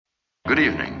Good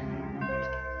evening.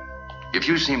 If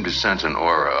you seem to sense an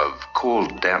aura of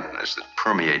cold dampness that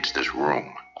permeates this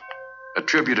room,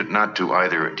 attribute it not to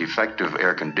either defective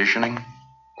air conditioning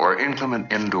or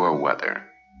inclement indoor weather.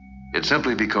 It's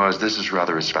simply because this is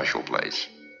rather a special place,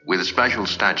 with special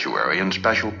statuary and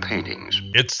special paintings.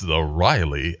 It's the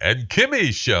Riley and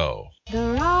Kimmy Show.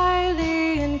 The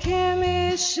Riley and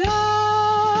Kimmy Show.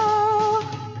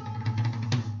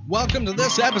 Welcome to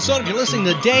this episode. If you're listening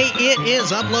the day it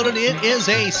is uploaded, it is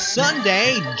a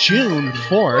Sunday, June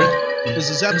 4th. This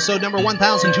is episode number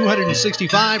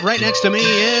 1265. Right next to me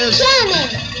is... Kimmy!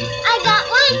 I got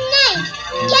one name.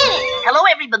 Kimmy! Hello,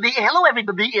 everybody. Hello,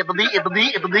 everybody.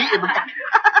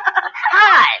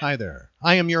 Hi. Hi there.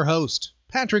 I am your host,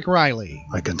 Patrick Riley.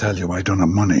 I can tell you I don't have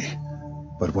money,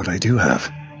 but what I do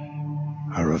have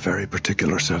are a very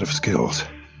particular set of skills.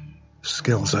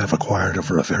 Skills I've acquired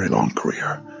over a very long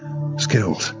career.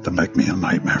 Skills that make me a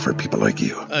nightmare for people like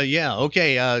you.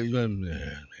 Okay.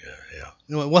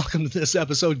 Welcome to this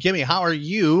episode. Kimmy, how are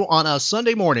you on a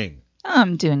Sunday morning?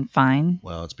 I'm doing fine.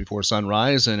 Well, it's before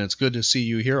sunrise, and it's good to see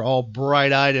you here all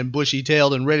bright-eyed and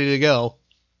bushy-tailed and ready to go.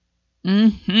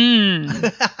 Mm-hmm.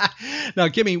 Now,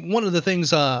 Kimmy, one of the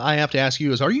things I have to ask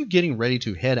you is, are you getting ready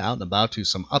to head out and about to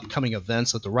some upcoming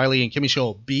events that the Riley and Kimmy Show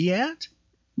will be at?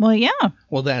 Well, yeah.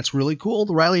 Well, that's really cool.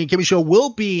 The Riley and Kimmy Show will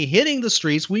be hitting the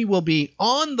streets. We will be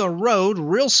on the road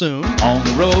real soon. On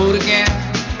the road again.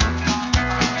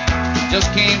 Just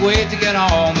can't wait to get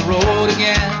on the road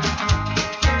again.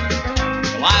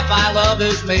 The life I love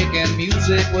is making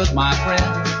music with my friends.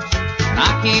 And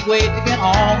I can't wait to get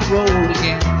on the road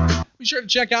again. Be sure to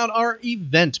check out our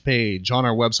event page on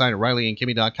our website at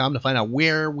RileyandKimmy.com to find out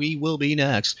where we will be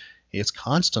next. It's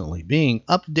constantly being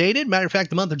updated. Matter of fact,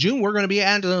 the month of June, we're going to be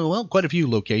at, quite a few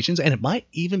locations, and it might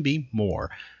even be more.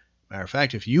 Matter of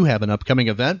fact, if you have an upcoming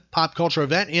event, pop culture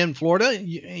event in Florida,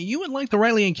 you would like the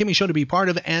Riley and Kimmy Show to be part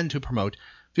of and to promote,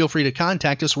 feel free to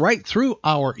contact us right through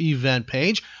our event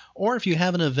page. Or if you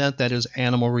have an event that is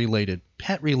animal-related,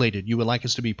 pet-related, you would like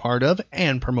us to be part of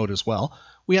and promote as well,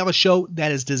 we have a show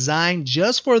that is designed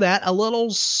just for that, a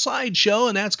little side show,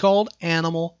 and that's called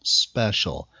Animal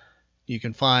Special. You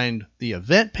can find the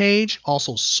event page,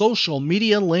 also social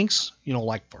media links,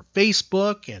 like for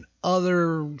Facebook and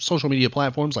other social media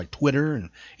platforms like Twitter and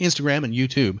Instagram and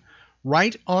YouTube,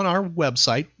 right on our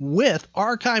website with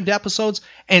archived episodes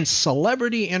and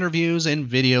celebrity interviews and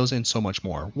videos and so much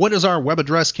more. What is our web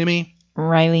address, Kimmy?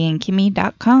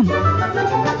 RileyandKimmy.com.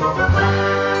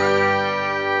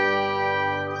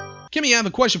 Kimmy, I have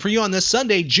a question for you on this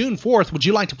Sunday, June 4th. Would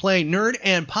you like to play Nerd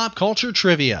and Pop Culture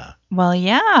Trivia? Well,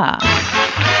 yeah.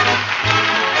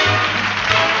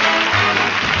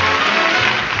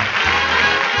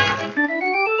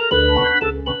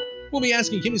 We'll be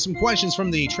asking Kimmy some questions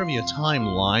from the trivia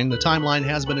timeline. The timeline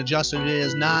has been adjusted. It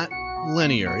is not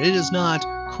linear. It is not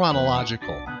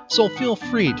chronological. So feel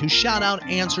free to shout out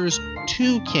answers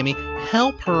to Kimmy.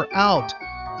 Help her out.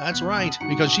 That's right,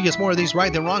 because she gets more of these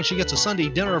right than wrong. She gets a Sunday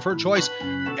dinner of her choice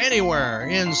anywhere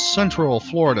in Central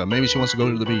Florida. Maybe she wants to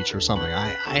go to the beach or something.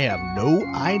 I have no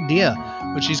idea.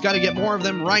 But she's got to get more of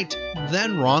them right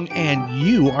than wrong, and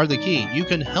you are the key. You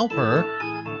can help her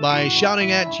by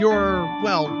shouting at your,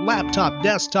 laptop,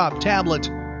 desktop, tablet,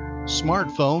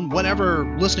 smartphone, whatever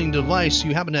listening device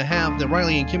you happen to have the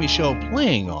Riley and Kimmy Show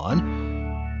playing on.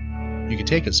 You can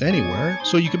take us anywhere,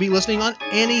 so you could be listening on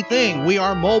anything. We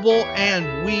are mobile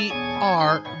and we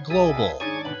are global.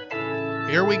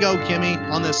 Here we go, Kimmy,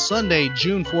 on this Sunday,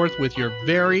 June 4th, with your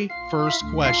very first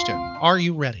question. Are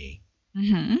you ready?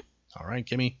 Mm-hmm. All right,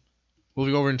 Kimmy.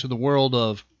 Moving over into the world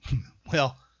of,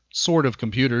 sort of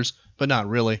computers, but not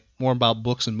really. More about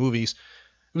books and movies.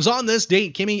 It was on this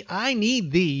date, Kimmy. I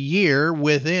need the year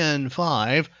within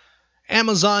 5.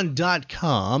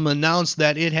 Amazon.com announced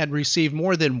that it had received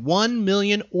more than 1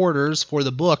 million orders for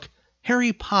the book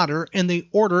Harry Potter and the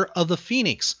Order of the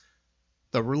Phoenix.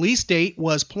 The release date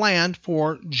was planned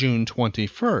for June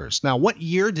 21st. Now, what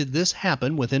year did this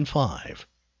happen within 5?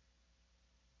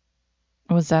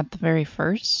 Was that the very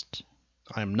first?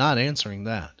 I'm not answering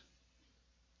that.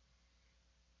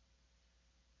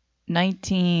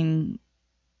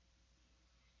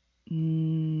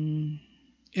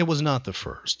 It was not the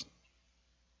first.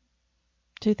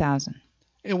 2000.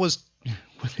 It was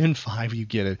within 5, you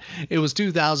get it. It was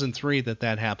 2003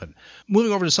 that happened.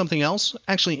 Moving over to something else,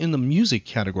 actually in the music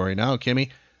category now, Kimmy.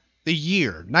 The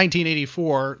year,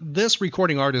 1984, this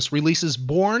recording artist releases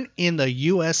Born in the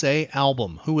USA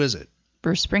album. Who is it?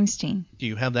 Bruce Springsteen. Do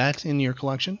you have that in your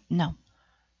collection? No. It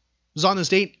was on this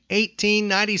date,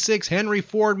 1896, Henry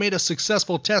Ford made a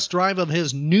successful test drive of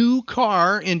his new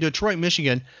car in Detroit,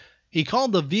 Michigan. He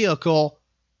called the vehicle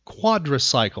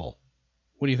Quadricycle.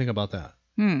 What do you think about that?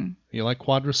 You like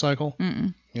quadricycle?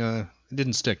 Mm-mm. Yeah, it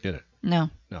didn't stick, did it? No.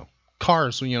 No.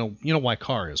 Cars, you know why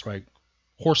car is, right?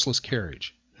 Horseless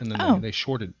carriage. And then they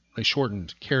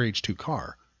shortened carriage to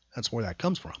car. That's where that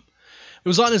comes from. It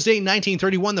was on this date in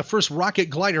 1931 the first rocket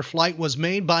glider flight was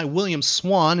made by William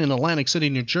Swan in Atlantic City,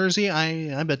 New Jersey.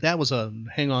 I bet that was a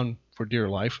hang on for dear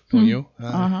life, don't you?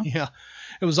 Yeah.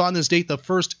 It was on this date the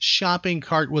first shopping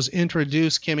cart was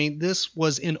introduced, Kimmy. This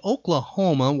was in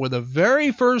Oklahoma, where the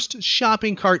very first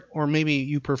shopping cart, or maybe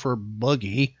you prefer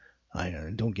buggy.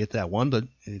 I don't get that one, but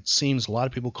it seems a lot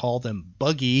of people call them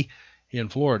buggy in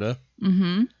Florida.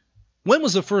 Mm-hmm. When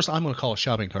was the first, I'm going to call it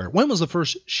shopping cart. When was the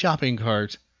first shopping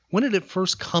cart? When did it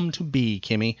first come to be,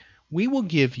 Kimmy? We will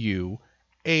give you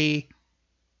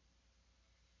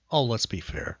let's be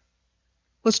fair.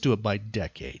 Let's do it by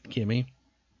decade, Kimmy.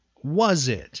 Was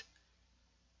it?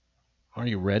 Are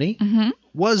you ready? Mm-hmm.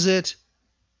 Was it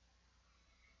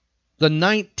the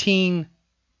 1920s,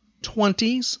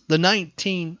 the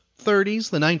 1930s,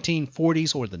 the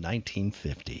 1940s, or the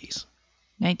 1950s?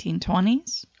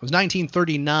 1920s? It was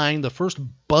 1939. The first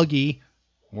buggy,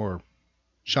 or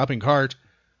shopping cart,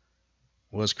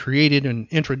 was created and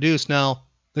introduced. Now,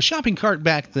 the shopping cart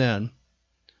back then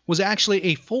was actually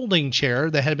a folding chair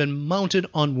that had been mounted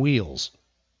on wheels.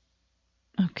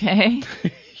 Okay.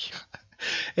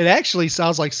 It actually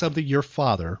sounds like something your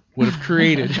father would have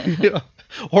created.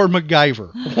 Or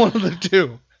MacGyver, one of the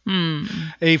two.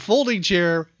 A folding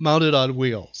chair mounted on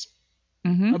wheels.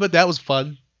 Mm-hmm. I bet that was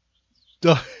fun.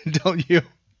 Don't you?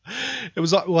 It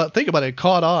was, well, think about it. It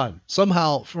caught on.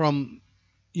 Somehow from,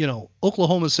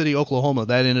 Oklahoma City, Oklahoma,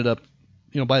 that ended up,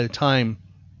 by the time,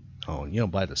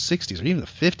 by the 60s or even the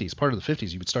 50s, part of the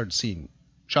 50s, you would start seeing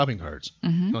shopping carts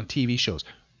on TV shows.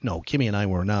 No, Kimmy and I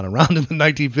were not around in the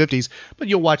 1950s, but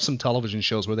you'll watch some television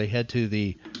shows where they head to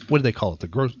the, what do they call it?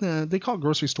 They call it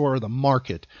grocery store or the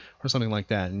market or something like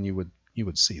that, and you would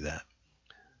see that.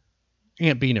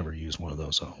 Aunt B never used one of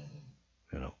those, though.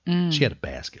 She had a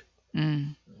basket,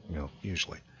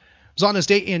 usually. It was on this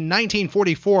date in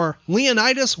 1944,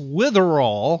 Leonidas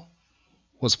Witherall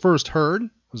was first heard. It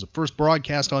was the first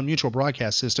broadcast on Mutual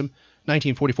Broadcast System,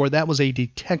 1944. That was a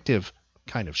detective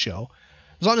kind of show.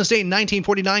 It was on this date in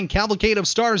 1949, Cavalcade of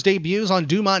Stars debuts on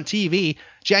Dumont TV.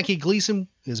 Jackie Gleason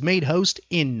is made host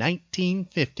in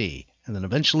 1950. And then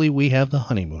eventually we have the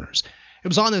Honeymooners. It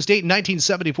was on this date in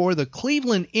 1974, the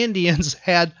Cleveland Indians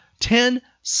had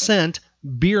 10-cent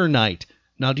beer night.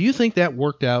 Now, do you think that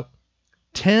worked out?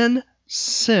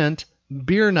 10-cent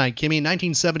beer night, Kimmy, in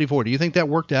 1974. Do you think that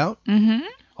worked out? Mm-hmm.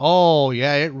 Oh,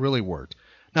 yeah, it really worked.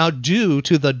 Now, due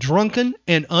to the drunken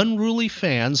and unruly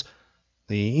fans,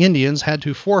 the Indians had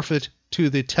to forfeit to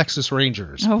the Texas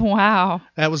Rangers. Oh, wow.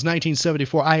 That was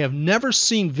 1974. I have never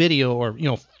seen video or,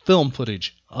 film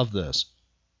footage of this.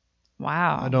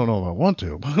 Wow. I don't know if I want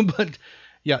to, but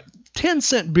yeah,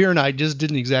 10-cent beer night just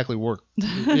didn't exactly work.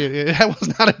 That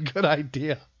was not a good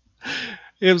idea.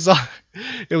 It was on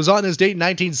this date in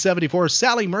 1974.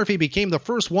 Sally Murphy became the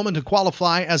first woman to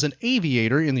qualify as an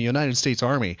aviator in the United States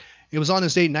Army. It was on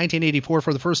this date in 1984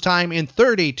 for the first time in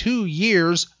 32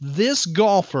 years. This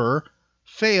golfer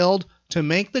failed to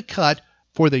make the cut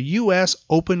for the U.S.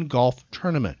 Open Golf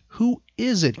Tournament. Who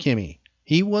is it, Kimmy?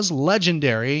 He was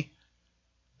legendary.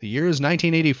 The year is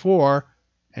 1984,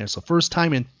 and it's the first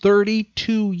time in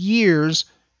 32 years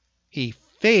he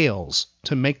fails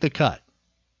to make the cut.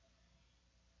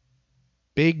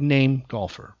 Big name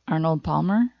golfer. Arnold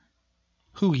Palmer?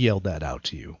 Who yelled that out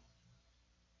to you?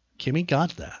 Kimmy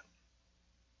got that.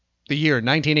 The year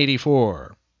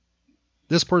 1984.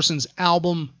 This person's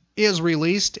album is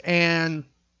released and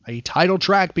a title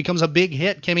track becomes a big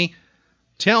hit, Kimmy.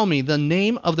 Tell me the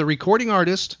name of the recording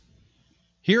artist.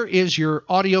 Here is your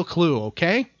audio clue,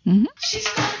 okay? Mm-hmm. She's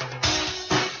got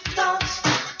thoughts,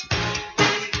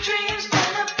 big dreams,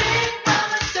 and a big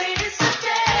Mercedes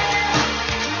sedan.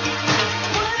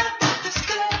 What about this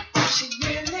girl? She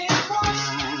really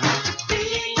wants to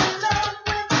be in love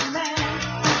with a man.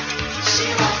 She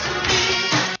wants to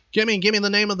be. Give me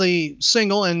the name of the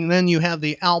single, and then you have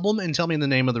the album, and tell me the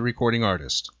name of the recording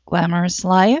artist. Glamorous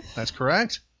Life That's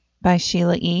correct. by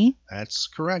Sheila E. That's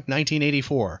correct.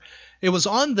 1984. It was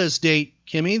on this date,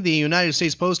 Kimmy, the United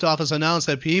States Post Office announced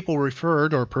that people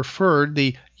preferred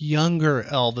the younger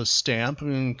Elvis stamp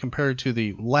compared to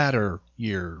the latter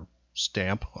year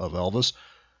stamp of Elvis.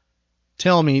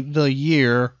 Tell me the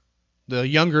year the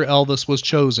younger Elvis was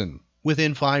chosen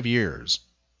within 5 years.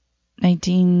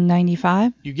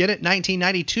 1995. You get it?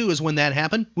 1992 is when that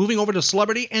happened. Moving over to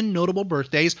celebrity and notable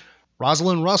birthdays.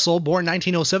 Rosalind Russell, born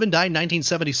 1907, died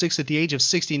 1976 at the age of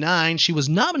 69. She was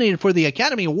nominated for the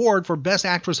Academy Award for Best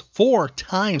Actress 4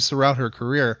 times throughout her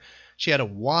career. She had a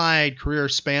wide career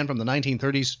span from the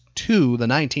 1930s to the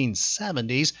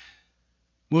 1970s.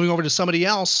 Moving over to somebody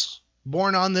else,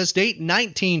 born on this date,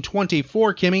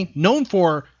 1924, Kimmy, known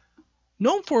for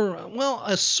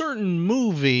a certain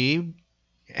movie,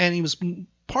 and he was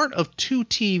part of 2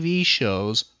 TV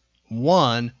shows.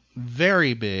 One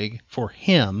very big for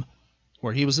him,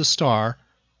 where he was a star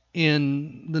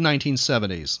in the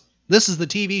 1970s. This is the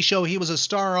TV show he was a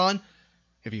star on.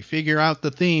 If you figure out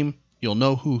the theme, you'll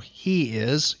know who he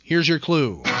is. Here's your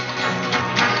clue.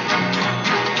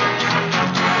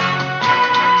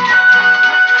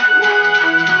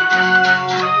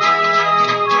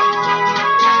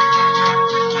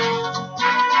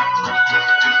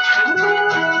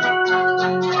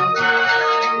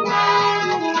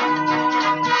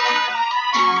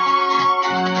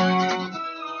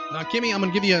 Kimmy, I'm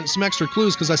going to give you some extra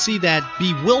clues because I see that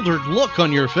bewildered look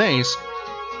on your face.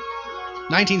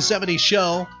 1970s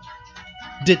show,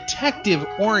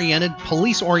 detective-oriented,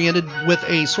 police-oriented with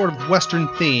a sort of Western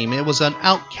theme. It was an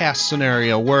outcast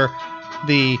scenario where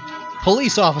the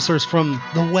police officer's from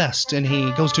the West and he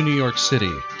goes to New York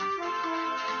City.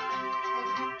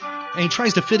 And he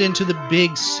tries to fit into the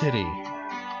big city.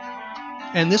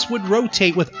 And this would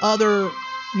rotate with other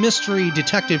mystery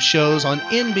detective shows on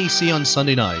NBC on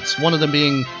Sunday nights, one of them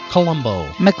being Columbo.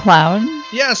 McCloud?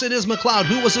 Yes, it is McCloud.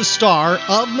 Who was a star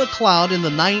of McCloud in the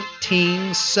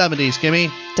 1970s,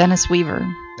 Kimmy? Dennis Weaver.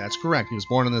 That's correct. He was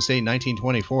born on this date in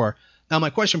 1924. Now, my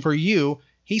question for you,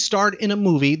 he starred in a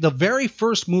movie, the very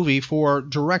first movie for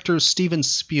director Steven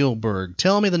Spielberg.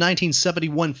 Tell me the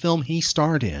 1971 film he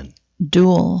starred in.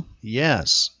 Duel.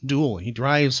 Yes, Duel. He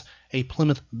drives a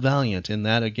Plymouth Valiant in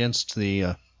that against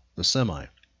the semi.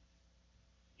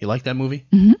 You like that movie?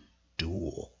 Mm-hmm.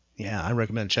 Duel. Yeah, I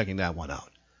recommend checking that one out.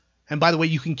 And by the way,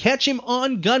 you can catch him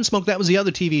on Gunsmoke. That was the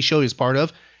other TV show he was part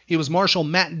of. He was Marshal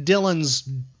Matt Dillon's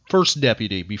first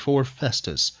deputy before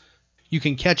Festus. You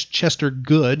can catch Chester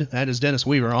Good, that is Dennis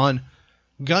Weaver, on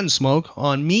Gunsmoke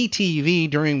on MeTV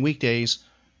during weekdays.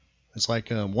 It's like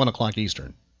 1 o'clock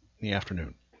Eastern in the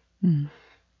afternoon. Mm.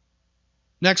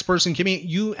 Next person, Kimmy,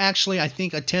 you actually, I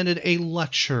think, attended a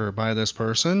lecture by this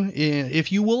person.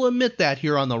 If you will admit that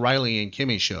here on the Riley and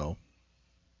Kimmy Show,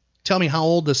 tell me how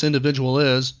old this individual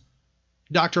is.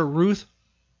 Dr. Ruth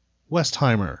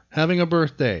Westheimer, having a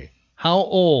birthday. How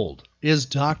old is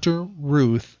Dr.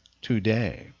 Ruth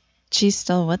today? She's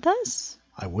still with us?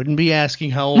 I wouldn't be asking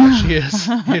how old she is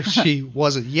if she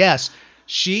wasn't. Yes,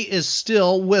 she is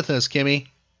still with us, Kimmy.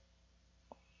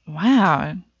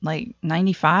 Wow. Like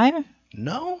 95?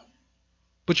 No,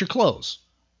 but you're close.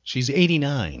 She's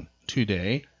 89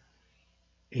 today.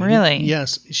 Really?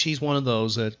 Yes, she's one of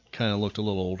those that kind of looked a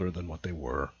little older than what they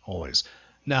were always.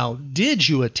 Now, did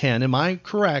you attend, am I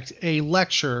correct, a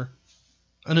lecture,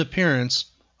 an appearance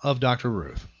of Dr.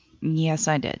 Ruth? Yes,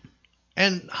 I did.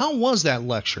 And how was that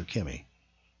lecture, Kimmy?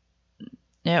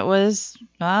 It was,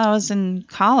 well, I was in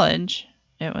college.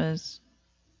 It's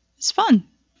fun.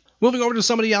 Moving over to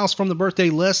somebody else from the birthday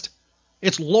list.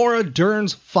 It's Laura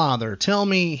Dern's father. Tell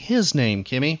me his name,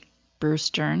 Kimmy. Bruce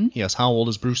Dern. Yes, how old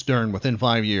is Bruce Dern within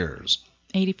 5 years?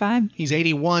 85. He's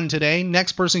 81 today.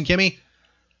 Next person, Kimmy.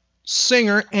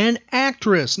 Singer and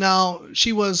actress. Now,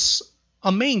 she was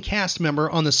a main cast member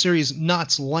on the series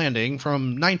Knots Landing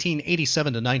from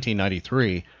 1987 to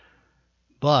 1993.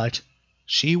 But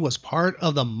she was part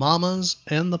of the Mamas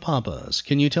and the Papas.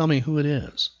 Can you tell me who it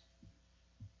is?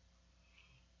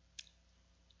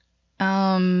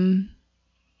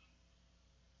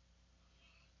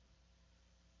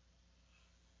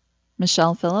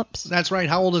 Michelle Phillips. That's right.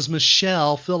 How old is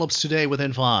Michelle Phillips today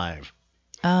within 5?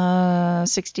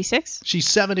 66. She's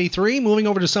 73. Moving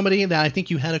over to somebody that I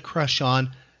think you had a crush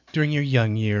on during your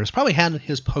young years. Probably had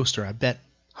his poster, I bet,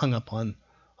 hung up on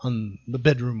the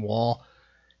bedroom wall.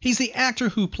 He's the actor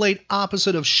who played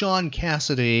opposite of Sean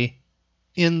Cassidy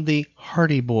in the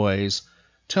Hardy Boys.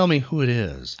 Tell me who it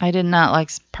is. I did not like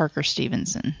Parker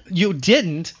Stevenson. You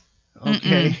didn't?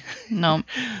 Okay. No.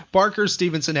 Parker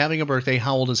Stevenson having a birthday.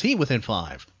 How old is he within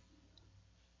 5?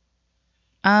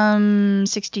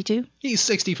 62. He's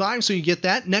 65, so you get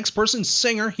that. Next person,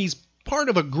 singer. He's part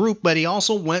of a group, but he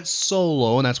also went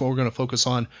solo, and that's what we're going to focus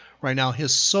on right now,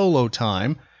 his solo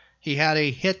time. He had a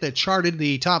hit that charted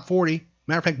the top 40.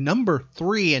 Matter of fact, number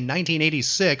 3 in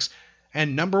 1986,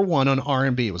 and number 1 on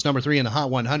R&B. It was number 3 in the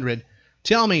Hot 100.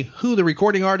 Tell me who the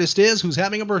recording artist is who's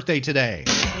having a birthday today.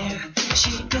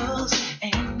 She goes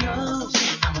and knows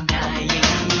I'm dying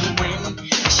when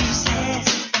she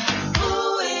says,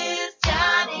 "Who is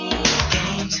Johnny?"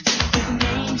 Games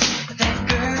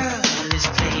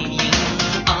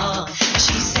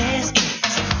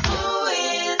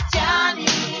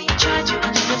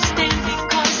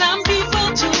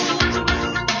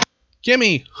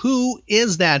Kimmy, who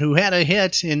is that who had a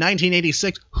hit in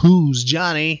 1986? Who's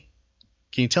Johnny?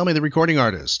 Can you tell me the recording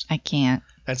artist? I can't.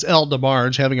 That's El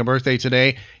DeBarge having a birthday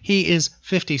today. He is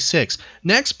 56.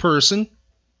 Next person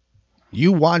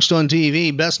you watched on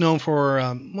TV, best known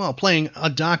for, playing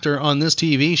a doctor on this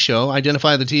TV show.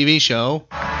 Identify the TV show.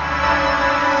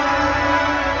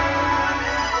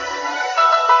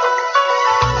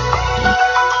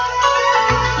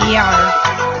 ER.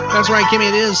 That's right, Kimmy,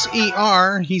 it is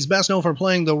ER. He's best known for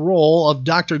playing the role of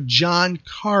Dr. John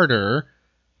Carter.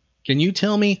 Can you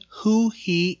tell me who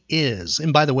he is?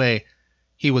 And by the way,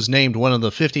 he was named one of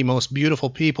the 50 most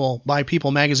beautiful people by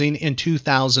People magazine in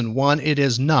 2001. It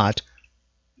is not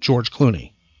George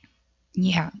Clooney.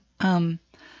 Yeah.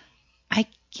 I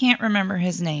can't remember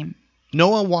his name.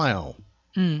 Noah Weil.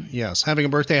 Yes, having a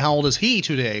birthday. How old is he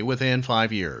today within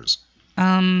 5 years?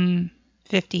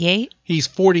 58. He's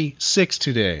 46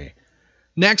 today.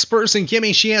 Next person,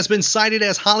 Kimmy, she has been cited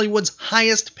as Hollywood's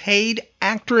highest paid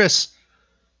actress.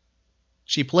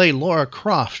 She played Laura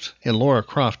Croft in Laura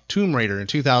Croft Tomb Raider in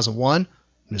 2001.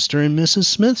 Mr. and Mrs.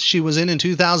 Smith she was in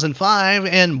 2005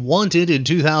 and Wanted in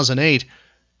 2008.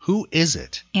 Who is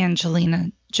it?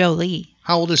 Angelina Jolie.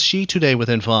 How old is she today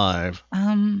within 5?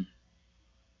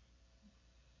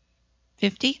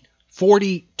 50?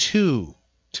 42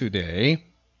 today.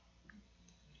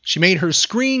 She made her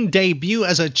screen debut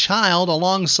as a child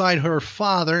alongside her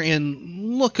father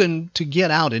in Looking to Get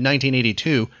Out in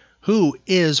 1982. Who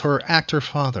is her actor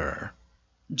father?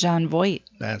 John Voight.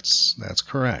 That's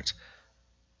correct.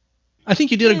 I think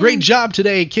you did a great job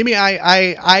today, Kimmy.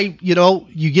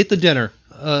 You get the dinner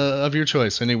of your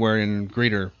choice anywhere in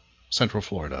Greater Central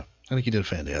Florida. I think you did a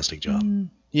fantastic job.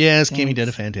 Yes, Thanks. Kimmy did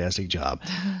a fantastic job.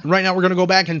 Right now, we're going to go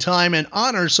back in time and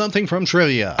honor something from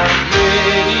trivia.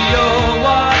 Radio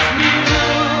was new.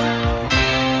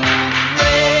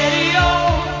 Radio,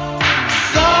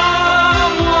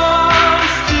 someone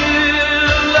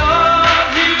still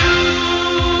loves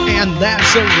you. And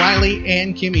that's a Riley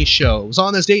and Kimmy Show. It was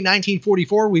on this date,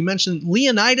 1944. We mentioned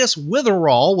Leonidas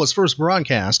Witherall was first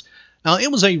broadcast. Now,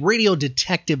 it was a radio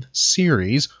detective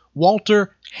series.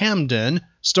 Walter Hamden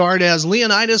starred as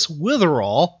Leonidas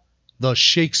Witherall, the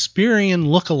Shakespearean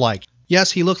look-alike. Yes,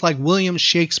 he looked like William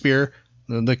Shakespeare.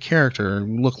 The character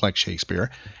looked like Shakespeare.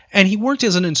 And he worked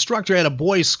as an instructor at a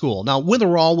boys' school. Now,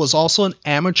 Witherall was also an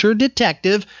amateur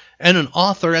detective and an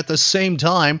author at the same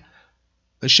time.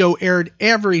 The show aired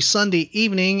every Sunday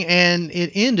evening, and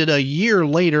it ended a year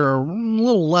later, or a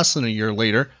little less than a year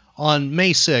later, on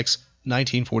May 6,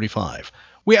 1945.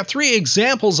 We have 3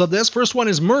 examples of this. First one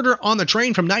is Murder on the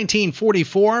Train from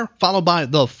 1944, followed by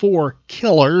The Four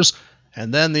Killers,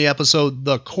 and then the episode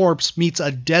The Corpse Meets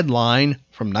a Deadline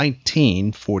from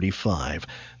 1945.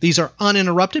 These are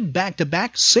uninterrupted,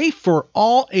 back-to-back, safe for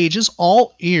all ages,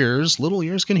 all ears. Little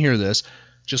ears can hear this.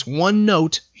 Just one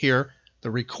note here.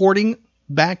 The recording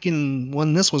back in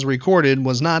when this was recorded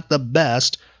was not the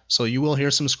best, so you will hear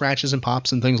some scratches and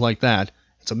pops and things like that.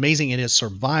 It's amazing it has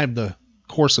survived the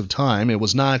course of time. It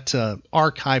was not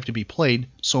archived to be played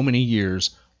so many years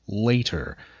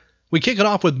later. We kick it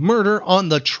off with Murder on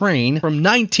the Train from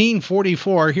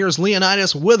 1944. Here's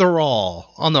Leonidas Witherall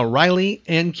on the Riley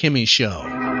and Kimmy Show.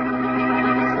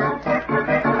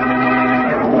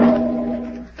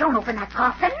 Don't open that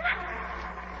coffin.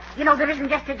 You know, there isn't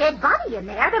just a dead body in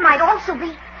there. There might also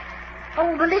be...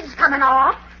 Oh, the lid's coming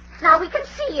off. Now we can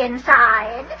see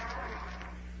inside.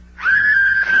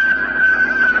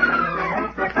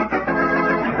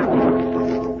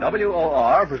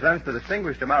 WOR presents the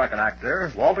distinguished American actor,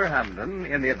 Walter Hamden,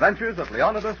 in The Adventures of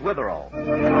Leonidas Witherall.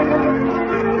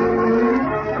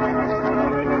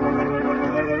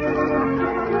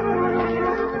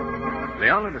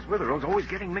 Leonidas Witherall's always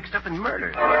getting mixed up in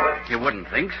murder. You wouldn't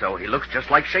think so. He looks just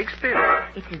like Shakespeare.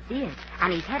 It's his beard,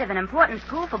 and he's head of an important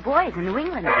school for boys in New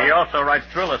England. He also writes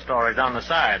thriller stories on the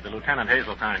side, the Lieutenant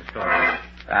Hazeltine stories.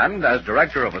 And as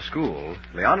director of a school,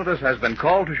 Leonidas has been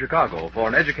called to Chicago for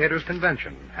an educators'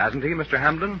 convention. Hasn't he, Mr.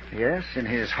 Hamden? Yes, in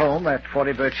his home at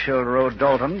 40 Birch Hill Road,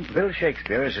 Dalton, Bill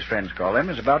Shakespeare, as his friends call him,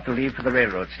 is about to leave for the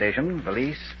railroad station,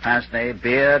 valise, pince-nez,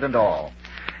 beard, and all.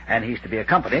 And he's to be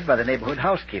accompanied by the neighborhood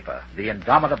housekeeper, the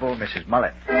indomitable Mrs.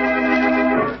 Mullet.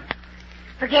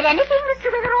 Forget anything, Mr.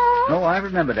 Witherall? No, I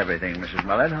remembered everything, Mrs.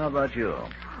 Mullet. How about you?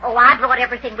 Oh, I brought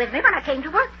everything with me when I came to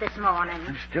work this morning.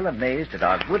 I'm still amazed at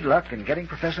our good luck in getting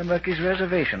Professor Murky's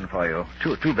reservation for you.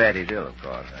 Too bad he's ill, of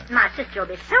course. My sister will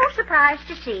be so surprised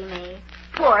to see me.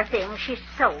 poor thing. She's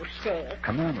so sick.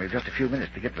 Come on, we've just a few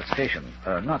minutes to get to the station.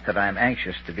 Not that I'm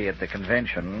anxious to be at the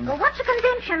convention. Well, what's a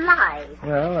convention like?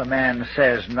 Well, a man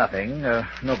says nothing,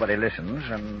 nobody listens,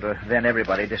 and then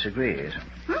everybody disagrees.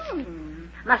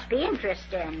 Must be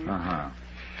interesting. Uh-huh.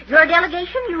 Your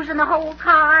delegation using the whole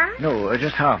car? No,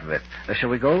 just half of it. Shall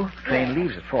we go? Train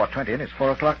leaves at 4:20, and it's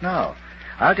 4 o'clock now.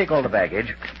 I'll take all the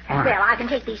baggage. Well, I can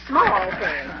take these small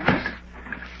things.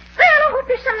 Well, I hope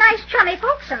there's some nice chummy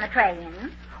folks in the train.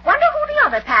 Wonder who the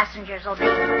other passengers will be.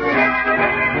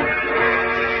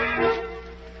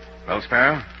 Well,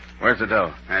 Sparrow, where's the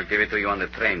dough? I'll give it to you on the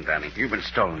train, Danny. You've been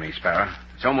stolen me, Sparrow.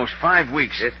 It's almost 5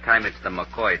 weeks. This time it's the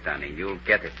McCoy, Danny. You'll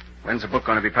get it. When's the book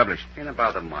going to be published? In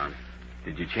about a month.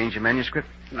 Did you change the manuscript?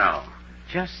 No.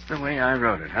 Just the way I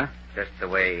wrote it, huh? Just the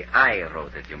way I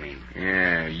wrote it, you mean?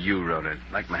 Yeah, you wrote it.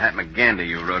 Like Mahatma Gandhi,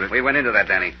 you wrote it. We went into that,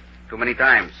 Danny. Too many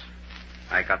times.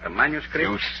 I got the manuscript.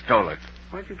 You stole it.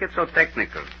 Why'd you get so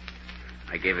technical?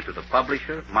 I gave it to the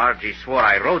publisher. Margie swore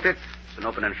I wrote it. It's an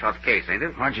open and shut case, ain't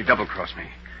it? Margie double-crossed me.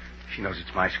 She knows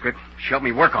it's my script. She helped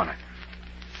me work on it.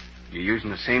 You using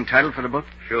the same title for the book?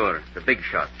 Sure. The Big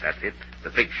Shot. That's it. The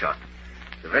Big Shot.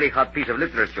 It's a very hot piece of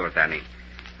literature, Danny.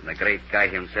 When the great guy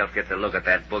himself gets a look at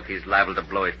that book, he's liable to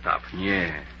blow his top.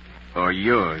 Yeah. Or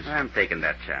yours. I'm taking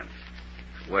that chance.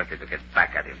 It's worth it to get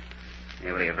back at him.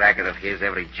 Every racket of his,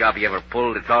 every job he ever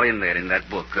pulled, it's all in there in that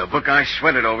book. The book I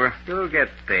sweated over. You'll get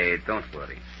paid. Don't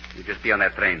worry. You just be on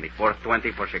that train, the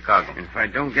 4:20 for Chicago. If I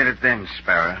don't get it then,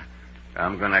 Sparrow,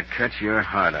 I'm going to cut your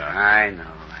heart out. I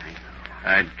know.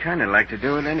 I'd kind of like to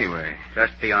do it anyway.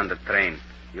 Just be on the train.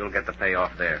 You'll get the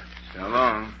payoff there. So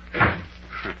long.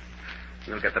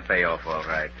 You'll get the payoff, all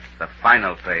right. The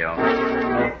final payoff.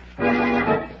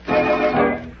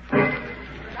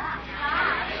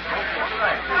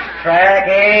 Track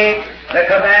 8, the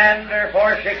commander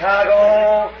for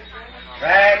Chicago.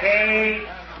 Track 8,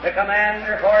 the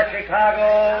commander for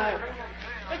Chicago.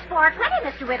 It's 4:20,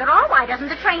 Mr. Witherall. Why doesn't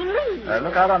the train leave?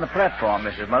 Look out on the platform,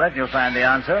 Mrs. Mullet. You'll find the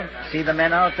answer. See the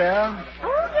men out there?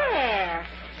 Oh, yes.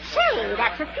 Say,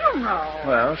 that's a funeral.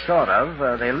 Well, sort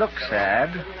of. They look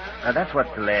sad. That's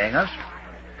what's delaying us.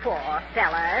 Poor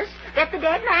fellas. Bet the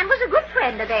dead man was a good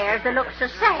friend of theirs that looks so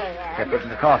sad. They're putting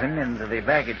the coffin into the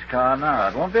baggage car now.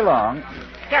 It won't be long.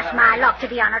 Just my luck to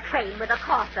be on a train with a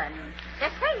coffin. They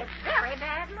say it's very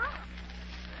bad luck.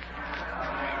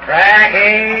 Track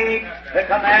 8, the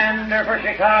commander for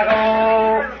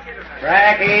Chicago.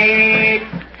 Track 8,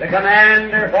 the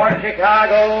commander for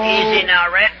Chicago. Easy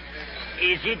now, Red.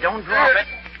 Easy, don't drop it.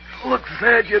 Look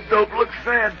sad, you dope. Look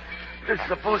sad. This is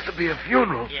supposed to be a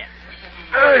funeral. Yeah.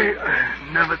 I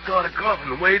never thought a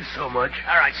coffin weighed so much.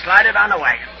 All right, slide it on the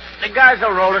wagon. The guys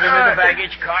will roll it into the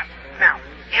baggage car. Now,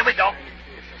 here we go.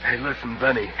 Hey, listen,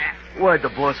 Benny. Why'd the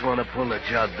boss want to pull the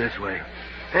job this way?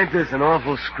 Ain't this an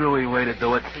awful screwy way to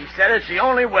do it? He said it's the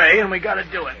only way, and we got to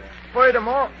do it.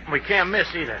 Furthermore, we can't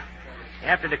miss either.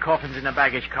 After the coffin's in the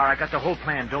baggage car, I got the whole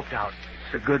plan doped out.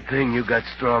 It's a good thing you got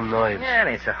strong knives. Yeah,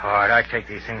 it ain't so hard. I take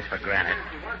these things for granted.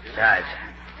 Besides,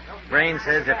 Brain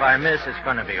says if I miss, it's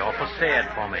going to be awful sad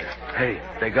for me. Hey,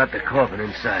 they got the coffin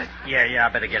inside. Yeah, I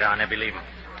better get on. They'll be leaving.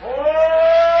 Goodbye,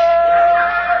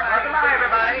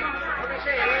 everybody.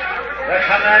 The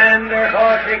commander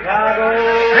for Chicago.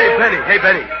 Hey,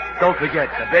 Benny. Don't forget,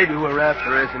 the baby we're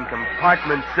after is in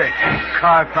compartment 6,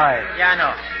 car 5. Yeah, I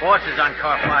know. Boss is on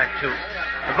car 5, too.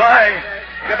 Goodbye.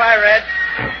 Goodbye, Red.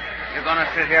 You gonna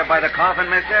sit here by the coffin,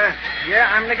 mister?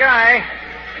 Yeah, I'm the guy.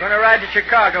 Gonna ride to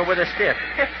Chicago with a stiff.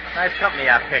 Nice company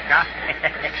I pick, huh?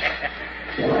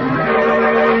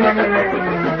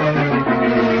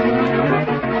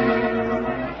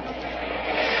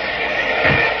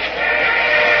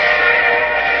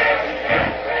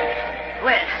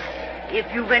 If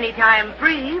you've any time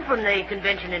free from the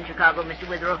convention in Chicago, Mr.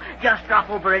 Witherell, just drop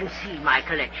over and see my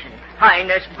collection.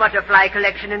 Finest butterfly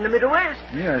collection in the Middle West.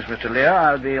 Yes, Mr. Lear,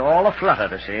 I'll be all aflutter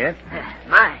to see it.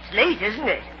 My, it's late, isn't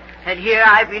it? And here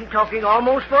I've been talking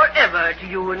almost forever to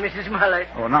you and Mrs. Mullet.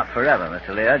 Oh, not forever,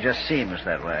 Mr. Lear. Just seems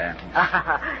that way.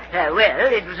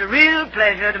 Well, it was a real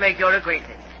pleasure to make your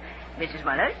acquaintance. Mrs.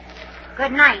 Mullet?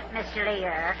 Good night, Mr.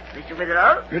 Lear. Mr.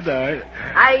 Witherell? Good night.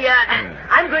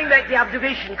 I'm going back to the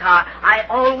observation car. I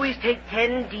always take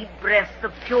 10 deep breaths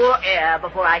of pure air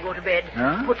before I go to bed.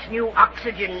 Huh? Puts new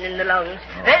oxygen in the lungs.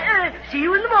 See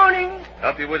you in the morning.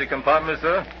 Help you with your compartment,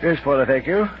 sir? Yes, Porter, thank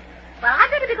you. Well, I'd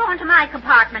better be going to my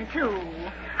compartment, too.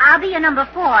 I'll be in number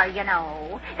 4, you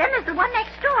know. Then there's the one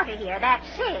next door to here. That's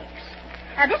 6.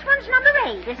 This one's number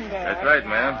 8, isn't it? That's right,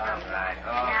 ma'am.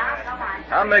 Now, come on.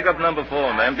 I'll make up number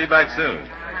 4, ma'am. Be back soon.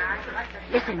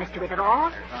 Listen, Mr.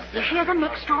 Witherall. You hear them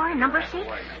next door in number 6?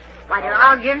 Why, they're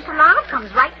arguing so loud,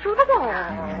 comes right through the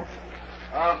wall.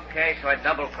 Okay, so I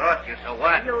double-crossed you, so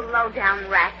what? You low-down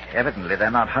rat. Evidently,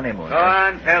 they're not honeymooners. Go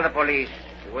on, tell the police.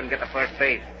 You wouldn't get the first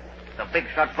base. The big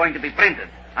shot's going to be printed.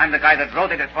 I'm the guy that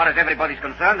wrote it as far as everybody's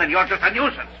concerned, and you're just a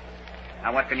nuisance.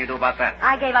 Now, what can you do about that?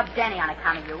 I gave up Danny on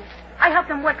account of you. I helped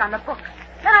him work on the book.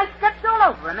 Then I stepped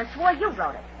all over him and swore you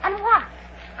wrote it. And why?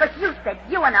 Because you said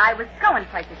you and I was going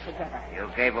places together. You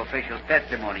gave official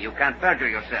testimony. You can't perjure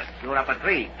yourself. You were up a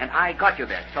tree, and I got you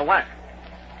there. So what?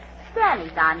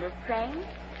 Danny's on this train.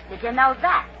 Did you know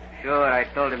that? Sure, I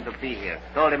told him to be here.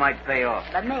 Told him I'd pay off.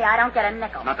 But me, I don't get a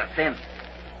nickel. Not a cent.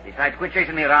 Besides, quit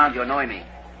chasing me around. You annoy me.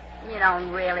 You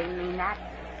don't really mean that.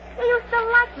 You used to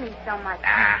like me so much.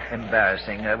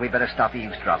 Embarrassing. We better stop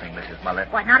eavesdropping, Mrs.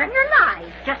 Mullet. Why, not in your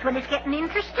life. Just when it's getting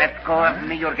interesting. Let go of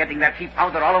me. You're getting that cheap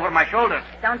powder all over my shoulders.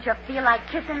 Don't you feel like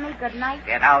kissing me goodnight?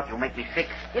 Get out. You make me sick.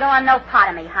 You don't want no part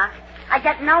of me, huh? I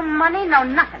get no money, no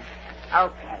nothing.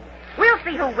 Okay. We'll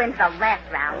see who wins the last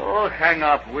round. Oh, hang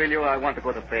up, will you? I want to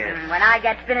go to bed. When I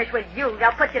get finished with you,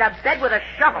 they'll put you to bed with a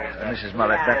shovel. Mrs.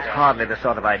 Mullet, that's hardly the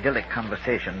sort of idyllic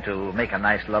conversation to make a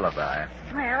nice lullaby.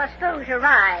 Well, I suppose you're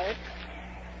right.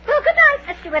 Well, good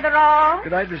night, Mr. Witherall.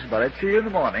 Good night, Mrs. Mullet. See you in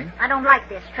the morning. I don't like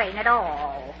this train at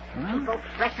all. People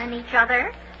threatening each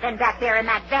other. Then back there in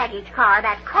that baggage car,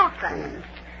 that coffin.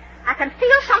 I can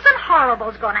feel something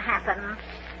horrible's going to happen.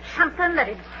 Something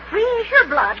that'd freeze your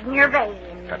blood in your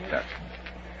veins. Tut, tut.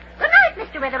 Good night,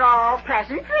 Mr. Witherall.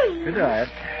 Pleasant dreams. Good night.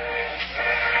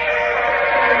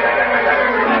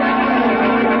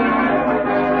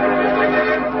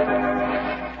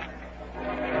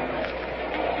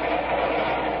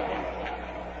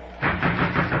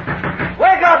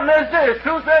 Wake up, mister. It's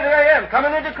 2:30 a.m.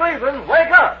 Coming into Cleveland.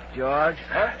 Wake up. George?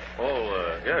 Huh?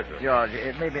 Yes, sir. George,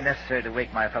 it may be necessary to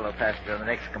wake my fellow passenger in the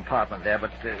next compartment there,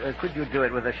 but could you do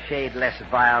it with a shade less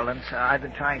violence? I've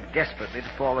been trying desperately to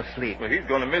fall asleep. Well, he's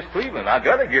going to miss Cleveland. I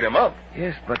got to get him up.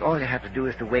 Yes, but all you have to do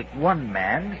is to wake one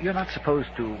man. You're not supposed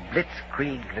to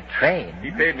blitzkrieg the train.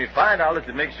 He paid me $5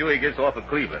 to make sure he gets off of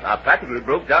Cleveland. I practically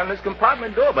broke down this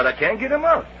compartment door, but I can't get him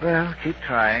up. Well, keep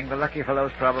trying. The lucky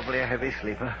fellow's probably a heavy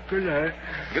sleeper. Good night.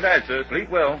 Good night, sir. Sleep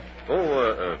well.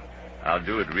 I'll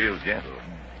do it real gentle.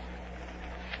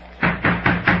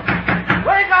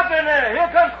 Wake up in there. Here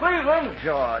comes Cleveland.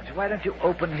 George, why don't you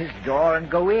open his door and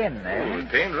go in, eh? Oh,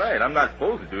 it ain't right. I'm not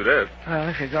supposed to do that. Well,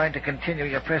 if you're going to continue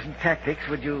your present tactics,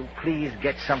 would you please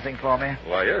get something for me?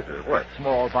 Why, yes, sir. What? A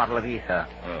small bottle of ether.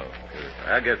 Oh,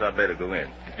 I guess I better go in.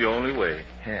 It's the only way.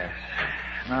 Yes.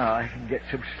 Now I can get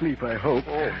some sleep, I hope.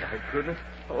 Oh, my goodness.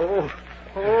 My.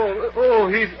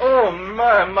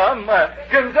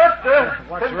 Conductor!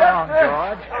 What's wrong,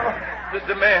 George?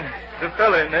 The man, the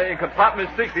fella in compartment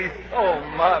 6, he's...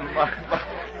 my.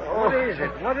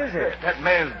 What is it? That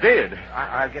man's dead.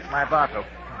 I'll get my bottle.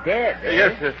 Dead, eh?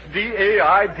 Yes, sir.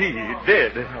 D-A-I-D,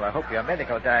 dead. Well, I hope your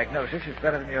medical diagnosis is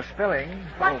better than your spelling.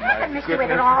 What happened, Mr.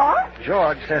 Witherall?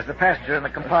 George says the passenger in the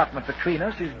compartment between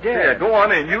us is dead. Yeah, go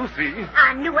on in. You see.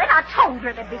 I knew it. I told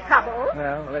you there'd be trouble.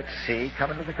 Well, let's see.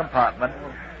 Come into the compartment.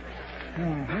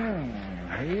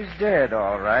 He's dead,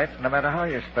 all right, no matter how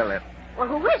you spell it. Well,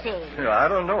 who is he? Yeah, I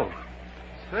don't know.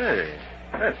 Say,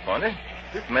 that's funny.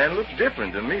 This man looks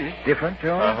different to me. Different,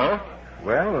 George? Uh-huh.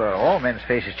 Well, all men's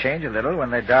faces change a little when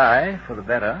they die, for the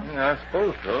better. Yeah, I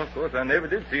suppose so. Of course, I never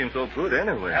did see him so good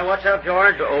anyway. What's up,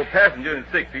 George? The old passenger in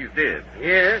 6, he's dead.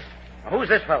 Yes? Who's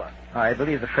this fella? I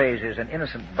believe the phrase is an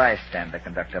innocent bystander,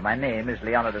 Conductor. My name is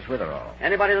Leonidas Witherall.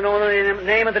 Anybody know the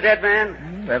name of the dead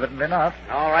man? Evidently not.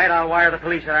 All right, I'll wire the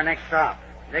police at our next stop.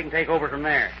 They can take over from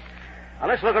there. Now,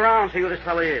 let's look around and see who this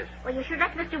fella is. Well, you should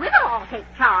let Mr. Witherall take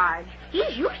charge.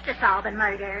 He's used to solving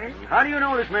murders. How do you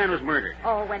know this man was murdered?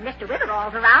 Oh, when Mr.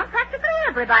 Witherall's around, practically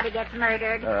everybody gets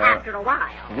murdered after a while.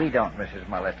 We don't, Mrs.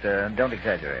 Mullet. Don't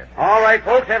exaggerate. All right,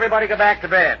 folks, everybody go back to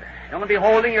bed. You're going to be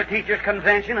holding your teacher's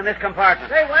convention in this compartment.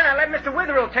 Say, why not let Mr.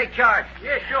 Witherall take charge?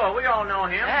 Yeah, sure. We all know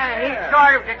him. He's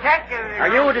sort of detective. Are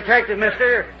you a detective,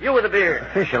 mister? You with the beard.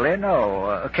 Officially, no.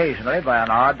 Occasionally, by an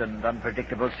odd and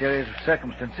unpredictable series of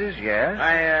circumstances, yes.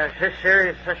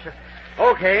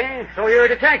 Okay, so you're a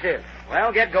detective.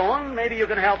 Well, get going. Maybe you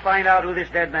can help find out who this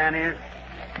dead man is.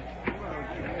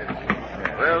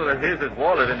 Well, here's his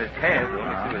wallet in his hand. Let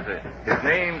me see what it says. His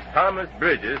name's Thomas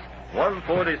Bridges,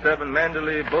 147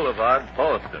 Mandalay Boulevard,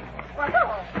 Boston. Well,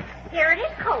 look. Here it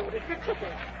is, code. It's a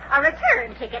ticket. A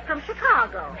return ticket from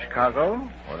Chicago. Chicago?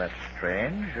 Well, that's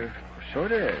strange. So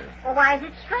it is. Well, why is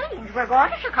it strange? We're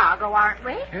going to Chicago, aren't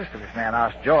we? Yes, but this man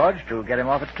asked George to get him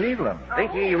off at Cleveland.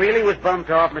 Think he really was bumped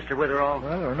off, Mr. Witherall?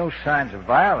 Well, there are no signs of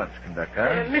violence,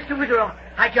 Conductor. Mr. Witherall,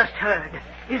 I just heard.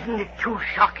 Isn't it too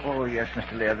shocking? Oh, yes,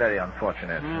 Mr. Lear, very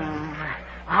unfortunate.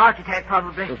 A heart attack,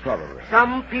 probably. Oh, probably.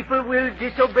 Some people will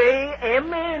disobey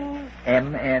M.N.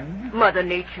 M.N.? Mother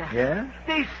Nature. Yes?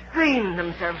 They strain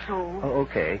themselves so. Oh,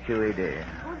 okay, QED.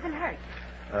 Who's been hurt?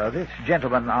 This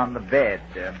gentleman on the bed,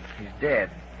 he's dead.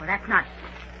 Well, that's not...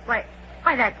 Why,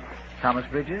 that's... Thomas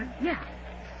Bridges? Yeah,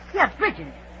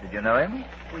 Bridges. Did you know him?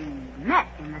 We met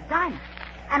in the diner.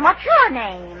 And what's your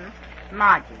name?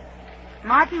 Margie.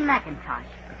 Margie McIntosh.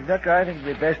 Conductor, I think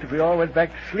it'd be best if we all went back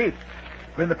to sleep.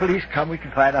 When the police come, we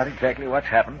can find out exactly what's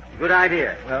happened. Good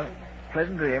idea. Well,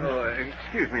 pleasant dreams. Oh,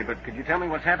 excuse me, but could you tell me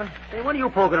what's happened? Hey, what are you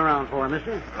poking around for,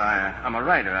 mister? I'm a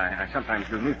writer. I sometimes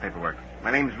do newspaper work.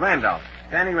 My name's Randolph.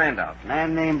 Stanley Randolph.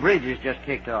 Man named Bridges just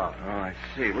kicked off. Oh, I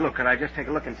see. Well, look, could I just take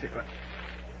a look and see...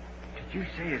 Did you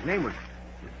say his name was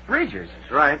Bridges?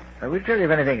 That's right. We'll tell you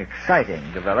if anything exciting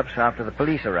develops after the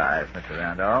police arrive, Mr.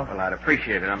 Randolph. Well, I'd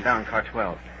appreciate it. I'm down car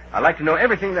 12. I'd like to know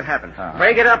everything that happened.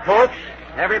 Break it up, folks.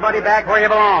 Everybody back where you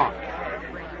belong.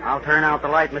 I'll turn out the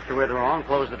light, Mr. Witherall, and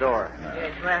close the door.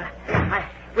 Yes,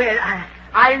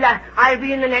 I'll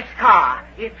be in the next car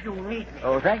if you need me.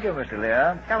 Oh, thank you, Mr.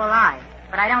 Lear. So will I.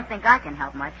 But I don't think I can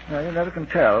help much. No, you never can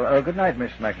tell. Good night,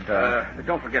 Miss McIntyre. But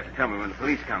don't forget to tell me when the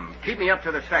police come. Keep me up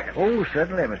to the second. Oh,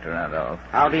 certainly, Mr. Randolph.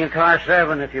 I'll be in car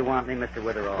 7 if you want me, Mr.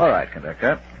 Witherall. All right,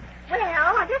 conductor. Well,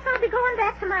 I guess I'll be going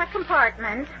back to my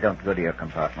compartment. Don't go to your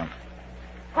compartment.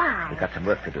 Why? We've got some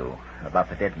work to do about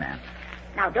the dead man.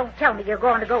 Now, don't tell me you're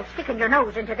going to go sticking your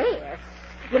nose into this.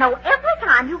 You know, every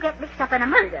time you get mixed up in a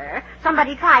murder,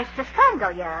 somebody tries to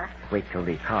strangle you. Wait till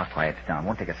the car quiets down.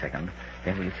 Won't take a second.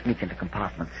 Then we'll sneak into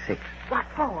compartment 6. What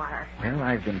for? Well,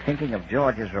 I've been thinking of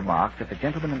George's remark that the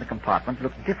gentleman in the compartment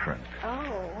looked different.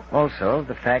 Oh. Also,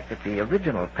 the fact that the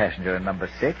original passenger in number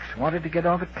 6 wanted to get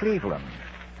off at Cleveland.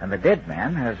 And the dead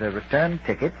man has a return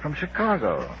ticket from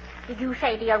Chicago. Did you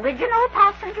say the original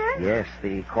passenger? Yes,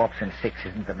 the corpse in 6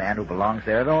 isn't the man who belongs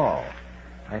there at all.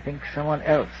 I think someone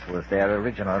else was there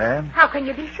originally. How can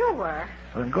you be sure?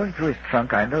 Well, in going through his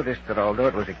trunk, I noticed that although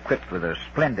it was equipped with a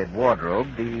splendid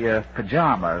wardrobe, the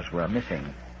pajamas were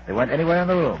missing. They weren't anywhere in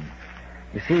the room.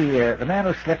 You see, the man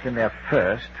who slept in there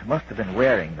first must have been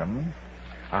wearing them.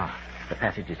 Ah, the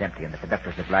passage is empty, and the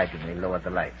conductor's obligingly lowered the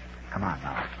light. Come on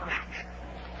now.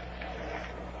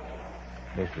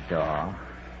 Here's the door.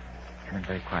 Come in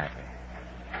very quietly.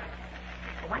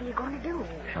 What are you going to do?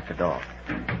 Shut the door.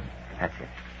 That's it.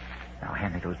 Now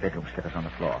hand me those bedroom slippers on the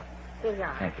floor. Here you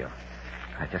are. Thank you.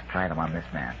 I just tried them on this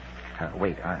man.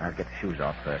 Wait, I'll get the shoes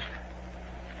off first.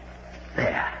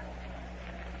 There.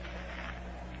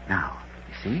 Now,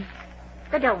 you see?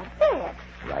 They don't fit.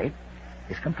 Right.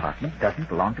 This compartment doesn't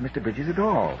belong to Mr. Bridges at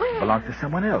all. Well. It belongs to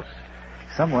someone else.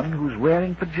 Someone who's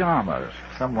wearing pajamas.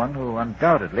 Someone who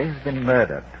undoubtedly has been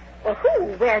murdered. Well, who?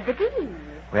 Where'd they be?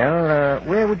 Well,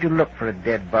 where would you look for a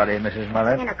dead body, Mrs.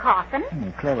 Mullet? In a coffin.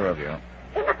 Clever of you.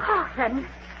 In a coffin?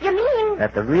 You mean...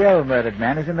 That the real murdered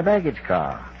man is in the baggage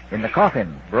car. In the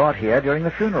coffin, brought here during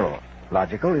the funeral.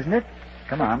 Logical, isn't it?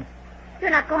 Come on.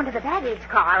 You're not going to the baggage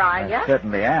car, are you? I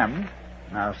certainly am.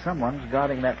 Now, someone's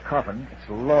guarding that coffin. It's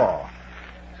law.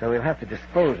 So we'll have to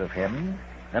dispose of him.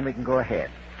 Then we can go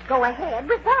ahead. Go ahead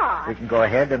with what? We can go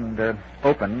ahead and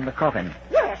open the coffin.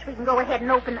 Yes, we can go ahead and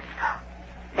open the...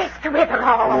 Mr.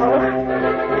 Witherall.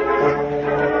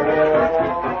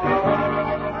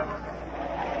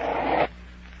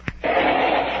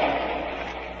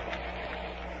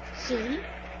 See?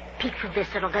 Peek through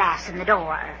this little glass in the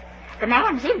door. The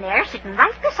man's in there, sitting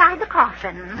right beside the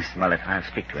coffin. Miss Mullet, I'll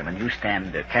speak to him, and you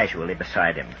stand casually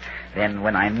beside him. Then,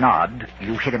 when I nod,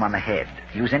 you hit him on the head.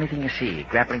 Use anything you see.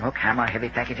 Grappling hook, hammer, heavy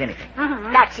package, anything.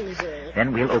 Mm-hmm, that's easy.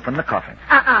 Then we'll open the coffin.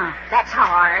 That's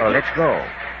hard. Oh, let's go.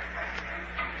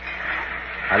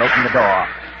 I'll open the door.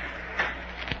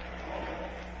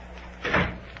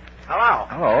 Hello.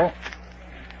 Hello.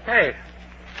 Hey.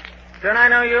 Don't I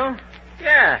know you?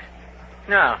 Yeah.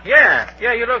 No. Yeah,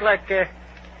 you look like,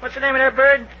 what's the name of that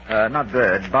bird? Not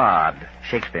Bird, Bard.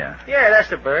 Shakespeare. Yeah, that's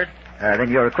the bird. Then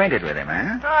you're acquainted with him,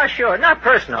 eh? Oh, sure. Not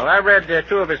personal. I read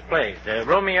 2 of his plays,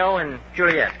 Romeo and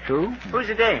Juliet. 2? Who's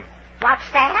the dame? What's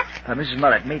that? Mrs.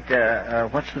 Mullet, meet,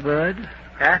 what's the bird?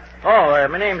 Huh? Oh,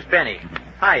 my name's Benny.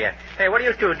 Hiya. Hey, what are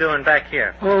you two doing back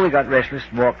here? Oh, we got restless,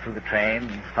 walked through the train,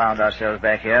 and found ourselves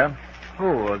back here.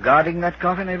 Oh, guarding that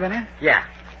coffin, eh, Benny? Yeah.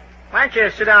 Why don't you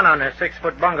sit down on the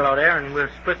 6-foot bungalow there and we'll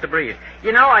split the breeze.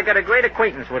 You know, I got a great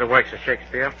acquaintance with the works of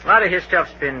Shakespeare. A lot of his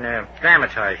stuff's been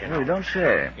dramatized, you know. You don't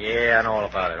say. Yeah, I know all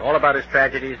about it. All about his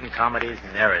tragedies and comedies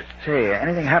and errors. Say,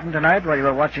 anything happened tonight while you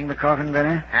were watching the coffin,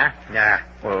 Benny? Huh? Nah.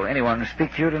 Well, anyone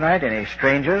speak to you tonight? Any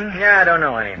strangers? Yeah, I don't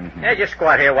know any. I just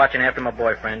squat here watching after my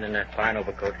boyfriend in that fine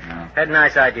overcoat. No. Had a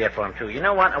nice idea for him, too. You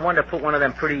know what? I wanted to put one of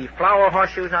them pretty flower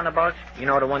horseshoes on the box. You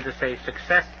know, the ones that say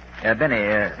success. Benny,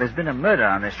 there's been a murder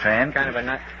on this train. Kind of a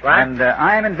nut. What? And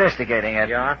I'm investigating it.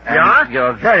 You are? And You are?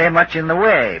 You're very much in the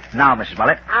way. Now, Mrs.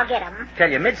 Mullet. I'll get him. Tell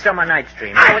you, Midsummer Night's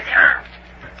Dream.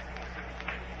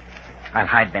 I'll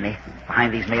hide, Benny,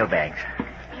 behind these mail bags.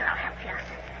 Here, I'll help you.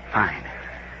 Fine.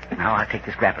 Now I'll take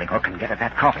this grappling hook and get at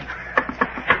that coffin.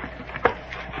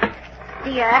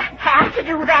 Do you have to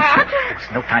do that?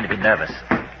 It's no time to be nervous.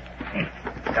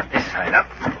 Got this side up.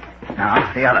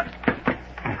 Now, the other.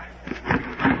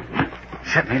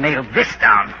 Certainly nailed this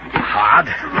down hard.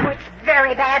 Oh, it's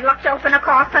very bad luck to open a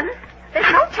coffin. There's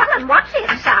no telling what's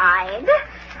inside.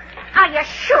 Are you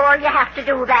sure you have to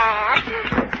do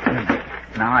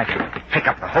that? Now I can pick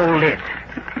up the whole lid.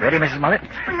 Ready, Mrs. Mullet?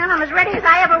 Well, I'm as ready as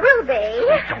I ever will be.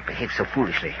 Don't behave so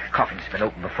foolishly. Coffin's been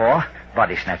opened before.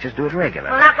 Body snatchers do it regular.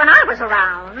 Well, not when I was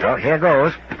around. So here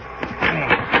goes.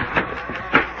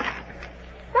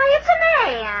 Why, it's a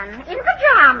man in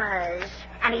pajamas.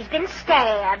 And he's been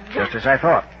stabbed. Just as I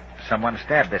thought. Someone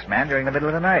stabbed this man during the middle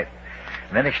of the night.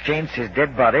 And then exchanged his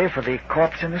dead body for the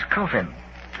corpse in his coffin.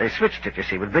 They switched it, you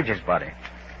see, with Bridges' body.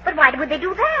 But why would they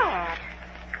do that?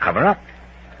 Cover up.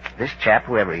 This chap,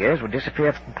 whoever he is, would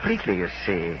disappear completely, you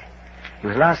see. He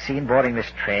was last seen boarding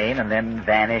this train and then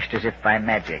vanished as if by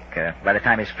magic. By the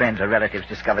time his friends or relatives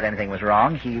discovered anything was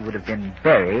wrong, he would have been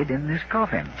buried in this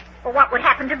coffin. Well, what would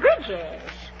happen to Bridges?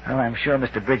 Well, I'm sure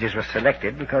Mr. Bridges was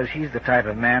selected because he's the type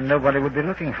of man nobody would be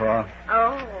looking for.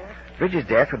 Oh. Bridges'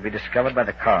 death would be discovered by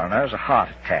the coroner as a heart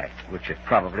attack, which it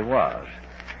probably was.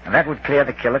 And that would clear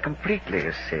the killer completely,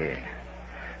 you see.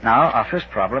 Now, our first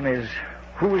problem is,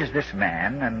 who is this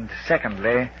man? And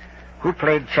secondly, who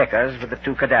played checkers with the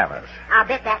two cadavers? I'll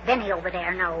bet that Benny over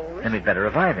there knows. Then we'd better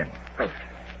revive him. Wait.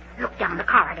 Look down the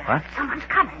corridor. What? Someone's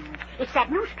coming. It's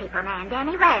that newspaper man,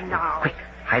 Danny Randolph. Quick,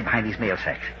 hide behind these mail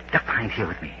sacks. Duck behind here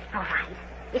with me. All right.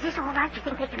 Is this all right? You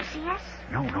think they can see us?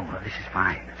 No, this is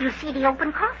fine. You see the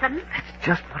open coffin? That's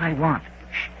just what I want.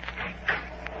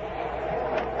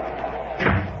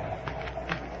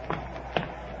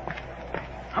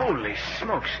 Holy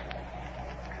smokes.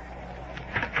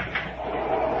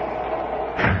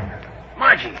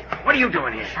 Margie, what are you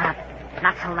doing here? Shut up.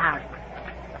 Not so loud.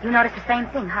 You noticed the same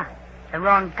thing, huh? The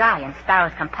wrong guy in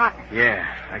Sparrow's compartment. Yeah,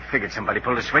 I figured somebody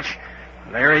pulled a switch.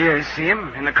 There he is. See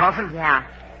him in the coffin? Yeah.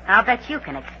 I'll bet you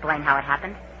can explain how it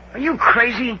happened. Are you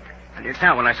crazy? I just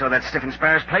now when I saw that stiff in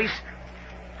Sparrow's place.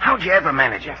 How'd you ever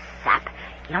manage it? Sap.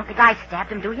 You don't think I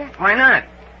stabbed him, do you? Why not?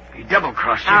 He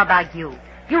double-crossed you. How about you?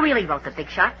 You really wrote the big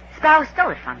shot. Sparrow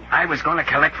stole it from you. I was going to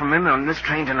collect from him on this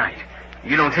train tonight.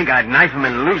 You don't think I'd knife him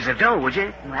and lose the dough, would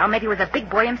you? Well, maybe he was a big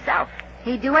boy himself.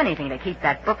 He'd do anything to keep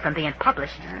that book from being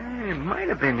published. It might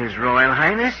have been His Royal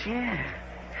Highness, yeah.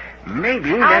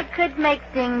 Maybe I that... could make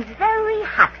things very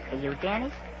hot for you,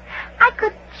 Danny. I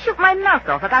could shoot my mouth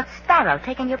off about Sparrow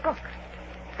taking your book.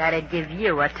 That'd give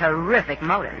you a terrific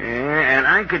motive. Yeah, and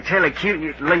I could tell a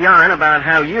cute yarn about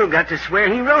how you got to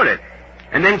swear he wrote it.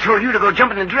 And then told you to go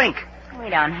jump in the drink. We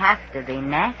don't have to be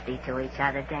nasty to each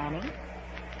other, Danny.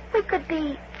 We could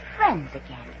be friends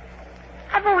again.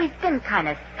 I've always been kind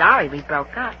of sorry we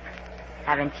broke up.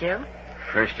 Haven't you?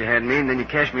 First you had me, and then you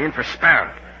cashed me in for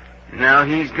Sparrow. Now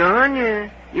he's gone,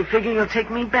 you figure you'll take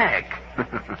me back.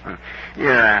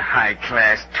 You're a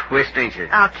high-class twist, ain't you?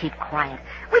 I'll keep quiet.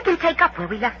 We can take up where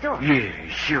we left off. Yeah,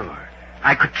 sure.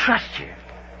 I could trust you.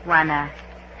 Wanna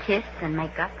kiss and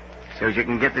make up? So you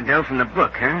can get the dough from the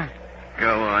book, huh?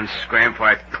 Go on, scram before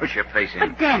I push your face in.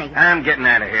 But, Danny... I'm getting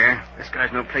out of here. This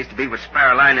guy's no place to be with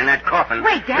Sparrow lying in that coffin.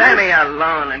 Wait, Danny. Let me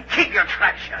alone and keep your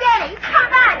trap shut. Danny, come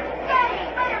back!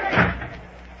 Danny, wait a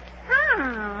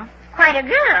minute. Quite a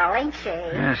girl, ain't she?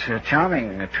 Yes, a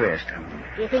charming twist.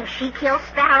 Do you think she killed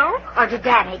Sparrow, or did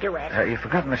Danny do it? You've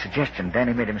forgotten the suggestion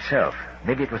Danny made himself.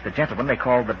 Maybe it was the gentleman they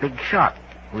called the Big Shot,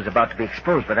 who was about to be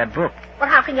exposed by that book. Well,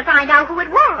 how can you find out who it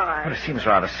was? Well, it seems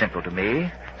rather simple to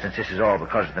me. Since this is all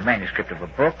because of the manuscript of a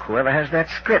book, whoever has that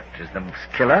script is the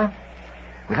killer.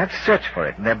 We'll have to search for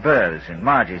it in their berths, in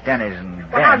Margie's, Danny's,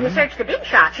 and Well, how do Ben's. you search the big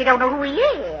shot? You don't know who he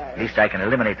is. At least I can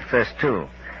eliminate the first two.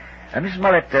 Mrs.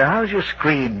 Mullet, how's your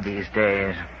scream these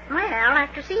days? Well,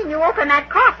 after seeing you open that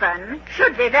coffin,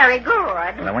 should be very good.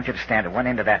 Well, I want you to stand at one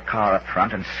end of that car up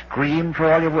front and scream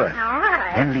for all you're worth. All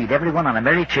right. Then lead everyone on a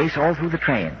merry chase all through the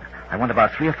train. I want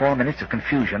about 3 or 4 minutes of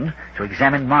confusion to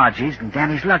examine Margie's and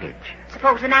Danny's luggage.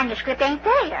 Suppose the manuscript ain't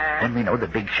there. Then we know the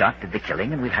big shot did the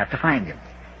killing, and we'll have to find him.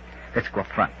 Let's go up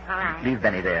front. All right. Leave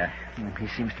Benny there. He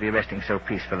seems to be resting so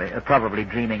peacefully, probably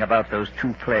dreaming about those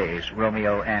 2 plays,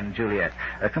 Romeo and Juliet.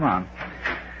 Come on.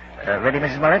 Ready,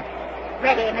 Mrs. Murray?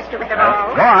 Ready, Mr.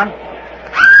 Witherall. Go on.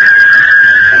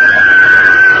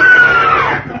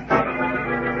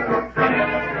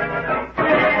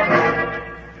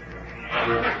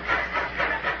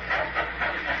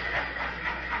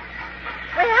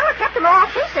 Well, it kept them all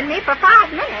chasing me for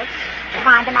 5 minutes. You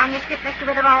find the manuscript, Mr.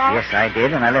 Witherall? Yes, I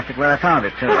did, and I left it where I found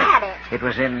it, too. Who had it? It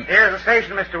was in... Here's the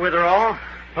station, Mr. Witherall.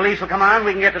 Police will come on.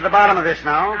 We can get to the bottom of this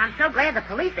now. I'm so glad the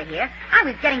police are here. I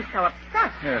was getting so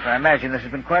upset. Yes, I imagine this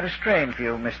has been quite a strain for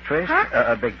you, Miss Trace.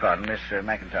 Huh? Beg pardon, Miss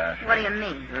McIntosh. What do you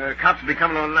mean? Cops will be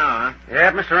coming on now, huh?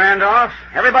 Yeah, Mr. Randolph.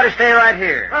 Everybody stay right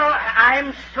here. Oh,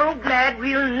 I'm so glad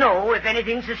we'll know if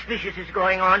anything suspicious is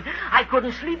going on. I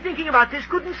couldn't sleep thinking about this,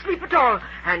 couldn't sleep at all.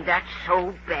 And that's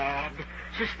so bad.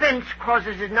 Suspense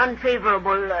causes an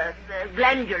unfavorable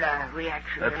glandular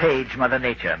reaction. Page Mother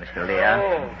Nature, Mr.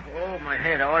 Lear. Oh, my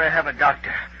head. I ought to have a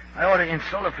doctor. I ought to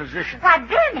insult a physician. Why,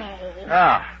 Benny.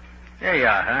 Ah, there you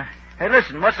are, huh? Hey,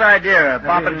 listen, what's the idea of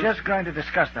We were just going to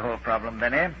discuss the whole problem,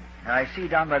 Benny. I see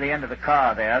down by the end of the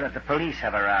car there that the police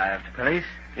have arrived. Police?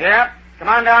 Yeah. Come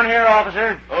on down here,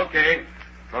 officer.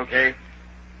 Okay.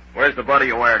 Where's the body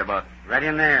you wired about? Right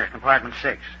in there, compartment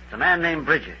 6. It's a man named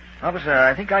Bridges. Officer,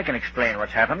 I think I can explain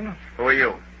what's happened. Who are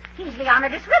you? He's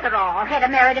Leonidas Witherall, head of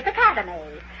Meredith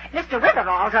Academy. Mr.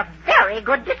 Witherall's a very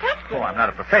good detective. Oh, I'm not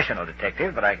a professional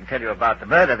detective, but I can tell you about the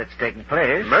murder that's taken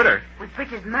place. Murder? Was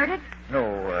Bridges murdered?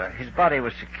 No, his body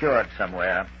was secured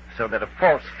somewhere so that a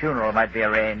false funeral might be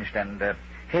arranged and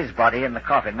his body in the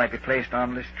coffin might be placed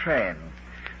on this train.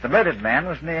 The murdered man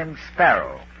was named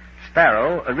Sparrow.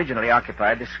 Sparrow originally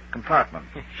occupied this compartment.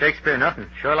 Shakespeare, nothing.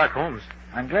 Sherlock Holmes.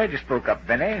 I'm glad you spoke up,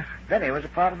 Benny. Benny was a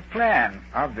part of the plan,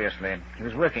 obviously. He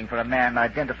was working for a man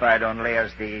identified only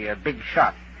as the Big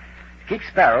Shot. To keep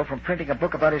Sparrow from printing a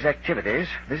book about his activities,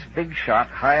 this Big Shot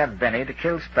hired Benny to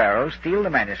kill Sparrow, steal the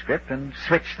manuscript, and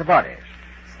switch the bodies.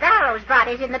 Sparrow's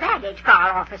body's in the baggage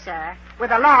car, officer,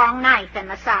 with a long knife in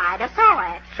the side. I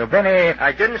saw it. So, Benny...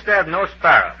 I didn't stab no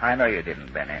Sparrow. I know you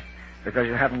didn't, Benny, because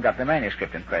you haven't got the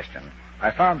manuscript in question.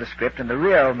 I found the script in the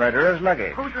real murderer's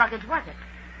luggage. Whose luggage was it?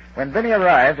 When Benny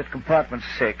arrived at compartment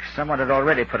 6, someone had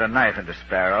already put a knife into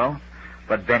Sparrow,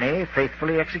 but Benny,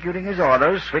 faithfully executing his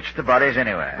orders, switched the bodies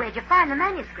anyway. Where'd you find the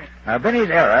manuscript? Now, Benny's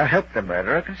error helped the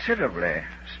murderer considerably.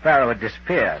 Sparrow had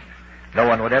disappeared. No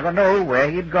one would ever know where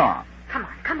he'd gone.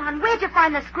 Come on. Where'd you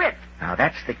find the script? Now,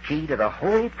 that's the key to the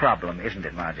whole problem, isn't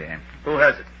it, Margie? Who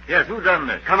has it? Yes, who done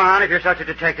this? Come on, if you're such a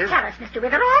detective. Tell us, Mr.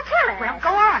 Witherall, tell us. Well, go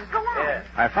on. Yes.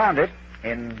 I found it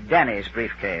in Danny's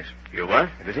briefcase. You what?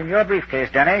 It was in your briefcase,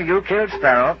 Danny. You killed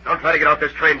Sparrow. Don't try to get off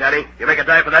this train, Danny. You make a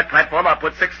dive for that platform, I'll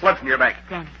put 6 slugs in your back.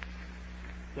 Danny,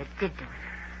 you did do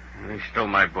it. He stole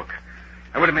my book.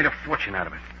 I would have made a fortune out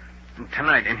of it. And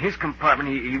tonight, in his compartment,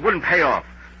 he wouldn't pay off.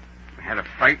 We had a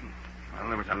fight. Well,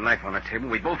 there was a knife on the table.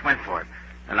 We both went for it.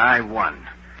 And I won.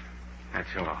 That's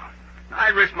all. I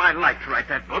risked my life to write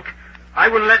that book. I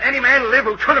wouldn't let any man live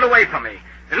who took it away from me.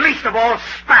 And least of all,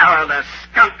 Sparrow, the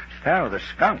skunk. Sparrow the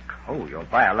skunk? Oh, your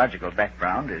biological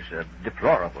background is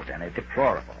deplorable, Danny,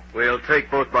 deplorable. We'll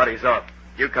take both bodies off.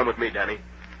 You come with me, Danny.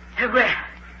 Well,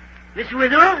 Mr.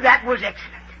 Witherall, that was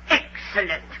excellent.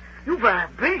 Excellent. You've a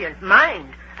brilliant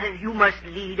mind. You must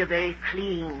lead a very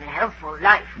clean, healthful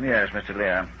life. Yes, Mr.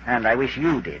 Lear. And I wish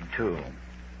you did, too.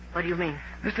 What do you mean?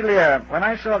 Mr. Lear, when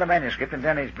I saw the manuscript in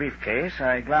Danny's briefcase,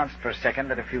 I glanced for a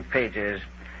second at a few pages.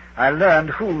 I learned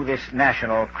who this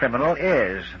national criminal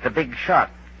is. The Big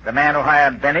Shot. The man who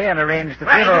hired Benny and arranged the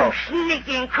funeral. You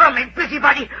sneaking, crummy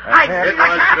busybody. It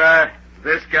was,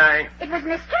 this guy. It was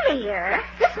Mr. Lear.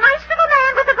 This nice little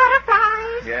man with the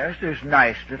butterflies. Yes, this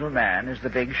nice little man is the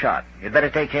Big Shot. You'd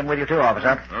better take him with you, too,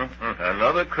 officer.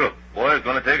 Another crook. Boy, it's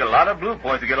going to take a lot of blue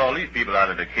points to get all these people out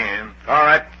of the can. All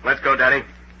right, let's go, Danny.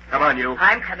 Come on, you.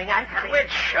 I'm coming. Quit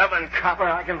shoving, copper.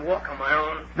 I can walk on my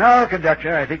own. No,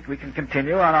 conductor, I think we can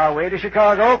continue on our way to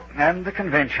Chicago and the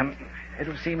convention.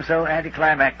 It'll seem so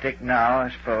anticlimactic now, I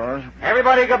suppose.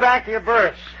 Everybody go back to your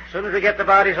berths. As soon as we get the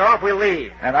bodies off, we'll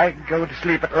leave. And I can go to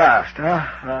sleep at last.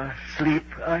 Sleep.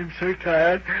 I'm so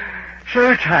tired.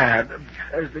 So tired.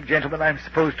 As the gentleman I'm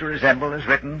supposed to resemble has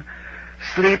written,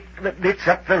 sleep that knits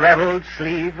up the raveled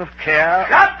sleeve of care.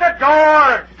 Shut the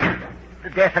doors! The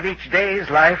death of each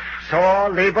day's life, sore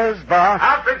labors, bath.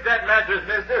 I'll fix that mattress,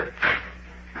 mister.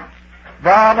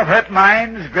 Balm of hurt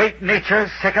minds, great nature's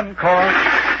second course.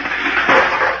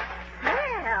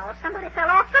 Well, somebody fell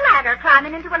off the ladder trying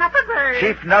climbing into an upper berth.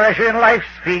 Chief nourisher in life's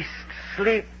feast.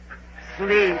 Sleep,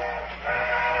 sleep.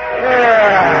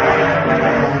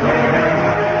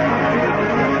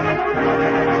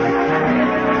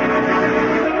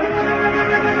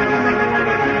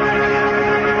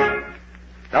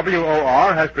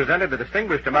 WOR has presented the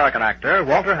distinguished American actor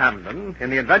Walter Hamden in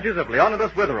The Adventures of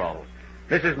Leonidas Witherall.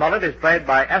 Mrs. Mullet is played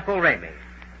by Ethel Ramey.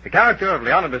 The character of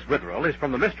Leonidas Witherall is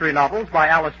from the mystery novels by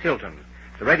Alice Tilton.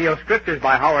 The radio script is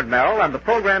by Howard Merrill, and the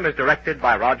program is directed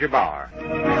by Roger Barr.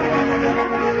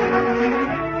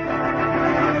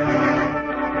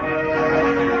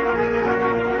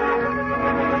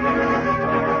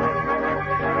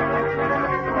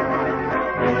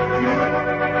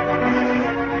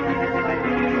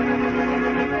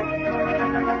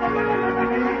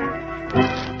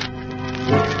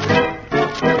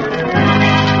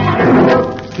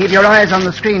 Keep your eyes on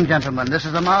the screen, gentlemen. This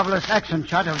is a marvelous action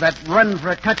shot of that run for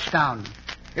a touchdown.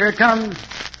 Here it comes.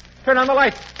 Turn on the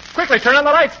lights. Quickly, turn on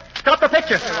the lights. Stop the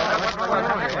picture.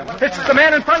 It's the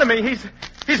man in front of me.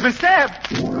 He's been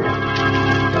stabbed.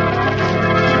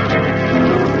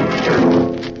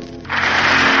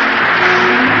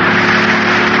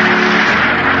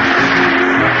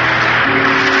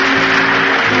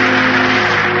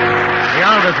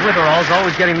 Leonidas Witherall's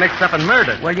always getting mixed up in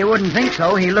murder. Well, you wouldn't think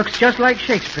so. He looks just like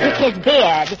Shakespeare. It's his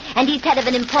beard, and he's head of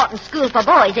an important school for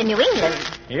boys in New England.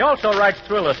 He also writes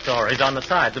thriller stories on the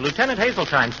side, the Lieutenant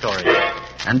Hazeltine stories.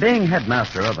 And being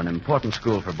headmaster of an important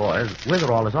school for boys,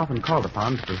 Witherall is often called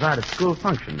upon to preside at school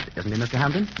functions, isn't he, Mr.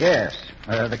 Hampton? Yes.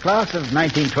 The class of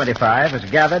 1925 is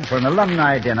gathered for an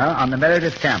alumni dinner on the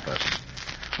Meredith campus.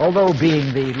 Although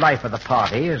being the life of the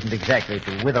party isn't exactly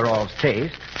to Witherall's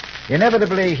taste,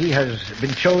 inevitably he has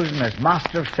been chosen as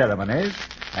master of ceremonies,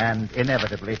 and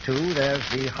inevitably, too, there's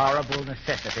the horrible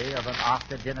necessity of an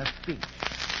after-dinner speech.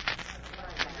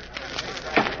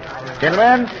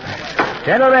 Gentlemen,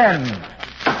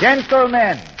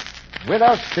 with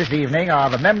us this evening are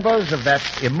the members of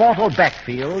that immortal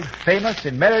backfield famous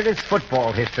in Meredith's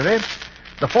football history,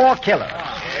 the Four Killers.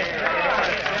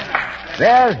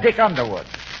 There's Dick Underwood,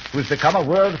 who's become a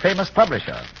world-famous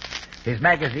publisher. His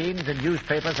magazines and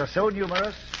newspapers are so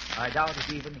numerous, I doubt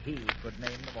if even he could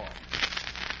name them all.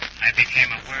 I became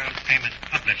a world-famous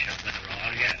publisher,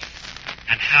 Witherall, yes.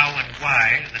 And how and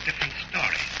why is a different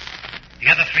story. The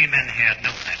other three men here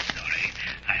know that story.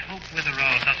 I hope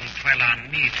Witherall doesn't dwell on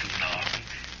me too long.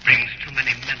 Brings too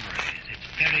many memories. It's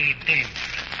very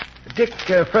dangerous. Dick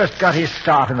first got his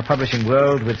start in the publishing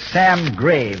world with Sam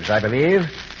Graves, I believe.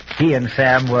 He and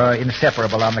Sam were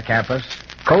inseparable on the campus,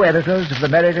 co-editors of the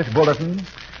Meredith Bulletin,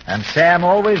 and Sam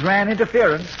always ran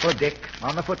interference for Dick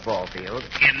on the football field.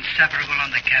 Inseparable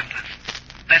on the campus.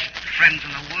 Best friends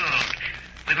in the world.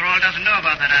 Witherall doesn't know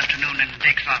about that afternoon in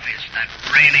Dick's office, that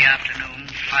rainy afternoon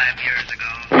 5 years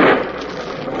ago.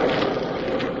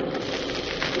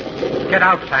 Get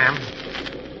out, Sam.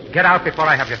 Get out before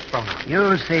I have you thrown out.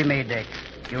 You'll see me, Dick.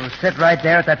 You'll sit right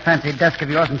there at that fancy desk of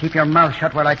yours and keep your mouth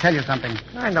shut while I tell you something.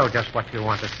 I know just what you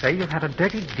want to say. You've had a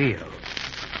dirty deal.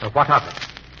 But what of it?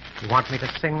 You want me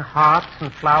to sing hearts and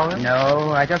flowers?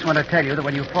 No, I just want to tell you that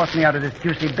when you forced me out of this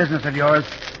juicy business of yours,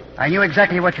 I knew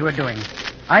exactly what you were doing.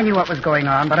 I knew what was going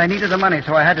on, but I needed the money,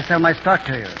 so I had to sell my stock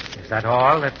to you. Is that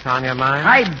all that's on your mind?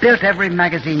 I built every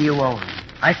magazine you own.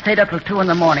 I stayed up till 2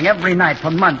 a.m. every night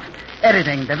for months,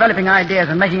 editing, developing ideas,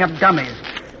 and making up dummies.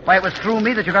 Why, it was through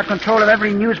me that you got control of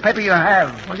every newspaper you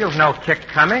have. Well, you've no kick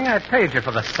coming. I paid you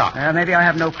for the stock. Maybe I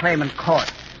have no claim in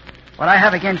court. What I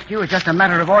have against you is just a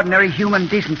matter of ordinary human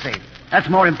decency. That's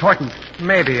more important.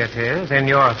 Maybe it is, in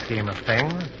your scheme of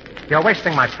things. You're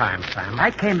wasting my time, Sam. I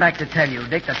came back to tell you,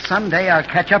 Dick, that someday I'll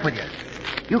catch up with you.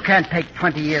 You can't take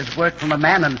 20 years' work from a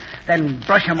man and then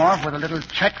brush him off with a little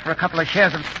check for a couple of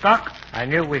shares of stock. I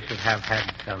knew we should have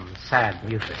had some sad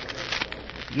music.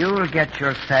 You'll get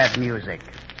your sad music.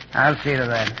 I'll see to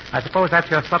that. I suppose that's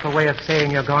your subtle way of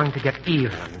saying you're going to get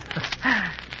even.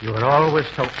 You were always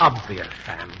so obvious,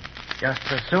 Sam.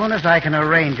 Just as soon as I can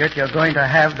arrange it, you're going to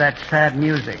have that sad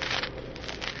music.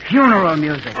 Funeral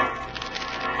music.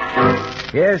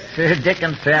 Yes, Dick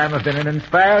and Sam have been an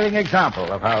inspiring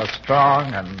example of how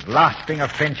strong and lasting a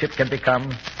friendship can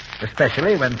become,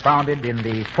 especially when founded in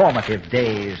the formative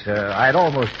days, I'd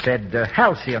almost said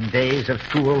halcyon days of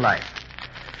school life.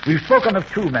 We've spoken of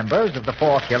 2 members of the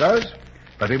Four Killers,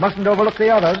 but we mustn't overlook the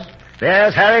others.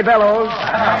 There's Harry Bellows.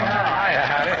 Hi,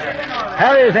 Harry.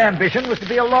 Harry's ambition was to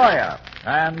be a lawyer,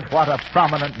 and what a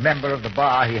prominent member of the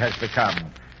bar he has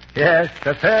become. Yes,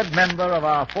 the third member of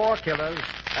our Four Killers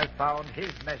has found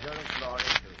his measure of glory,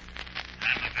 too.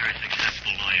 I'm a very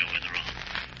successful lawyer, Witherall,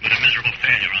 but a miserable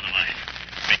failure otherwise,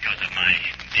 because of my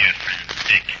dear friend,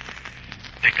 Dick.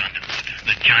 Dick Underwood,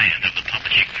 the giant of the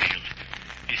publishing field.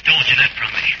 He stole Jeanette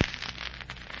from me.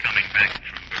 Coming back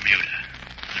from Bermuda,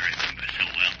 I remember so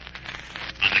well.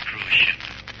 On the cruise ship.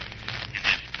 In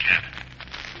this cabin.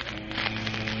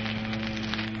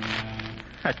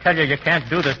 I tell you can't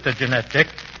do this to Jeanette, Dick.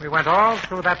 We went all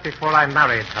through that before I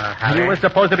married her, Harry. You were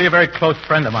supposed to be a very close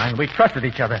friend of mine. We trusted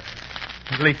each other.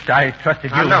 At least I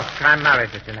trusted you. Now, look, I'm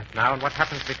married to Jeanette now, and what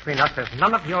happens between us is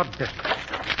none of your business.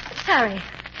 Harry,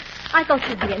 I thought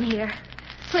you'd be in here.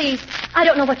 Please, I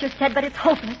don't know what you said, but it's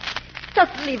hopeless.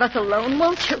 Just leave us alone,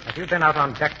 won't you? Have you been out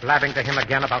on deck blabbing to him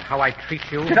again about how I treat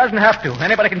you? She doesn't have to.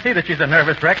 Anybody can see that she's a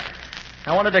nervous wreck.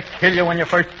 I wanted to kill you when you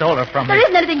first stole her from me. There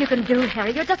isn't anything you can do,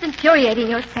 Harry. You're just infuriating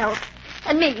yourself.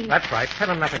 And me. That's right. Tell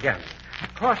him that again.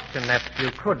 Of course, Jeanette,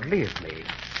 you could leave me.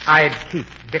 I'd keep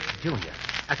Dick Jr.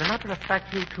 As a matter of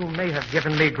fact, you two may have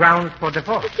given me grounds for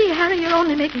divorce. See, Harry, you're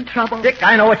only making trouble. Dick,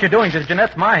 I know what you're doing to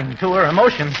Jeanette's mind, to her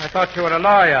emotions. I thought you were a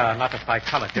lawyer, not a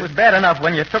psychologist. It was bad enough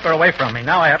when you took her away from me.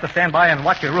 Now I have to stand by and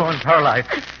watch you ruin her life.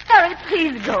 Harry,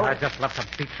 please go. I'd just love to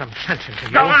beat some sense into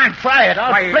you. Go on, try it.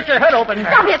 I'll split your head open.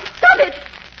 Stop it! Stop it!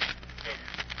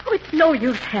 Oh, it's no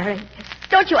use, Harry.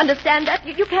 Don't you understand that?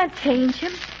 You can't change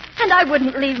him. And I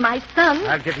wouldn't leave my son.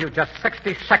 I'll give you just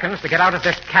 60 seconds to get out of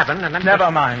this cabin and then... Never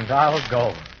mind. I'll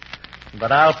go. But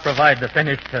I'll provide the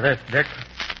finish to this, Dick.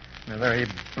 A very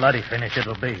bloody finish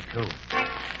it'll be, too.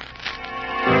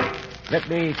 Let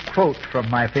me quote from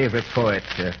my favorite poet.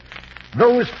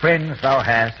 Those friends thou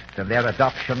hast and their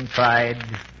adoption tried,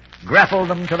 grapple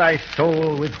them to thy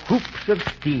soul with hoops of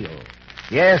steel.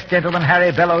 Yes, gentlemen,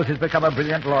 Harry Bellows has become a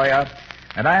brilliant lawyer,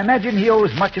 and I imagine he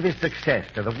owes much of his success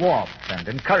to the warmth and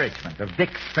encouragement of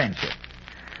Dick's friendship.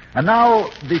 And now,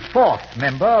 the fourth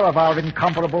member of our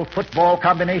incomparable football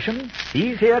combination.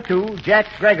 He's here, too, Jack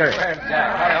Gregory.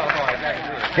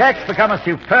 Jack's become a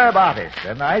superb artist,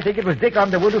 and I think it was Dick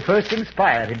Underwood who first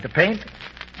inspired him to paint.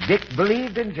 Dick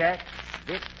believed in Jack.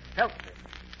 Dick helped him.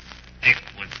 Dick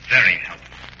was very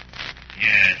helpful.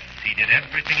 Yes, he did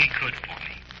everything he could for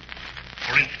me.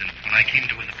 For instance, when I came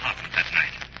to his apartment that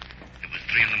night, it was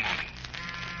 3 a.m.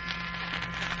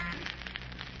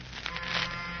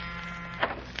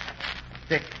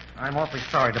 Dick, I'm awfully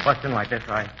sorry to bust in like this.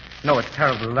 I know it's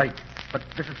terribly late, but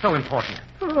this is so important.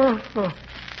 What's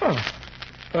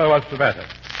the matter?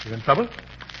 You in trouble?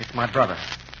 It's my brother.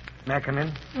 May I come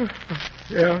in?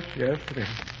 Yes, come in.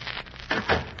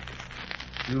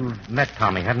 You've met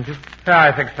Tommy, haven't you? Yeah,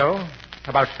 I think so.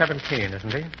 About 17,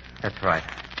 isn't he? That's right.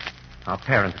 Our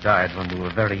parents died when we were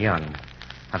very young.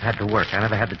 I've had to work. I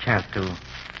never had the chance to,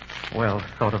 well,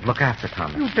 sort of look after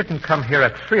Tommy. You didn't come here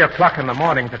at 3 o'clock in the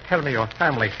morning to tell me your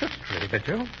family history, did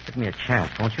you? Give me a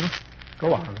chance, won't you?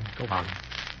 Go on.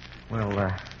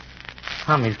 Well,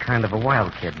 Tommy's kind of a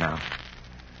wild kid now.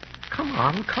 Come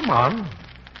on.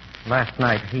 Last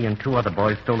night, he and 2 other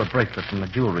boys stole a bracelet from a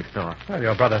jewelry store. Well,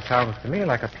 your brother sounds to me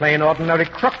like a plain, ordinary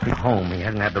crook. He's home. He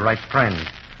hasn't had the right friends.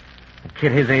 A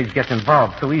kid his age gets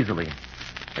involved so easily.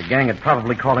 The gang would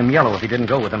probably call him yellow if he didn't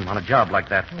go with them on a job like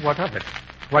that. What of it?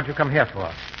 What'd you come here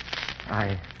for?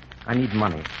 I need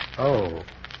money. Oh.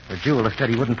 The jeweler said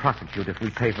he wouldn't prosecute if we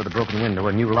pay for the broken window,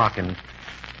 a new lock, and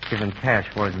give him cash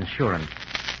for his insurance.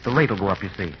 The rate will go up, you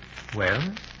see. Well?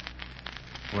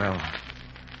 Well,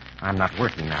 I'm not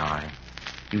working now. I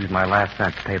used my last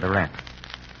cent to pay the rent.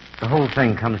 The whole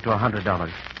thing comes to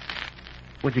 $100.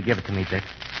 Would you give it to me, Dick?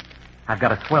 I've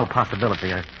got a swell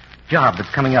possibility, a job that's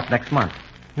coming up next month.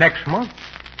 Next month?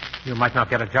 You might not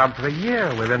get a job for a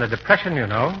year. We're in a depression, you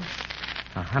know.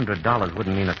 $100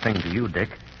 wouldn't mean a thing to you, Dick.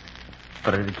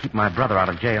 But it'd keep my brother out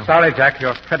of jail. Sorry, Jack,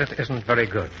 your credit isn't very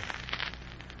good.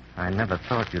 I never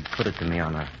thought you'd put it to me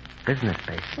on a business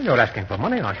basis. Well, you're asking for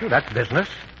money, aren't you? That's business.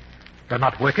 You're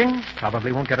not working.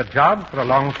 Probably won't get a job for a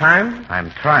long time.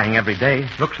 I'm trying every day.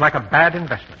 Looks like a bad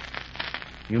investment.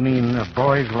 You mean a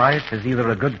boy's life is either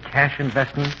a good cash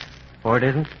investment or it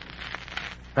isn't?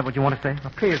 Is that what you want to say?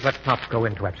 Now, please, let's not go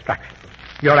into abstractions.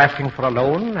 You're asking for a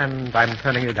loan, and I'm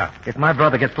turning you down. If my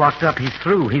brother gets locked up, he's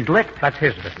through. He's licked. That's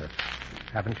his business.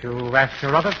 Haven't you asked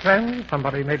your other friends?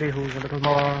 Somebody maybe who's a little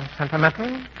more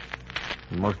sentimental?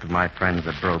 Most of my friends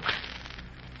are broke.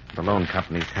 The loan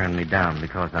companies turned me down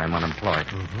because I'm unemployed.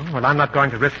 Mm-hmm. Well, I'm not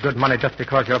going to risk good money just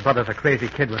because your brother's a crazy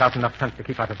kid without enough sense to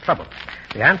keep out of trouble.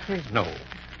 The answer is no.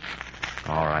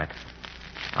 All right.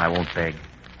 I won't beg.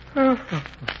 Well,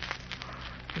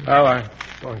 I'm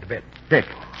going to bed. Dick,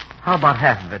 how about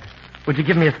half of it? Would you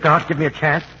give me a start, give me a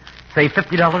chance? Say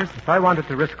 $50? If I wanted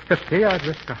to risk 50, I'd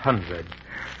risk 100.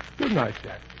 Good night,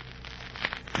 Jack.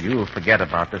 You'll forget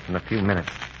about this in a few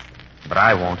minutes. But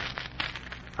I won't.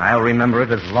 I'll remember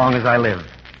it as long as I live.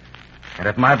 And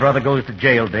if my brother goes to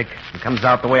jail, Dick, and comes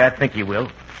out the way I think he will,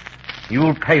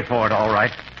 you'll pay for it, all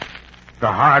right.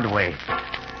 The hard way.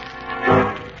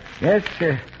 Yes,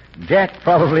 Jack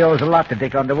probably owes a lot to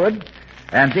Dick Underwood.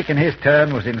 And Dick, in his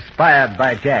turn, was inspired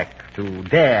by Jack to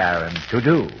dare and to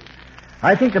do.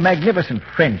 I think the magnificent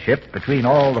friendship between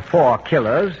all the 4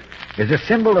 killers is a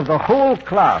symbol of the whole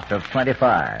class of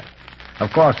 25.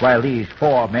 Of course, while these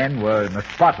 4 men were in the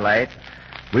spotlight,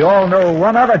 we all know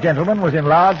one other gentleman was in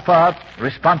large part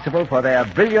responsible for their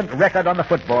brilliant record on the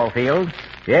football field.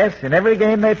 Yes, in every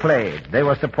game they played, they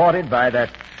were supported by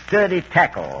that sturdy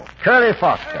tackle, Curly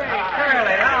Foster.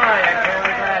 Curly, how are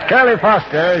you, Curly? Curly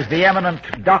Foster is the eminent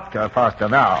Dr. Foster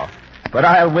now. But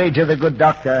I'll wager the good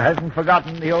doctor hasn't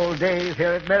forgotten the old days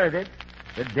here at Meredith,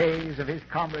 the days of his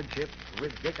comradeship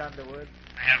with Dick Underwood.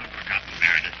 I haven't forgotten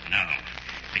Meredith, no.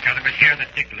 Because it was here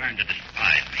that Dick learned to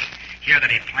despise me. Here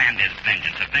that he planned his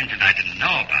vengeance, a vengeance I didn't know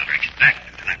about or expect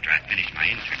until after I finished my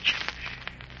internship.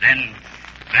 Then,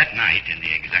 that night in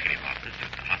the executive office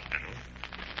of the hospital...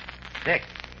 Dick.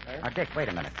 Dick, wait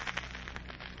a minute.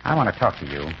 I want to talk to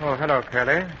you. Oh, hello,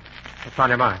 Curly. What's on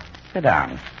your mind? Sit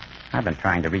down. I've been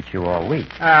trying to reach you all week.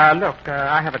 Look,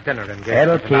 I have a dinner engagement.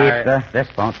 It'll keep. This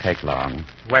won't take long.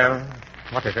 Well,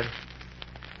 what is it?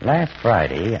 Last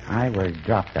Friday, I was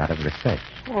dropped out of research.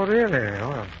 Oh, really?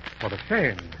 Oh, what a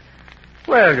shame.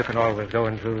 Well, you can always go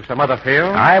into some other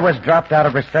field. I was dropped out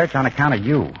of research on account of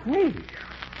you. Me?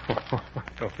 Oh,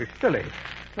 don't be silly.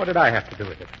 What did I have to do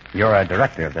with it? You're a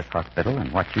director of this hospital,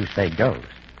 and what you say goes.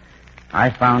 I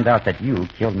found out that you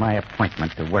killed my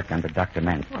appointment to work under Dr.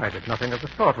 Manson. I did nothing of the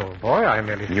sort, old boy. I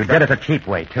merely... You did it a cheap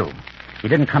way, too. You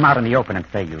didn't come out in the open and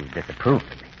say you disapproved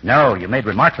of me. No, you made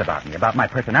remarks about me, about my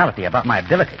personality, about my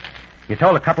ability. You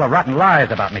told a couple of rotten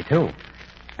lies about me, too.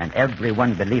 And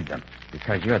everyone believed them,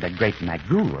 because you're the great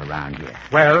Magoo around here.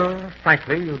 Well,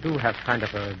 frankly, you do have kind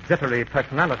of a jittery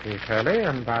personality, Curly,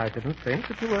 and I didn't think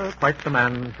that you were quite the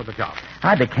man for the job.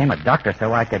 I became a doctor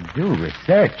so I could do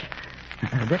research.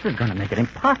 This is going to make it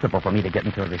impossible for me to get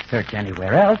into research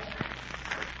anywhere else.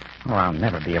 Oh, I'll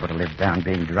never be able to live down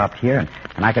being dropped here,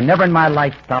 and I can never in my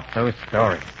life stop those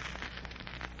stories.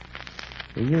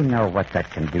 Do you know what that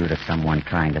can do to someone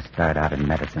trying to start out in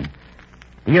medicine?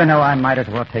 Do you know I might as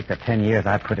well take the 10 years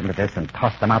I put into this and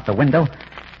toss them out the window?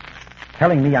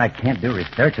 Telling me I can't do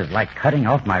research is like cutting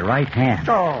off my right hand.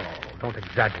 Oh, don't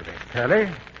exaggerate,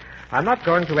 Curly. I'm not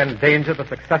going to endanger the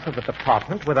success of the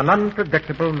department with an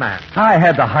unpredictable man. I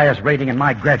had the highest rating in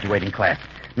my graduating class.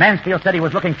 Mansfield said he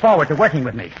was looking forward to working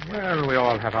with me. Well, we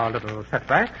all have our little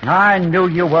setbacks. I knew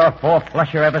you were a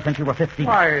four-flusher ever since you were 15.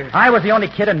 Why? I was the only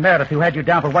kid in Meredith who had you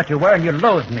down for what you were, and you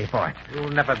loathed me for it. You'll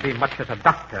never be much as a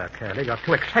doctor, Curly. You're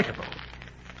too excitable.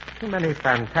 Too many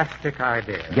fantastic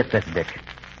ideas. Get this, Dick.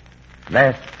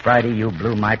 Last Friday, you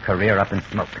blew my career up in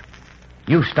smoke.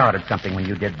 You started something when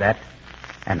you did that,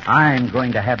 and I'm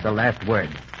going to have the last word.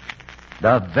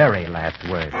 The very last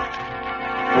word.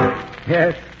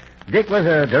 Yes, Dick was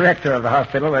a director of the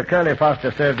hospital where Curly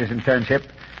Foster served his internship,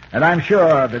 and I'm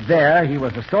sure that there he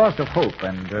was a source of hope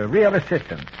and real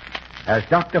assistance as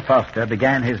Dr. Foster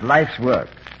began his life's work.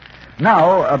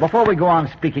 Now, before we go on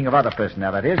speaking of other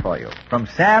personalities for you, from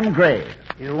Sam Graves.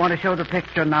 You want to show the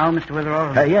picture now, Mr.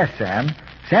 Witherall? Yes, Sam.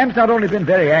 Sam's not only been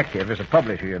very active as a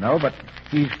publisher, you know, but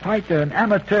he's quite an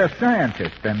amateur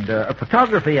scientist and a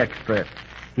photography expert.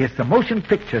 He has some motion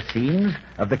picture scenes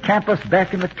of the campus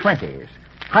back in the 20s.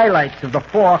 Highlights of the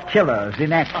 4 killers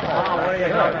in action.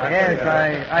 Yes,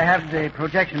 I have the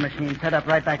projection machine set up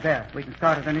right back there. We can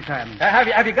start at any time.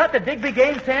 Have you got the Digby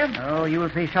game, Sam? Oh, you will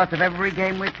see shots of every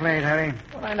game we played, Harry.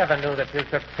 Well, I never knew that you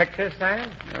took pictures, Sam.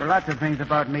 There are lots of things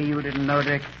about me you didn't know,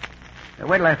 Dick.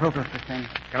 Wait till I focus this thing.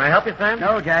 Can I help you, Sam?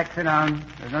 No, Jack, sit down.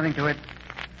 There's nothing to it.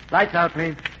 Lights out,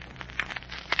 please.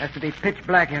 Has to be pitch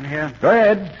black in here. Go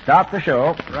ahead. Stop the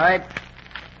show. Right.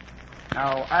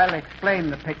 Now, I'll explain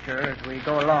the picture as we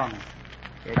go along.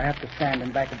 I have to stand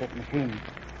in back of this machine.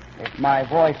 If my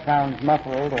voice sounds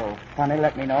muffled or funny,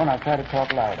 let me know, and I'll try to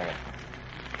talk louder.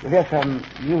 You'll hear some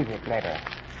music later.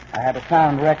 I have a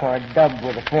sound record dubbed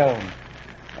with a film.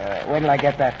 Wait till I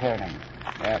get that turning.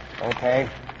 Yep, okay.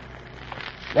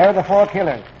 There are the 4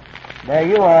 killers. There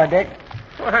you are, Dick.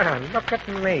 Well, look at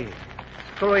me.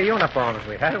 Screwy uniforms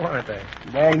we had, weren't they?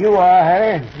 There you are,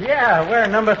 Harry. Yeah, we're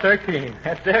number 13.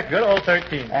 That's it, good old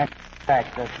 13.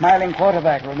 That's the smiling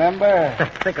quarterback, remember? I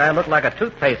think I look like a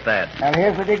toothpaste ad. Now,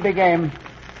 here's the Digby game.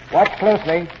 Watch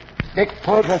closely. Dick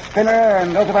pulls a spinner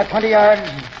and goes about 20 yards.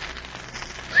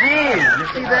 Hey, you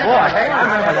see that? Boy, I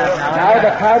remember that now. Now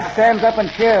the crowd stands up and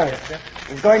cheers.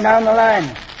 He's going down the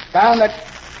line. Down the...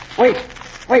 Wait.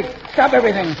 Stop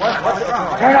everything. What's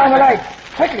wrong? Turn on the lights.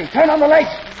 Quickly, turn on the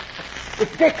lights.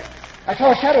 It's Dick. I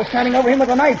saw a shadow standing over him with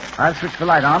a knife. I'll switch the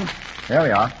light on. There we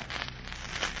are.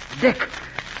 Dick.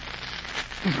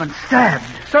 He's been stabbed.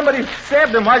 Somebody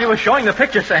stabbed him while you were showing the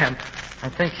picture, Sam. I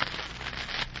think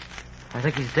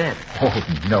he's dead. Oh,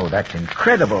 no, that's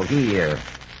incredible. I'm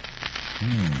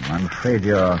afraid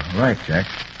you're right, Jack.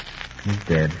 He's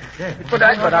dead. But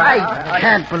I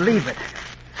can't believe it.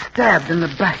 Stabbed in the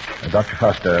back. Dr.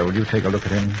 Foster, will you take a look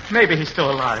at him? Maybe he's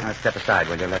still alive. Now, step aside,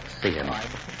 will you? Let's see him.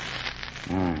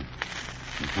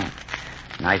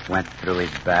 Knife went through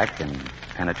his back and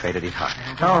penetrated his heart.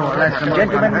 Oh, that's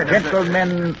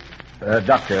Gentlemen,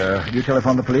 Doctor, you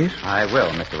telephone the police? I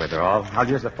will, Mr. Witherall. I'll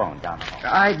use the phone down the hall.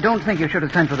 I don't think you should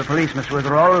have sent for the police, Mr.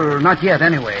 Witherall. Not yet,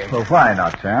 anyway. Well, why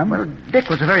not, Sam? Well, Dick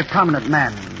was a very prominent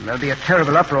man. There'll be a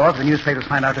terrible uproar if the newspapers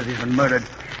find out that he's been murdered.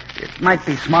 It might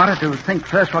be smarter to think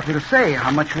first what we'll say,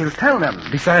 how much we'll tell them.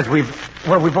 Besides, we've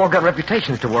all got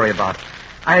reputations to worry about.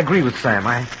 I agree with Sam.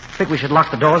 I think we should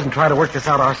lock the doors and try to work this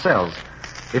out ourselves.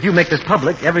 If you make this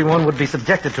public, everyone would be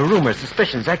subjected to rumors,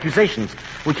 suspicions, accusations.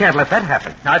 We can't let that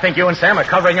happen. I think you and Sam are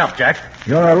covering up, Jack.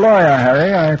 You're a lawyer,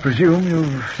 Harry. I presume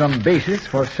you've some basis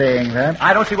for saying that.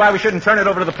 I don't see why we shouldn't turn it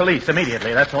over to the police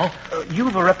immediately, that's all.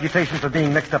 You've a reputation for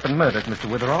being mixed up in murders, Mr.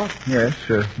 Witherall. Yes,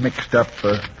 mixed up,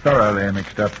 thoroughly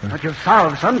mixed up. But you've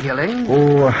solved some killing.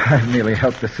 Oh, I've merely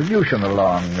helped the solution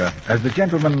along. As the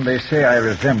gentleman they say I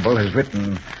resemble has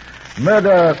written,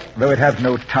 murder, though it have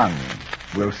no tongue,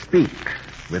 will speak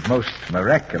with most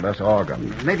miraculous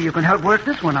organs. Maybe you can help work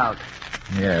this one out.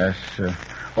 Yes.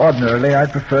 Ordinarily,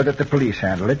 I'd prefer that the police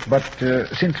handle it, but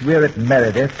since we're at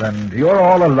Meredith and you're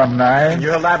all alumni...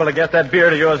 You're liable to get that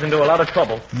beard of yours into a lot of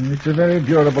trouble. It's a very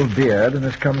durable beard and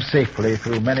has come safely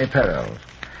through many perils.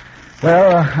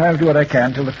 Well, I'll do what I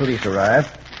can till the police arrive.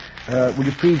 Will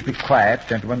you please be quiet,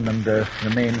 gentlemen, and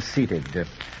remain seated?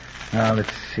 Now,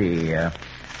 let's see.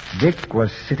 Dick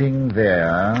was sitting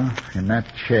there in that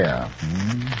chair.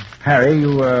 Harry,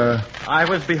 you were... I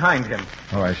was behind him.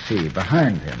 Oh, I see.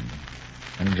 Behind him.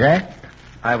 And Jack?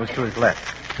 I was to his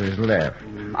left. To his left.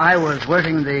 I was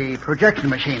working the projection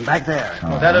machine back there.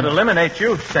 Well, that'd eliminate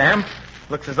you, Sam.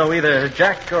 Looks as though either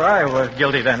Jack or I were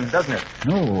guilty then, doesn't it?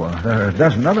 No, there are a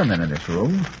dozen other men in this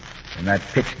room. In that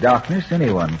pitch darkness,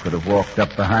 anyone could have walked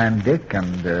up behind Dick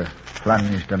and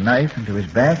plunged a knife into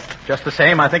his back. Just the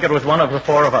same, I think it was one of the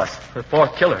four of us. The four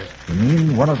killers. You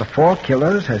mean one of the four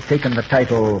killers has taken the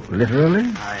title literally?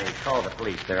 I called the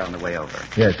police. They're on the way over.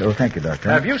 Yes, thank you, Doctor.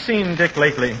 Have you seen Dick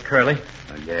lately, Curly?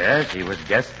 Yes, he was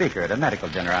guest speaker at a medical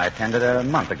dinner I attended a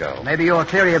month ago. Maybe your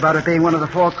theory about it being one of the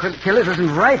four killers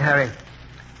isn't right, Harry.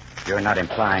 You're not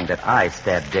implying that I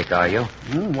stabbed Dick, are you?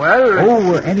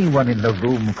 Well... anyone in the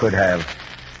room could have.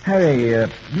 Harry,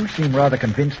 you seem rather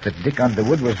convinced that Dick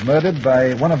Underwood was murdered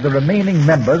by one of the remaining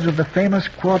members of the famous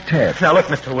quartet. Now, look,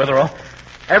 Mr. Witherall.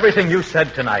 Everything you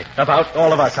said tonight, about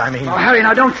all of us, I mean... Oh, Harry,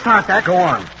 now don't start that. Go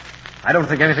on. I don't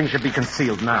think anything should be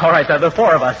concealed now. All right, the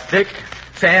four of us, Dick,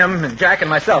 Sam, and Jack, and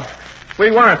myself, we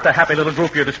weren't the happy little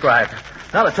group you described.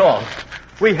 Not at all.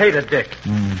 We hated Dick.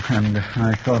 And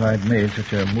I thought I'd made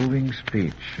such a moving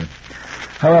speech.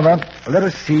 However, let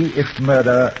us see if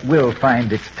murder will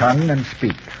find its tongue and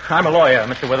speak. I'm a lawyer,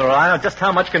 Mr. Witherall. I know just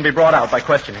how much can be brought out by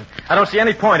questioning. I don't see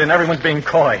any point in everyone's being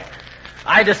coy.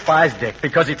 I despise Dick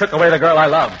because he took away the girl I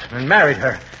loved and married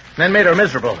her, and then made her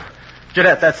miserable.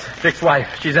 Jeanette, that's Dick's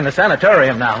wife. She's in the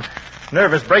sanitarium now.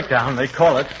 Nervous breakdown, they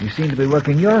call it. You seem to be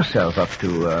working yourself up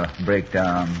to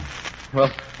breakdown.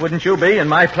 Well, wouldn't you be in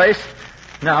my place?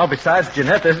 Now, besides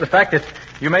Jeanette, there's the fact that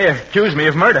you may accuse me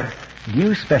of murder.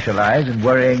 You specialize in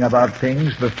worrying about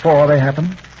things before they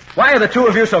happen? Why are the two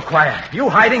of you so quiet? You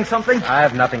hiding something? I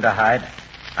have nothing to hide.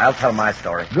 I'll tell my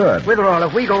story. Good. Witherall,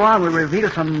 if we go on, we'll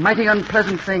reveal some mighty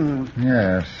unpleasant things.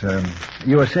 Yes.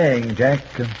 You were saying, Jack...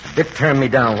 Dick turned me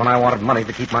down when I wanted money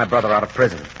to keep my brother out of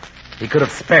prison. He could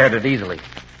have spared it easily.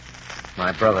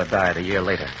 My brother died a year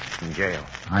later in jail.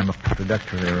 I'm a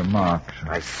contradictory remark.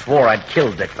 I swore I'd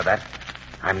kill Dick for that.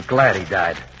 I'm glad he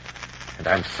died. And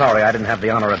I'm sorry I didn't have the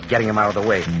honor of getting him out of the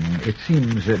way. It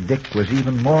seems Dick was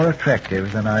even more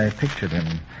attractive than I pictured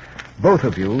him. Both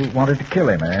of you wanted to kill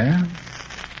him, eh?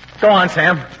 Go on,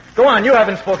 Sam. Go on. You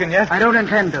haven't spoken yet. I don't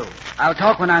intend to. I'll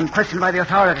talk when I'm questioned by the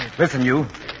authorities. Listen, you.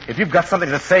 If you've got something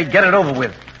to say, get it over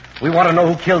with. We want to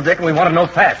know who killed Dick, and we want to know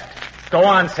fast. Go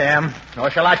on, Sam.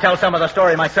 Or shall I tell some of the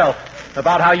story myself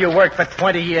about how you worked for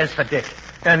 20 years for Dick,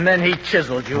 and then he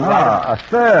chiseled you a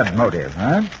third motive,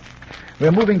 huh?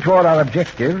 We're moving toward our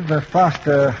objective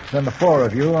faster than the four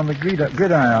of you on the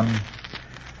gridiron.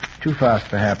 Too fast,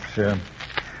 perhaps.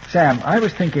 Sam, I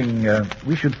was thinking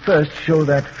we should first show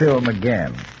that film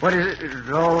again. What is it?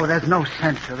 Oh, there's no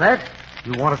sense to that.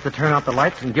 You want us to turn out the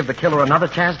lights and give the killer another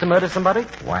chance to murder somebody?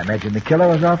 Why, I imagine the killer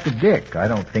was after Dick. I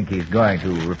don't think he's going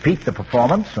to repeat the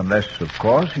performance unless, of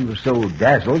course, he was so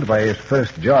dazzled by his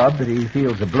first job that he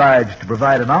feels obliged to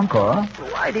provide an encore.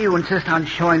 Why do you insist on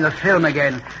showing the film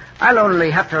again? I'll only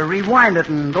have to rewind it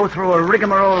and go through a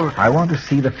rigmarole. I want to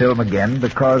see the film again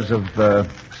because of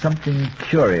something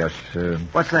curious.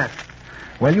 What's that?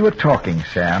 While you were talking,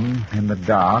 Sam, in the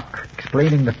dark,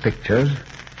 explaining the pictures,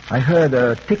 I heard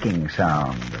a ticking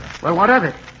sound. Well, what of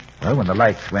it? Well, when the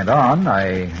lights went on,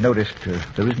 I noticed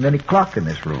there isn't any clock in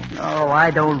this room. Oh,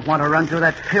 I don't want to run through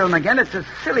that film again. It's a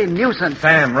silly nuisance.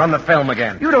 Sam, run the film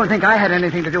again. You don't think I had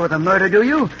anything to do with the murder, do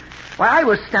you? Why, I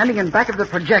was standing in back of the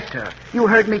projector. You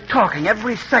heard me talking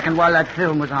every second while that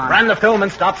film was on. Run the film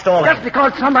and stop stalling. Just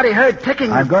because somebody heard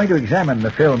ticking... I'm going to examine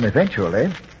the film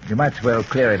eventually. You might as well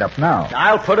clear it up now.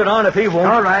 I'll put it on if he won't.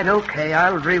 All right, okay,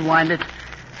 I'll rewind it.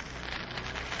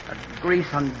 Grease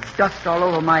and dust all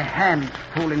over my hands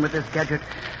fooling with this gadget.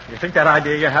 You think that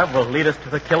idea you have will lead us to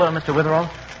the killer, Mr. Witherall?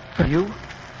 You?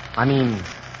 I mean,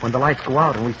 when the lights go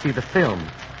out and we see the film,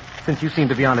 since you seem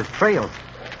to be on his trail,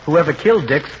 whoever killed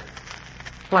Dick's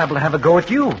liable to have a go at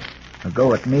you. A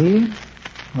go at me?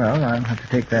 Well, I'll have to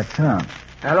take that chance.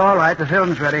 Well, all right, the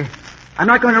film's ready. I'm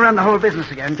not going to run the whole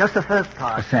business again, just the first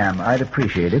part. Sam, I'd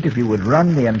appreciate it if you would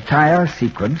run the entire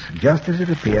sequence just as it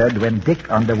appeared when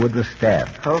Dick Underwood was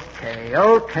stabbed.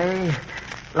 Okay.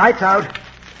 Lights out.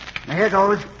 Now, here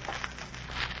goes.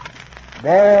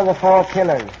 There are the 4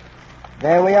 killers.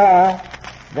 There we are.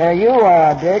 There you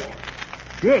are, Dick.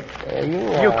 Dick? There you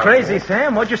are. You crazy,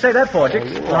 Sam? What'd you say that for?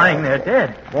 Dick's lying there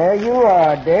dead. There you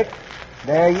are, Dick.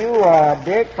 There you are,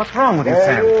 Dick. What's wrong with you, There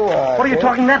Sam? you are, What are you Dick.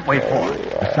 talking that way for?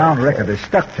 The sound record is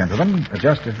stuck, gentlemen,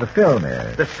 just as the film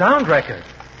is. The sound record?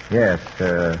 Yes,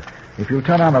 if you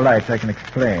turn on the lights, I can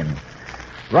explain.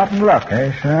 Rotten luck,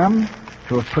 eh, Sam?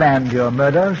 To have planned your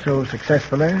murder so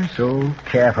successfully, so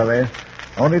carefully,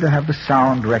 only to have the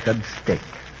sound record stick.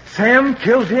 Sam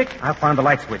killed Dick? I'll find the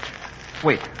light switch.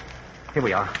 Wait. Here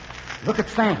we are. Look at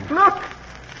Sam. Look!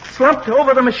 Slumped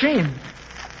over the machine.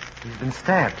 He's been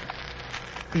stabbed.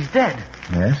 He's dead.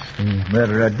 Yes, the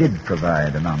murderer did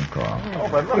provide an encore. Oh,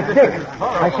 but look. It's Dick.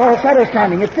 I saw a shadow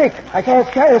standing. It's Dick. I saw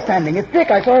a shadow standing. It's Dick.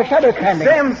 I saw a shadow standing.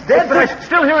 Sam's dead, but I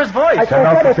still hear his voice. I saw Turn a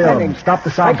off shadow the film. standing. Stop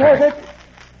the I saw soundtrack. it.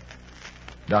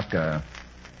 Doctor,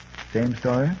 same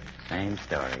story? Same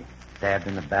story. Stabbed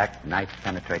in the back, knife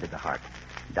penetrated the heart.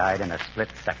 Died in a split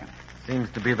second. Seems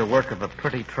to be the work of a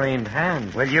pretty trained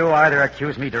hand. Will you either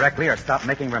accuse me directly or stop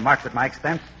making remarks at my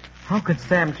expense? How could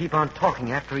Sam keep on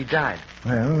talking after he died?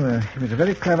 Well, he was a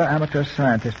very clever amateur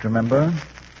scientist, remember?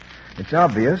 It's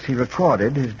obvious he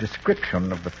recorded his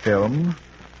description of the film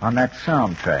on that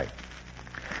soundtrack.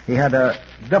 He had a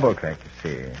double track,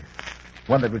 you see.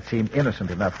 One that would seem innocent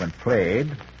enough when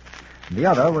played. And the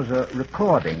other was a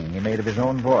recording he made of his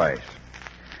own voice.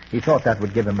 He thought that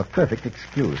would give him a perfect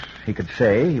excuse. He could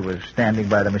say he was standing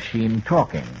by the machine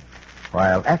talking,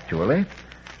 while actually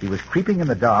he was creeping in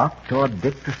the dark toward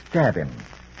Dick to stab him.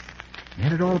 He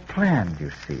had it all planned,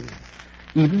 you see,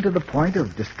 even to the point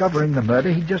of discovering the murder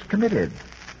he'd just committed.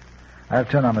 I'll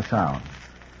turn on the sound.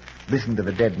 Listen to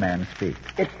the dead man speak.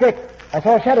 It's Dick. I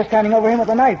saw a shadow standing over him with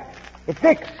a knife. It's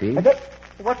Dick. See?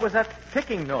 What was that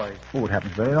ticking noise? Oh, it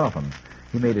happens very often.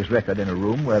 He made his record in a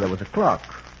room where there was a clock,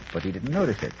 but he didn't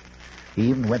notice it. He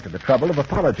even went to the trouble of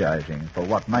apologizing for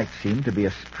what might seem to be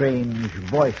a strange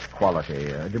voice quality. Do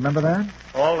you remember that?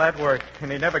 All that work,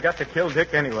 and he never got to kill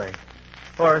Dick anyway.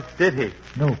 Or did he?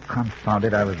 No, confound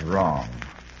it, I was wrong.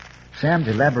 Sam's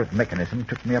elaborate mechanism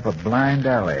took me up a blind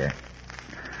alley.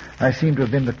 I seem to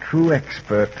have been the true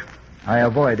expert. I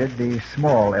avoided the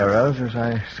small errors as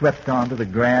I swept on to the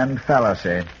grand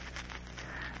fallacy.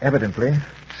 Evidently,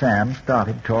 Sam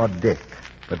started toward Dick,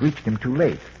 but reached him too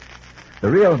late.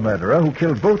 The real murderer who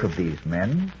killed both of these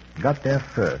men got there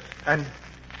first. And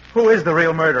who is the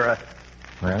real murderer?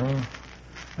 Well,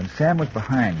 when Sam was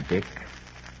behind Dick,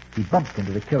 he bumped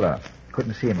into the killer.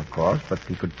 Couldn't see him, of course, but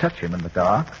he could touch him in the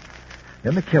dark.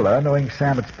 Then the killer, knowing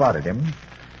Sam had spotted him,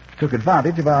 took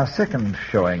advantage of our second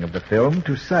showing of the film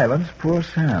to silence poor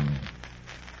Sam.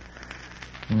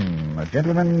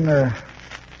 Gentlemen, I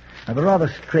have a rather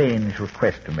strange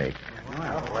request to make.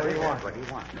 What do you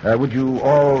want? Would you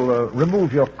all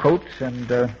remove your coats and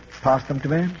pass them to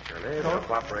me? We'll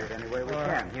cooperate any way we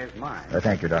can. Here's mine.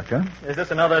 Thank you, Doctor. Is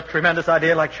this another tremendous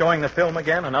idea like showing the film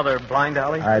again? Another blind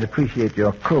alley? I'd appreciate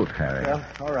your coat, Harry. Well,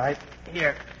 all right.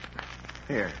 Here.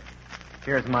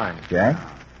 Here's mine. Jack?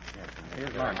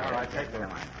 Here's mine. All right, take them.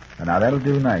 Now, that'll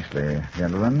do nicely,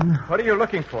 gentlemen. What are you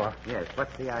looking for? Yes,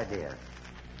 what's the idea?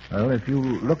 Well, if you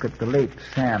look at the late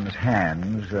Sam's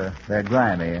hands, they're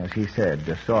grimy, as he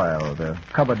said, soiled,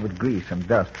 covered with grease and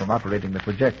dust from operating the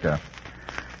projector.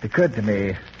 It occurred to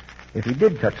me, if he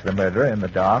did touch the murderer in the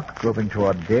dark, groping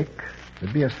toward Dick,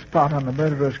 there'd be a spot on the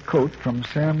murderer's coat from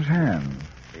Sam's hand.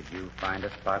 Did you find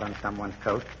a spot on someone's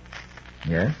coat?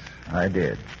 Yes, I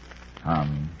did.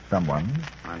 On someone.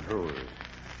 On whose?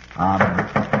 The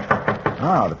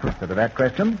answer to that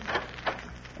question.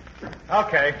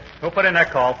 Okay. Who put in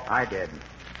that call? I did.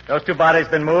 Those two bodies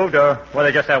been moved, or were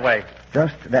they just that way?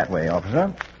 Just that way,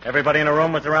 officer. Everybody in the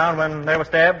room was around when they were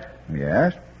stabbed?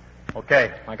 Yes.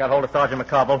 Okay. I got hold of Sergeant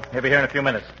McCobble. He'll be here in a few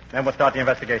minutes. Then we'll start the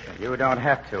investigation. You don't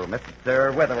have to.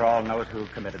 Mr. Witherall knows who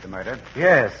committed the murder.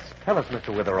 Yes. Tell us,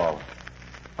 Mr. Witherall.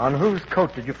 On whose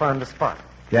coat did you find the spot?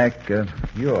 Jack,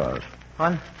 yours.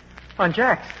 On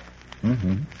Jack's.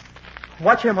 Mm-hmm.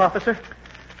 Watch him, officer.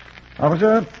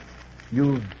 Officer,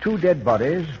 you've two dead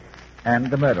bodies and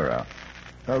the murderer.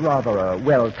 Rather a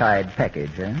well-tied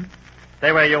package, eh?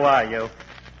 Stay where you are, you.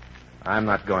 I'm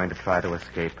not going to try to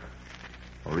escape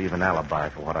or even alibi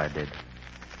for what I did.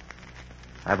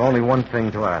 I've only one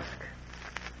thing to ask.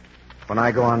 When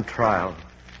I go on trial,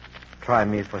 try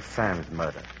me for Sam's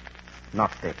murder,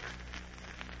 not Dick's.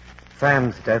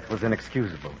 Sam's death was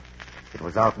inexcusable. It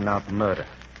was out-and-out murder.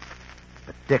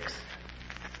 But Dick's,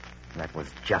 that was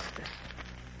justice.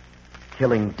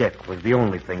 Killing Dick was the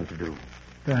only thing to do.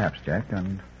 Perhaps, Jack,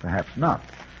 and perhaps not.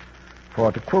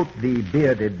 For to quote the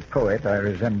bearded poet I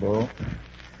resemble,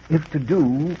 if to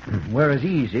do were as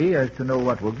easy as to know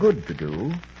what were good to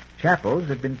do, chapels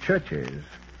had been churches,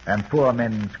 and poor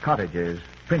men's cottages,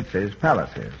 princes'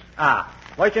 palaces.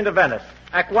 Merchant of Venice.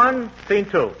 Act 1, Scene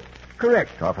 2.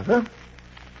 Correct, officer.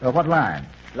 What line?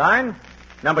 Line?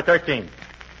 Number 13.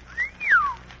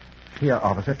 Here,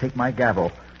 officer, take my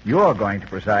gavel. You're going to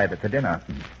preside at the dinner.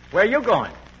 Where are you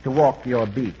going? To walk your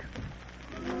beat.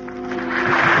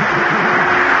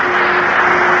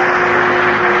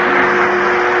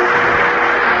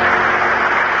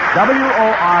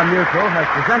 WOR Mutual has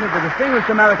presented the distinguished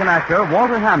American actor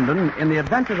Walter Hamden in The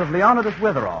Adventures of Leonidas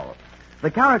Witherall.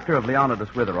 The character of Leonidas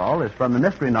Witherall is from the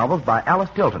mystery novels by Alice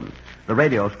Tilton. The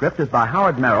radio script is by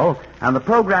Howard Merrill, and the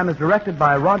program is directed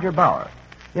by Roger Bauer.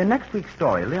 In next week's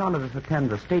story, Leonidas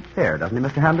attends a state fair, doesn't he,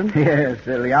 Mr. Hamden? Yes,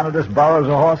 Leonidas borrows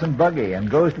a horse and buggy and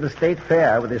goes to the state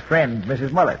fair with his friend,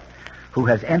 Mrs. Mullet, who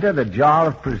has entered a jar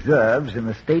of preserves in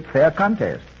the state fair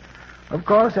contest. Of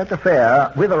course, at the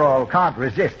fair, Witherall can't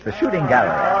resist the shooting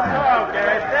gallery.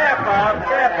 Okay, step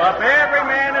up. Every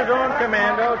man his own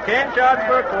commando. 10 shots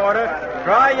per quarter.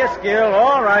 Try your skill.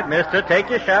 All right, mister. Take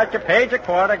your shot. You paid your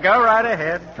quarter. Go right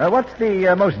ahead. What's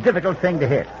the most difficult thing to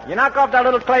hit? You knock off that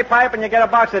little clay pipe and you get a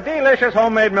box of delicious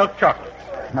homemade milk chocolates.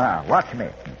 Watch me.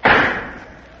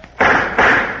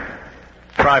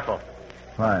 Rifle.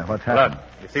 Why, what's happened? Look,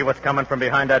 you see what's coming from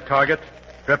behind that target?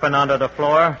 Dripping onto the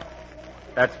floor?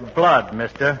 That's blood,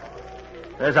 mister.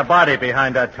 There's a body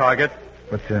behind that target.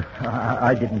 But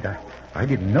I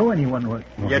didn't know anyone was...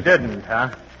 You didn't,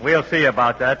 huh? We'll see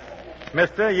about that.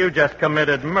 Mister, you just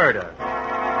committed murder.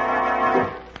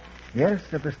 Yes,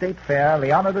 at the state fair,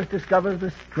 Leonidas discovers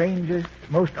the strangest,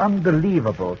 most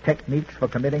unbelievable techniques for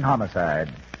committing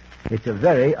homicide. It's a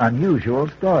very unusual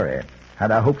story,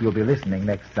 and I hope you'll be listening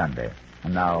next Sunday.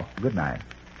 And now, good night.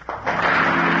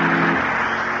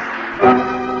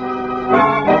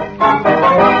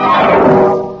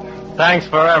 Thanks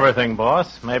for everything,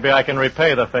 boss. Maybe I can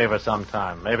repay the favor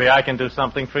sometime. Maybe I can do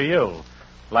something for you,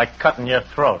 like cutting your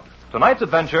throat. Tonight's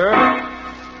adventure,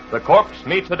 The Corpse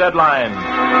Meets a Deadline.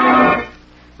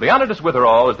 Leonidas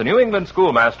Witherall is the New England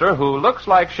schoolmaster who looks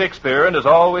like Shakespeare and is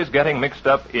always getting mixed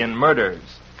up in murders.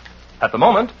 At the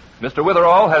moment, Mr.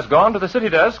 Witherall has gone to the city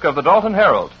desk of the Dalton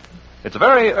Herald. It's a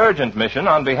very urgent mission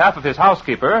on behalf of his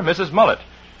housekeeper, Mrs. Mullet.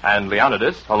 And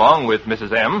Leonidas, along with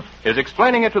Mrs. M., is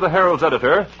explaining it to the Herald's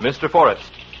editor, Mr.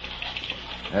 Forrest.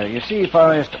 You see,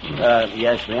 Forrest...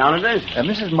 yes, Leonidas?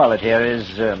 Mrs. Mullet here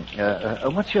is...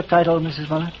 what's your title, Mrs.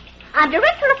 Mullet? I'm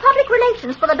Director of Public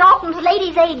Relations for the Dalton's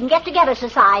Ladies' Aid and Get-Together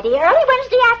Society, early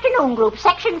Wednesday afternoon group,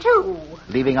 Section 2.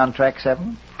 Leaving on track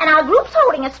 7? And our group's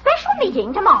holding a special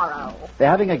meeting tomorrow.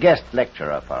 They're having a guest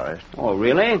lecturer, Forrest. Oh,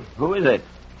 really? Who is it?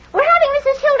 We're having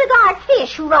Mrs. Hildegard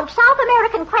Fish, who wrote South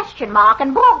American Question Mark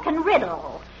and Balkan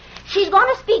Riddle. She's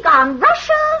going to speak on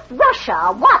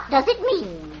Russia. What does it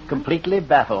mean? Completely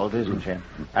baffled, isn't she?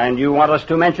 And you want us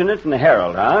to mention it in the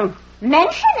Herald, huh?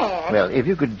 Mention it? Well, if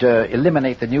you could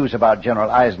eliminate the news about General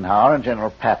Eisenhower and General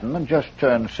Patton and just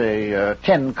turn, say,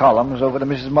 10 columns over to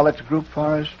Mrs. Mullet's group,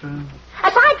 Forrest.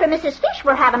 Aside Dr. and Mrs. Fish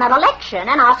were having an election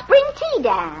and our spring tea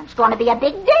dance. Going to be a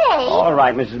big day. All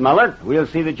right, Mrs. Mullet. We'll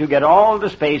see that you get all the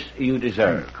space you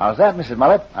deserve. How's that, Mrs.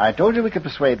 Mullet? I told you we could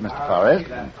persuade Mr. Forrest.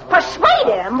 Persuade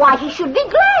him? Why, he should be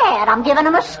glad. I'm giving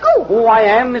him a scoop. Oh, I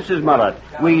am, Mrs. Mullet.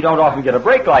 We don't often get a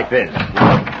break like this.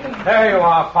 There you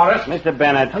are, Forrest. Mr.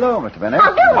 Bennett. Hello, Mr. Bennett.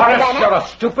 How do you, Forrest, Bennett? you're a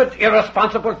stupid,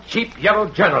 irresponsible, cheap, yellow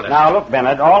journalist. Now, look,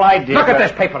 Bennett, all I did... Look at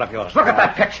this paper of yours. Look at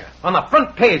that picture. On the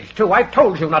front page, too. I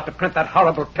told you not to print that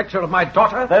horrible picture of my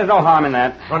daughter. There's no harm in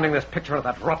that. Running this picture of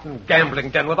that rotten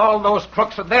gambling den with all those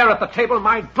crooks, and there at the table,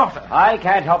 my daughter. I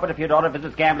can't help it if your daughter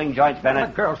visits gambling joints, Bennett.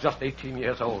 The girl's just 18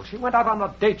 years old. She went out on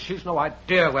a date. She's no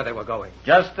idea where they were going.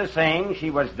 Just the same,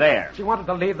 she was there. She wanted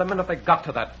to leave the minute they got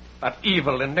to that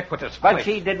evil, iniquitous But place.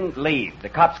 she didn't leave. The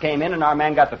cops came in and our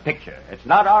man got the picture. It's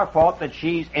not our fault that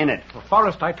she's in it. Well,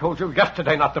 Forrest, I told you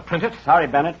yesterday not to print it. Sorry,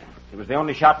 Bennett. It was the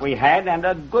only shot we had, and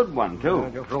a good one,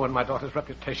 too. You've ruined my daughter's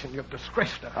reputation. You've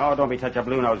disgraced her. Oh, don't be such a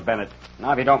blue nose, Bennett.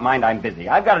 Now, if you don't mind, I'm busy.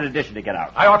 I've got an edition to get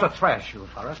out. I ought to thrash you,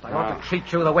 Forrest. I ought to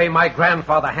treat you the way my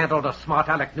grandfather handled a smart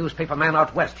aleck newspaper man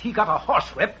out west. He got a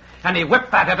horsewhip, and he whipped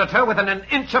that editor within an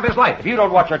inch of his life. If you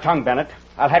don't watch your tongue, Bennett,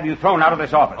 I'll have you thrown out of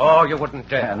this office. Oh, you wouldn't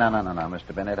dare. No,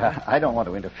 Mr. Bennett. I don't want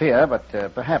to interfere, but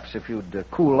perhaps if you'd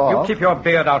cool off... You keep your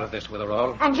beard out of this,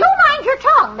 Witherall. And you mind your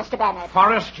tongue, Mr. Bennett.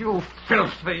 Forrest, you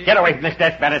filthy... Get away from this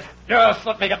desk, Bennett. Just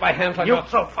let me get my hands on your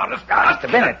throat, Forrest.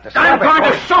 Mr. Bennett, I'm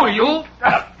going to show you.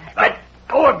 Let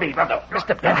go of me, brother.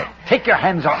 Mr. Bennett, take your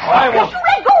hands off. I won't. You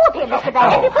let go of him, Mr.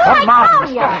 Bennett, before Come I on, calm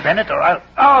Mr. you. Bennett, or I'll...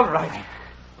 All right.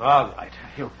 All right.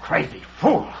 You crazy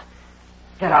fool.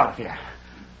 Get out of here.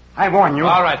 I warn you.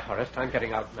 All right, Forrest. I'm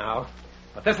getting out now.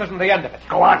 But this isn't the end of it.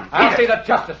 Go on. I'll see that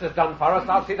justice is done, Forrest.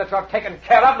 I'll see that you're taken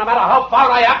care of no matter how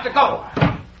far I have to go.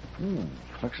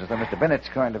 Looks as though Mr. Bennett's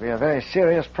going to be a very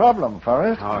serious problem,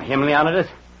 Forrest. Oh, him, Leonidas?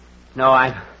 No,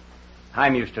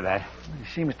 I'm used to that.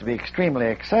 He seems to be extremely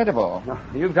excitable. No,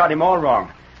 you've got him all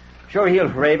wrong. Sure, he'll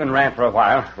rave and rant for a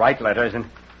while, write letters, and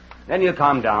then he'll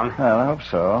calm down. Well, I hope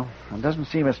so. It doesn't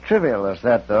seem as trivial as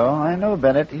that, though. I know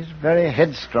Bennett. He's a very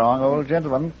headstrong old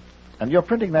gentleman. And your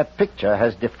printing that picture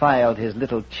has defiled his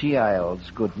little child's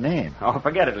good name. Oh,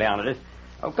 forget it, Leonidas.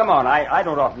 Oh, come on. I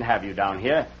don't often have you down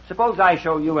here. Suppose I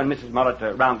show you and Mrs. Mullet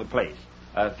around the place.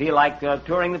 Feel like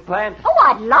touring the plant? Oh,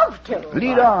 I'd love to.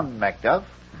 Lead on, Macduff.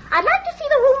 I'd like to see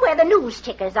the room where the news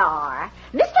tickers are.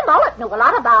 Mr. Mullet knew a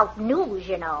lot about news,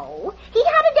 you know. He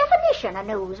had a definition of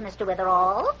news, Mr.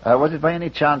 Witherall. Was it by any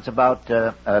chance about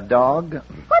a dog?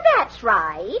 Well, that's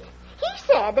right. He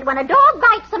said that when a dog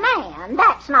bites a man,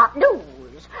 that's not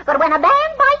news. But when a man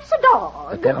bites a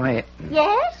dog... Tell me,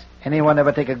 Yes? anyone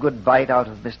ever take a good bite out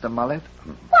of Mr. Mullet?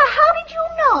 Well, how did you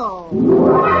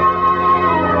know?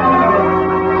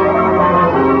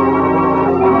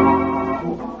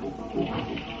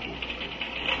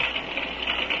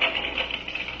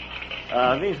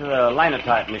 These are the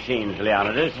linotype machines,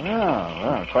 Leonidas. Oh,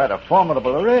 well, quite a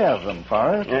formidable array of them,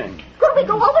 Forrest. Could we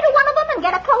go over to one of them and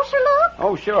get a closer look?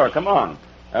 Oh, sure. Come on.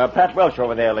 Pat Welch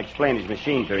over there will explain his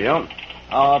machine to you.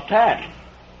 Pat.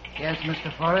 Yes,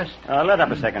 Mr. Forrest? Let up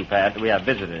a second, Pat. We have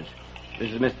visitors.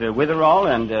 This is Mr. Witherall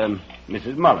and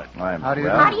Mrs. Mullet. How do you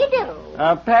do? How do you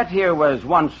do? Pat here was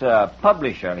once a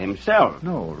publisher himself.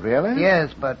 No, really?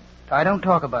 Yes, but I don't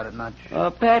talk about it much.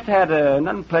 Pat had an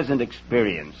unpleasant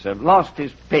experience. Lost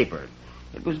his paper.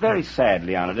 It was very sad,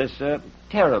 Leonidas.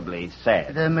 Terribly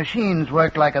sad. The machines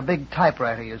work like a big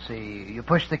typewriter, you see. You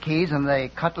push the keys and they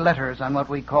cut letters on what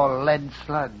we call lead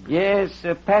slugs. Yes,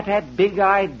 Pat had big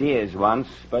ideas once,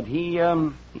 but he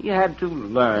had to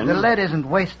learn. The lead isn't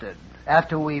wasted.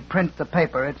 After we print the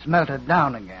paper, it's melted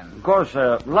down again. Of course,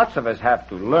 lots of us have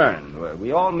to learn.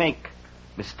 We all make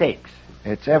mistakes.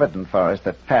 It's evident, Forrest,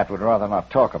 that Pat would rather not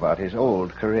talk about his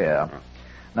old career.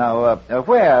 Now,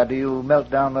 where do you melt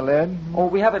down the lead? Oh,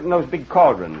 we have it in those big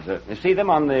cauldrons. You see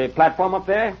them on the platform up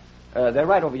there? They're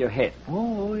right over your head.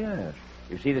 Oh, yes.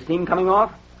 You see the steam coming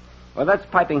off? Well, that's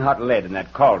piping hot lead in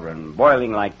that cauldron,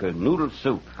 boiling like noodle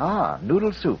soup. Ah,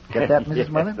 noodle soup. Get that, Mrs. Yes.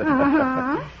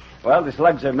 Mullet? Well, the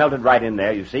slugs are melted right in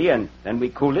there, you see, and then we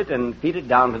cool it and feed it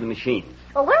down to the machines.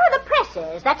 Well, where are the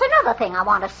presses? That's another thing I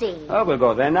want to see. Oh, we'll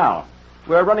go there now.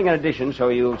 We're running an edition, so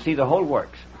you'll see the whole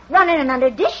works. Running an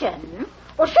edition?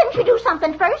 Well, shouldn't you do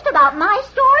something first about my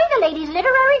story, the ladies'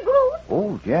 literary group?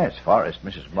 Oh, yes, Forrest.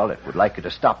 Mrs. Mullet would like you to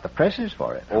stop the presses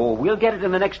for it. Oh, we'll get it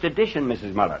in the next edition,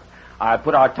 Mrs. Mullet. I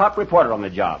put our top reporter on the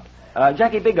job.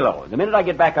 Jackie Bigelow, the minute I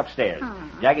get back upstairs.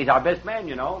 Jackie's our best man,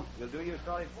 you know. We'll do your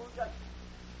story full justice.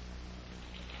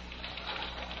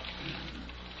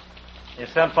 You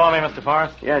sent for me, Mr.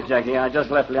 Forrest? Yes, Jackie. I just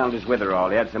left Leonidas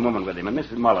Witherall. He had some woman with him, a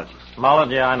Mrs. Mullet.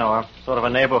 Mullet? Yeah, I know her. Sort of a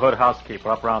neighborhood housekeeper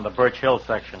up around the Birch Hill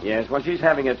section. Yes, well, she's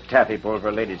having a taffy pull for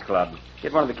a ladies' club.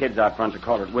 Get one of the kids out front to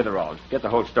call her at Witherall. Get the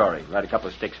whole story. Write a couple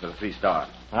of sticks for the 3-star.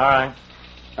 All right.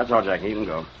 That's all, Jackie. You can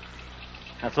go.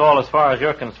 That's all as far as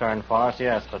you're concerned, Forrest,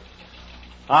 yes, but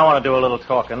I want to do a little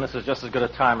talking. This is just as good a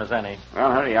time as any.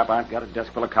 Well, hurry up. I've got a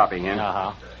desk full of copy here.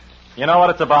 Uh-huh. You know what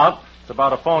it's about? It's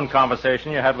about a phone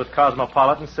conversation you had with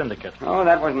Cosmopolitan Syndicate. Oh,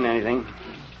 that wasn't anything.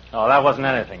 Oh, that wasn't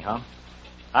anything, huh?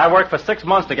 I worked for 6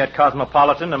 months to get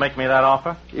Cosmopolitan to make me that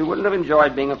offer. You wouldn't have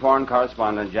enjoyed being a foreign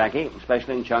correspondent, Jackie,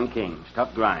 especially in Chungking. It's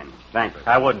tough grind. Thankless.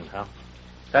 I wouldn't, huh?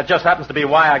 That just happens to be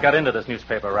why I got into this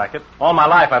newspaper racket. All my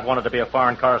life I've wanted to be a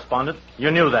foreign correspondent.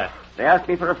 You knew that. They asked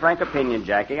me for a frank opinion,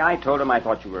 Jackie. I told them I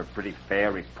thought you were a pretty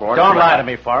fair reporter. Don't lie to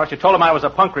me, Forrest. You told them I was a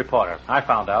punk reporter. I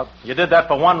found out. You did that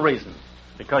for one reason.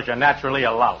 Because you're naturally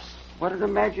a louse. What an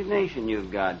imagination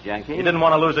you've got, Jackie. You didn't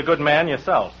want to lose a good man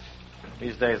yourself.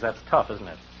 These days, that's tough, isn't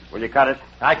it? Will you cut it?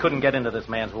 I couldn't get into this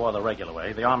man's war the regular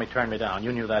way. The Army turned me down.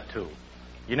 You knew that, too.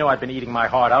 You knew I'd been eating my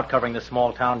heart out covering this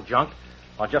small-town junk.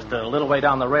 Or just a little way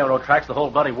down the railroad tracks, the whole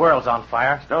bloody world's on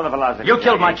fire. Stow the velocity. You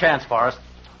killed my chance, Forrest.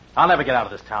 I'll never get out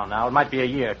of this town now. It might be a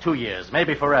year, 2 years,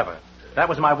 maybe forever. That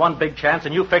was my one big chance,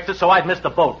 and you fixed it, so I'd missed the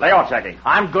boat. Lay off, Jackie.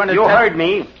 I'm going to... You heard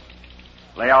me.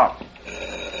 Lay off.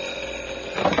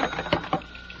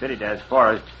 City desk,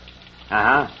 Forrest.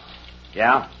 Uh-huh.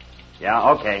 Yeah?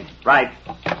 Yeah, okay. Right.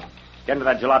 Get into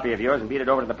that jalopy of yours and beat it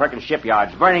over to the Perkins shipyard.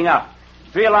 It's burning up.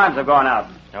 3 alarms have gone out.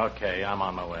 Okay, I'm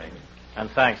on my way. And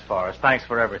thanks, Forrest. Thanks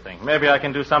for everything. Maybe I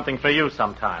can do something for you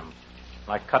sometime.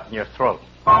 Like cutting your throat.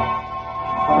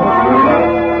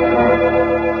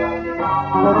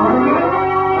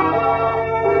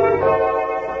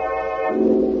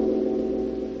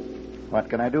 What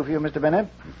can I do for you, Mr. Bennett?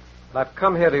 I've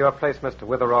come here to your place, Mr.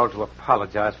 Witherall, to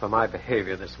apologize for my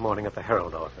behavior this morning at the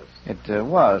Herald office. It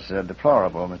was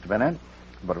deplorable, Mr. Bennett.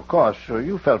 But, of course,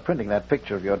 you felt printing that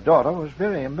picture of your daughter was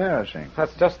very embarrassing.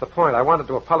 That's just the point. I wanted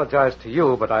to apologize to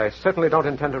you, but I certainly don't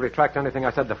intend to retract anything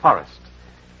I said to Forrest.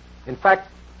 In fact,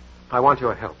 I want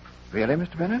your help. Really,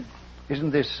 Mr. Bennett? Isn't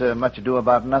this much ado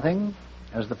about nothing?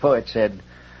 As the poet said,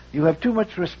 you have too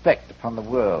much respect upon the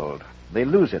world. They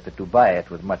lose it that do buy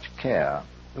it with much care.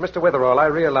 Mr. Witherall, I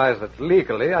realize that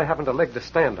legally I haven't a leg to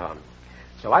stand on.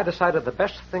 So I decided the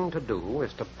best thing to do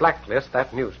is to blacklist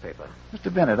that newspaper.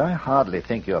 Mr. Bennett, I hardly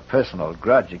think your personal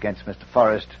grudge against Mr.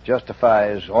 Forrest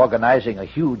justifies organizing a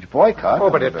huge boycott.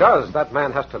 Oh, but it does. That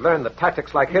man has to learn that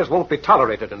tactics like his won't be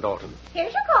tolerated in Dalton.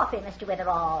 Here's your coffee, Mr.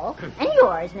 Witherall. And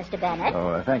yours, Mr. Bennett.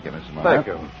 Oh, thank you, Mrs. Muller. Thank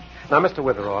you. Now, Mr.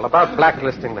 Witherall, about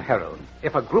blacklisting the Herald.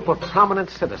 If a group of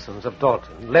prominent citizens of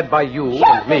Dalton, led by you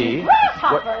and me...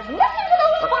 Grasshoppers, listen to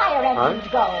those fire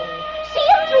engines go. See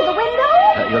them through the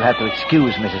window? You'll have to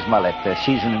excuse Mrs. Mullet.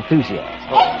 She's an enthusiast.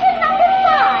 Engine number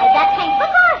 5, that's Hank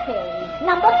McCarthy.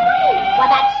 Number 3, well,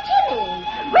 that's Jimmy.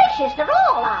 Gracious, they're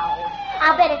all out.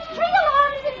 I'll bet it's 3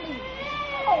 alarms at least.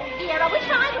 Oh, dear, I wish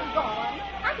I was gone.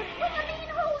 I could swing a mean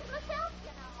hose myself,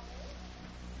 you know.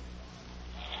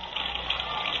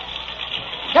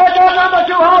 Get your number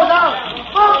 2 hose out.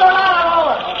 Move the ladder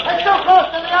over. It's too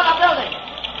close to the other building.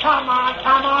 Come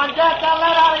on. Get the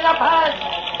lead out of your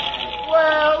pants.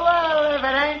 Well, if it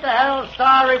ain't the Herald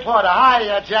Star reporter.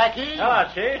 Hiya, Jackie. Hello,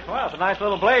 Chief. Well, it's a nice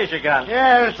little blaze you got.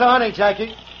 Yeah, it's on it,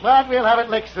 Jackie. But we'll have it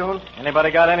licked soon.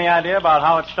 Anybody got any idea about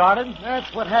how it started?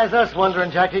 That's what has us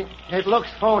wondering, Jackie. It looks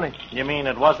phony. You mean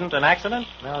it wasn't an accident?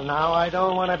 Well, now, I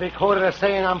don't want to be quoted as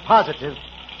saying I'm positive.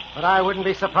 But I wouldn't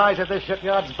be surprised if this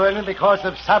shipyard's burning because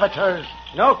of saboteurs.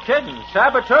 No kidding.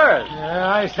 Saboteurs. Yeah,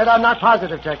 I said I'm not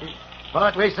positive, Jackie.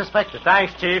 But we suspect it.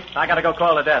 Thanks, Chief. I gotta go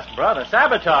call the desk. Brother,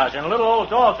 sabotage in little old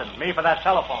Dalton. Me for that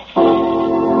telephone.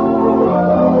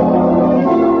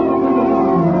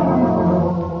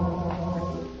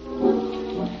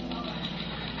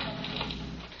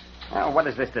 Well, what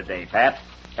is this today, Pat?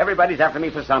 Everybody's after me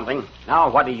for something. Now,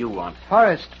 what do you want?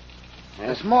 Forrest,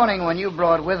 Yes? this morning when you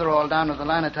brought Witherall down to the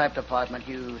linotype department,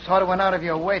 you sort of went out of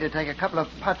your way to take a couple of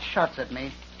pot shots at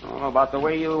me. Oh, about the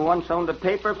way you once owned a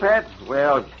paper, Pat?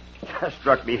 Well, just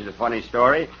struck me as a funny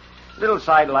story. Little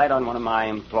sidelight on one of my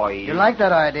employees. You like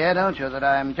that idea, don't you, that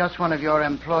I'm just one of your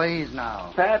employees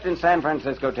now? Pat, in San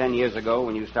Francisco 10 years ago,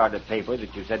 when you started a paper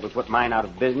that you said would put mine out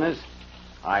of business,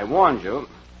 I warned you.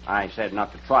 I said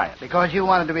not to try it. Because you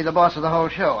wanted to be the boss of the whole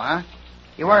show, huh?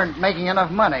 You weren't making enough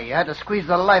money. You had to squeeze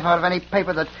the life out of any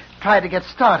paper that tried to get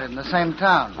started in the same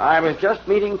town. I was just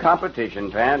meeting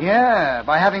competition, Pat. Yeah,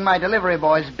 by having my delivery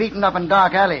boys beaten up in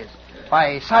dark alleys.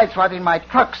 By sideswiping my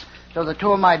trucks so the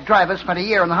 2 of my drivers spent a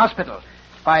year in the hospital.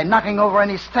 By knocking over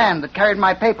any stand that carried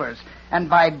my papers. and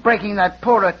by breaking that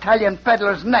poor Italian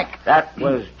peddler's neck. That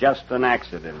was just an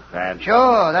accident, Pat.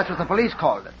 Sure, that's what the police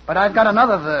called it. But I've got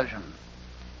another version.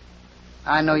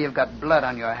 I know you've got blood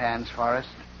on your hands, Forrest.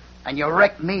 And you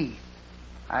wrecked me.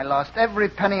 I lost every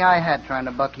penny I had trying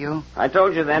to buck you. I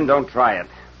told you then, don't try it.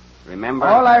 Remember?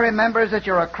 All I remember is that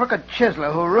you're a crooked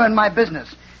chiseler who ruined my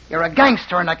business. You're a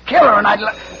gangster and a killer, and I'd...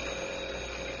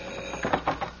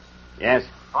 Yes?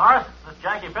 Forrest, this is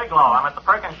Jackie Bigelow. I'm at the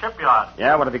Perkins shipyard.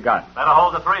 Yeah, what have you got? Better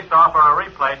hold the 3-star for a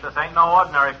replace. This ain't no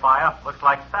ordinary fire. Looks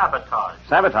like sabotage.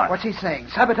 Sabotage. What's he saying?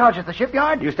 Sabotage at the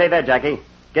shipyard? You stay there, Jackie.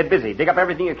 Get busy. Dig up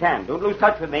everything you can. Don't lose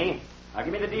touch with me. Now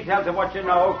give me the details of what you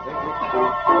know.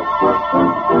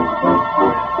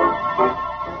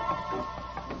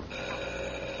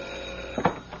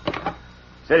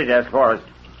 City desk, Forrest.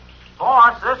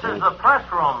 Boss, this is the press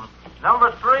room.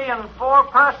 Number 3 and 4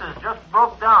 presses just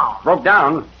broke down. Broke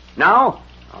down? Now?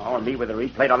 Oh, and me with a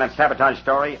replate on that sabotage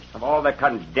story of all the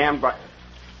condemned...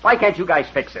 Why can't you guys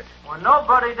fix it? Well,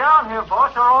 nobody down here,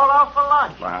 boss. They're all out for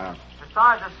lunch. Wow.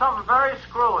 Besides, there's something very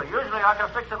screwy. Usually I can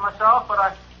fix it myself, but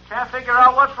I can't figure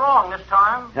out what's wrong this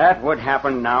time. That would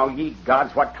happen now. Ye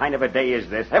gods, what kind of a day is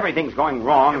this? Everything's going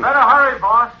wrong. You better hurry,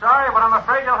 boss. Sorry, but I'm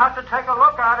afraid you'll have to take a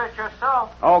look at it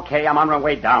yourself. Okay, I'm on my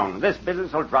way down. This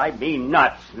business will drive me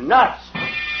nuts. Nuts!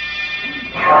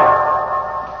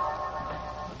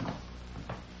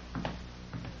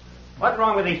 What's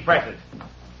wrong with these presses?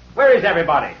 Where is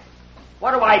everybody?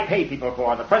 What do I pay people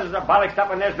for? The presses are bollocked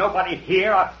up and there's nobody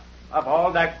here of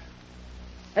all that...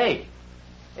 Hey,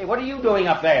 what are you doing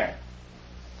up there?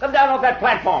 Come down off that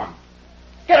platform.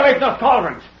 Get away from those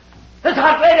cauldrons. There's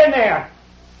hot lead in there.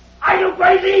 Are you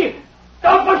crazy?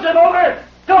 Don't push them over.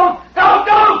 Don't. I'll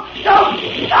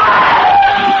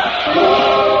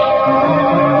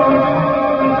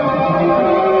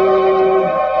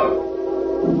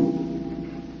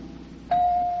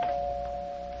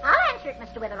answer it,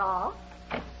 Mr. Witherall.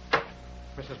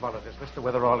 Mrs. Mullins, is Mr.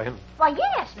 Witherall in? Why,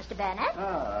 yes, Mr. Bennett.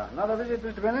 Another visit,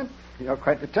 Mr. Bennett? You're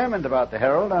quite determined about the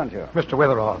Herald, aren't you? Mr.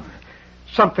 Witherall,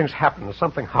 something's happened,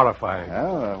 something horrifying.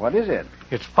 Oh, what is it?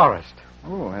 It's Forrest.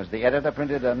 Oh, has the editor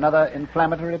printed another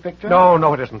inflammatory picture?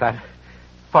 No, it isn't that.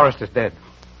 Forrest is dead.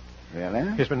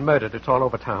 Really? He's been murdered. It's all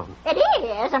over town. It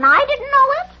is, and I didn't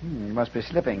know it. You must be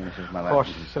slipping, Mrs. Of Muller.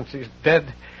 course, since he's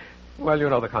dead, well, you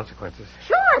know the consequences.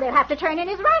 Sure, they'll have to turn in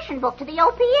his ration book to the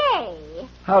OPA.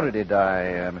 How did he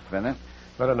die, Mr. Bennett?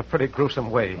 Well, in a pretty gruesome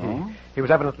way. Oh? He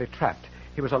was evidently trapped.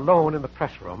 He was alone in the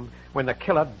press room when the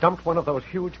killer dumped one of those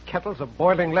huge kettles of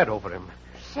boiling lead over him.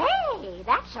 Say,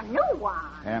 that's a new one.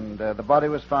 And the body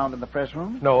was found in the press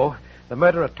room? No, the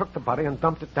murderer took the body and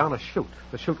dumped it down a chute,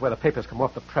 the chute where the papers come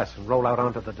off the press and roll out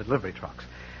onto the delivery trucks.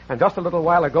 And just a little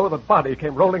while ago, the body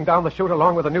came rolling down the chute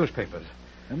along with the newspapers.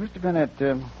 Mr. Bennett,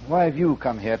 why have you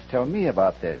come here to tell me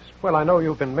about this? Well, I know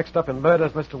you've been mixed up in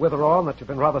murders, Mr. Witherall, and that you've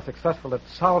been rather successful at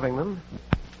solving them.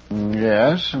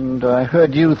 Yes, and I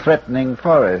heard you threatening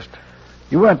Forrest.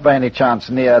 You weren't by any chance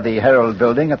near the Herald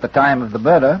building at the time of the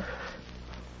murder.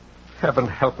 Heaven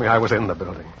help me, I was in the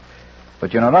building.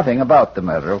 But you know nothing about the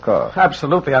murder, of course.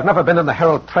 Absolutely. I've never been in the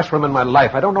Herald press room in my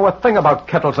life. I don't know a thing about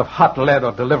kettles of hot lead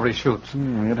or delivery chutes.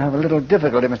 You'd have a little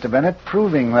difficulty, Mr. Bennett,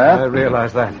 proving that. I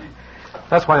realize that.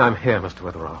 That's why I'm here, Mr.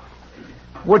 Witherall.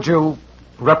 Would you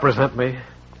represent me?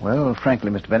 Well, frankly,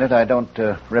 Mr. Bennett, I don't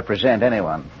represent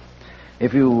anyone.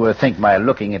 If you think my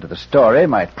looking into the story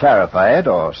might clarify it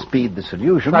or speed the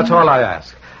solution... That's all I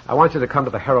ask. I want you to come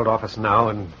to the Herald office now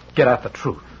and get at the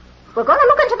truth. We're going to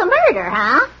look into the murder,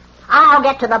 huh? I'll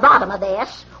get to the bottom of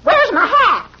this. Where's my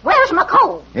hat? Where's my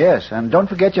coat? Yes, and don't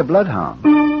forget your bloodhound.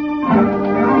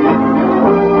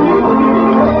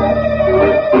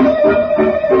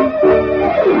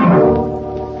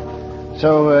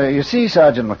 So, you see,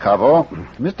 Sergeant McCovell,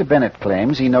 Mr. Bennett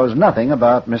claims he knows nothing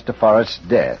about Mr. Forrest's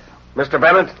death. Mr.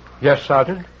 Bennett? Yes,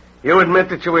 Sergeant? You admit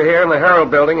that you were here in the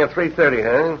Herald building at 3:30,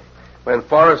 huh? When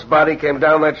Forrest's body came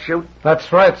down that chute?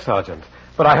 That's right, Sergeant.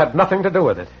 But I had nothing to do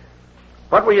with it.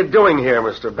 What were you doing here,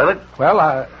 Mr. Bennett? Well,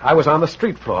 I was on the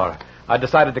street floor. I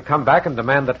decided to come back and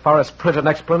demand that Forrest print an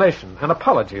explanation, an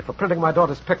apology for printing my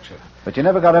daughter's picture. But you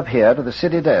never got up here to the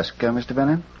city desk, Mr.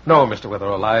 Bennett? No, Mr.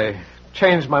 Witherall. I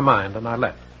changed my mind and I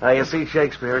left. Now, you see,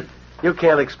 Shakespeare, you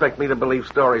can't expect me to believe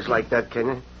stories like that, can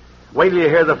you? Wait till you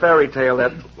hear the fairy tale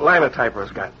that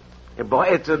linotyper's got. Hey, boy,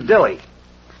 it's a dilly.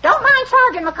 Don't mind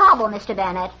Sergeant McCobble, Mr.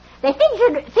 Bennett. They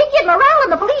figured morale in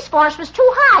the police force was too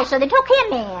high, so they took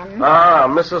him in. Ah,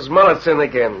 Mrs. Mullet's in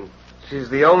again. She's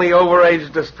the only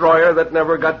overage destroyer that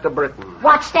never got to Britain.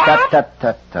 What's that?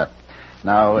 Tut.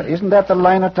 Now, isn't that the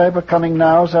linotyper coming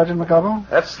now, Sergeant McCobble?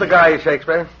 That's the guy,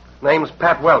 Shakespeare. Name's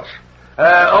Pat Welch.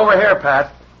 Over here,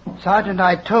 Pat. Sergeant,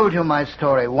 I told you my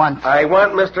story once. I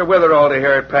want Mr. Witherall to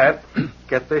hear it, Pat.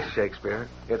 Get this, Shakespeare.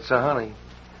 It's a honey.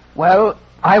 Well,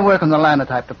 I work in the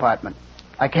linotype department.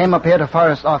 I came up here to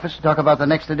Forrest's office to talk about the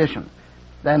next edition.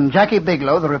 Then Jackie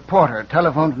Bigelow, the reporter,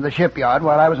 telephoned from the shipyard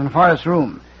while I was in Forrest's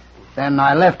room. Then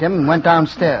I left him and went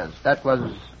downstairs. That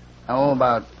was,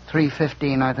 about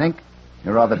 3:15, I think.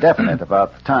 You're rather definite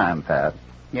about the time, Pat.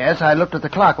 Yes, I looked at the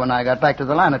clock when I got back to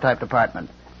the linotype department.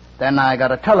 Then I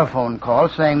got a telephone call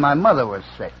saying my mother was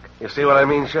sick. You see what I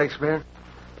mean, Shakespeare?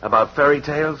 About fairy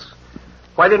tales?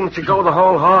 Why didn't you go the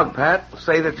whole hog, Pat?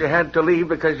 Say that you had to leave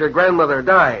because your grandmother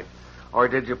died. Or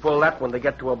did you pull that one to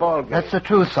get to a ball game? That's the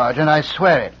truth, Sergeant. I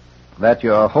swear it. That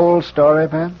your whole story,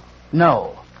 Pat?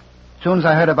 No. As soon as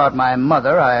I heard about my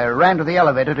mother, I ran to the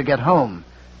elevator to get home.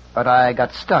 But I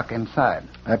got stuck inside.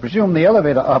 I presume the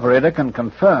elevator operator can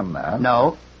confirm that.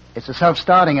 No. It's a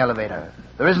self-starting elevator.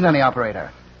 There isn't any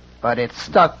operator. But it's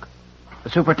stuck. The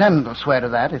superintendent will swear to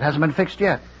that. It hasn't been fixed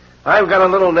yet. I've got a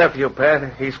little nephew,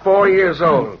 Pat. He's 4 years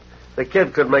old. The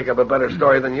kid could make up a better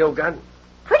story than you got.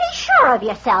 Pretty sure of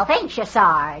yourself, ain't you,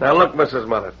 Sarge? Now, look, Mrs.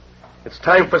 Mother. It's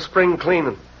time for spring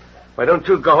cleaning. Why don't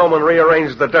you go home and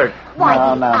rearrange the dirt?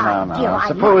 No.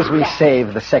 Suppose we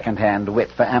save the second-hand wit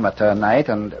for amateur night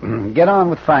and get on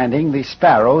with finding the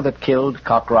sparrow that killed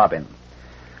Cock Robin.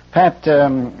 Pat,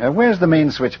 where's the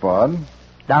main switchboard?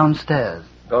 Downstairs.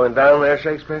 Going down there,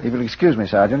 Shakespeare? If you'll excuse me,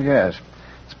 Sergeant, yes.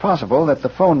 It's possible that the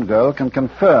phone girl can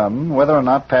confirm whether or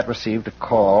not Pat received a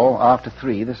call after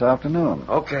 3 this afternoon.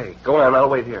 Okay, go on. I'll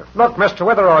wait here. Look, Mr.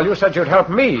 Witherall, you said you'd help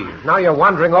me. Now you're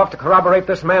wandering off to corroborate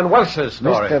this man Welsh's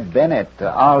story. Mr. Bennett,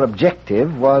 our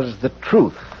objective was the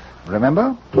truth.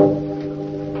 Remember?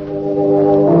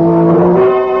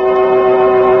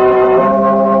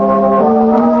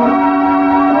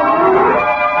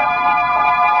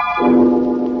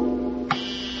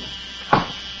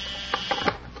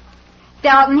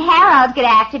 Dalton Harold, good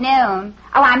afternoon.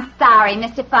 Oh, I'm sorry,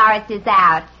 Mr. Forrest is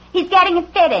out. He's getting a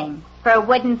fitting for a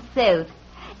wooden suit.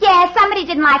 Yeah, somebody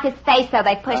didn't like his face, so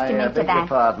they pushed him into beg that. your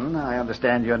pardon. I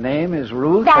understand your name is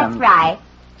Ruth. That's right.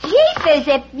 Jesus,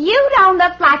 if you don't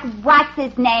look like, what's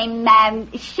his name,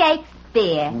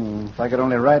 Shakespeare. If I could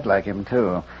only write like him,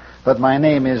 too. But my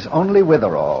name is only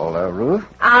Witherall, Ruth.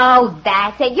 Oh,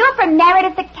 that's it. You're from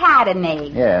Meredith Academy.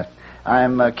 Yes.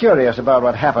 I'm curious about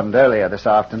what happened earlier this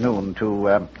afternoon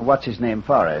to, what's-his-name,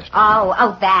 Forrest.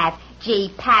 Oh, that.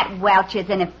 Gee, Pat Welch is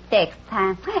in a fix,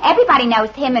 huh? Everybody knows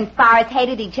him and Forrest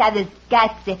hated each other's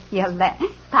guts, if you'll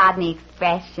pardon the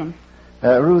expression.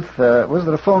 Ruth, was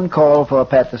there a phone call for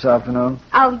Pat this afternoon?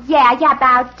 Oh, yeah,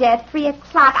 about 3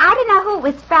 o'clock. I don't know who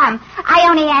it was from. I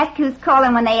only ask who's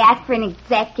calling when they ask for an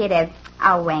executive.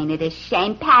 Oh, ain't it a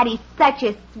shame? Patty's such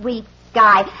a sweet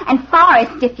guy. And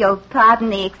Forrest, if you'll pardon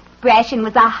the expression,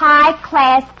 was a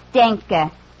high-class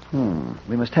stinker.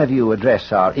 We must have you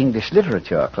address our English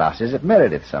literature classes at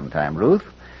Meredith sometime, Ruth.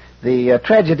 The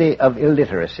tragedy of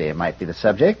illiteracy might be the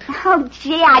subject. Oh,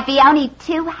 gee, I'd be only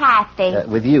too happy.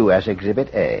 With you as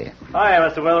Exhibit A. Hi,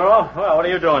 Mr. Witherall. Well, what are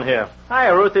you doing here? Hi,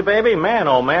 Ruthie, baby. Man,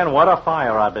 oh, man, what a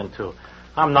fire I've been to.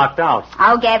 I'm knocked out.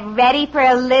 Oh, get ready for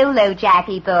a Lulu,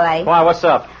 Jackie boy. Why, what's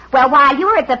up? Well, while you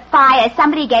were at the fire,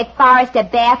 somebody gave Forrest a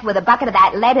bath with a bucket of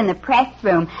that lead in the press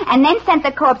room, and then sent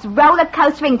the corpse roller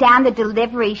coastering down the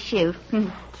delivery chute.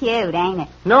 Cute, ain't it?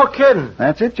 No kidding.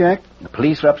 That's it, Jack. The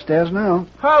police are upstairs now.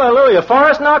 Hallelujah.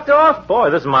 Forrest knocked off? Boy,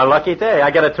 this is my lucky day.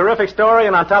 I get a terrific story,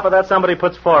 and on top of that, somebody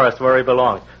puts Forrest where he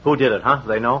belongs. Who did it, huh?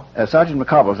 They know? Sergeant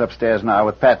McCobble's upstairs now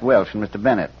with Pat Welch and Mr.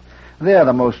 Bennett. They're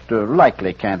the most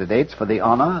likely candidates for the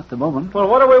honor at the moment. Well,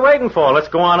 what are we waiting for? Let's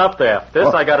go on up there. This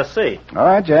I got to see. All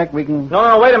right, Jack, we can...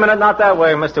 No, wait a minute. Not that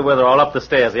way, Mr. Witherall. Up the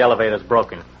stairs. The elevator's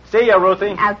broken. See ya,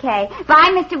 Ruthie. Okay.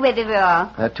 Bye, Mr.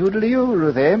 Witherall. Toodle-you,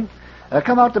 Ruthie.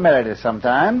 Come out to Meredith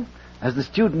sometime. As the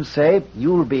students say,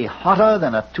 you'll be hotter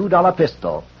than a $2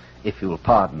 pistol, if you'll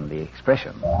pardon the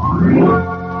expression.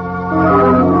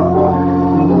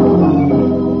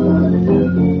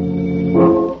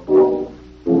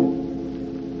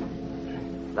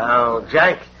 Now,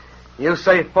 Jack, you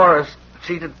say Forrest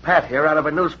cheated Pat here out of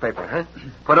a newspaper, huh?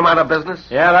 Put him out of business?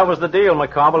 Yeah, that was the deal,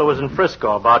 McCobble. It was in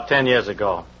Frisco about 10 years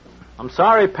ago. I'm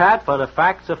sorry, Pat, but a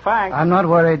fact's a fact. I'm not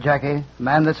worried, Jackie. A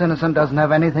man that's innocent doesn't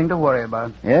have anything to worry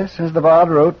about. Yes, as the bard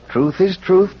wrote, truth is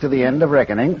truth to the end of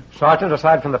reckoning. Sergeant,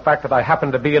 aside from the fact that I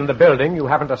happened to be in the building, you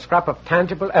haven't a scrap of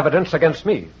tangible evidence against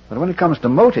me. But when it comes to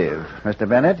motive, Mr.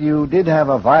 Bennett, you did have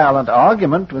a violent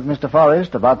argument with Mr.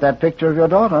 Forrest about that picture of your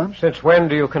daughter. Since when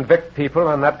do you convict people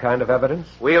on that kind of evidence?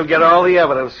 We'll get all the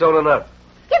evidence soon enough.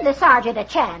 Give the sergeant a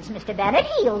chance, Mr. Bennett.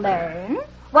 He'll learn.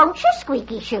 Won't you,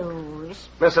 Squeaky Shoes?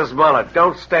 Mrs. Mullet,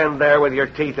 don't stand there with your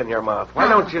teeth in your mouth. Why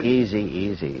don't you...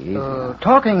 Easy.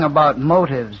 Talking about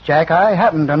motives, Jack, I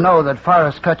happen to know that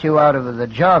Forrest cut you out of the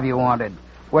job you wanted,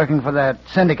 working for that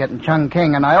syndicate in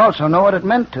Chungking, and I also know what it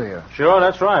meant to you. Sure,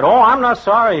 that's right. Oh, I'm not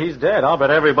sorry he's dead. I'll bet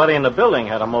everybody in the building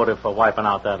had a motive for wiping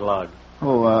out that lug.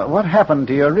 Oh, what happened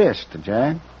to your wrist,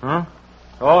 Jack? Huh?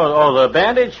 Oh, the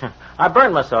bandage? I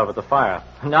burned myself at the fire.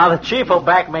 Now, the chief will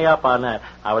back me up on that.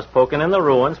 I was poking in the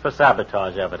ruins for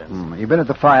sabotage evidence. You've been at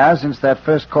the fire since that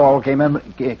first call came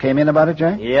in about it,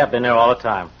 Jack? Yeah, been there all the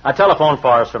time. I telephoned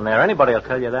Forrest from there. Anybody will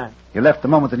tell you that. You left the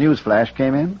moment the news flash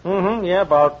came in? Mm-hmm, yeah,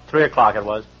 about 3 o'clock it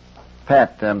was.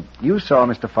 Pat, you saw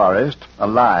Mr. Forrest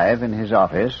alive in his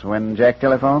office when Jack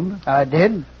telephoned? I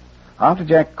did. After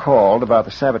Jack called about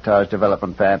the sabotage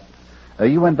development, Pat,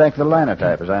 you went back to the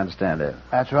linotype, as I understand it.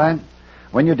 That's right.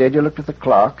 When you did, you looked at the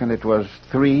clock, and it was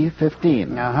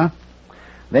 3:15. Uh-huh.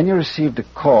 Then you received a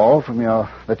call from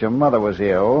that your mother was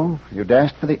ill. You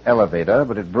dashed for the elevator,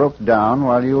 but it broke down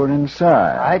while you were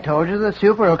inside. I told you the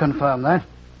super will confirm that.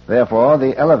 Therefore,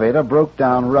 the elevator broke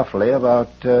down roughly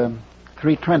about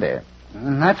 3:20.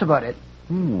 That's about it.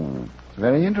 It's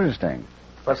very interesting.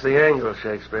 What's the angle,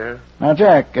 Shakespeare? Now,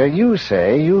 Jack, you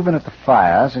say you've been at the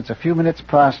fire since a few minutes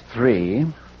past 3,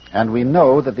 and we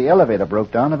know that the elevator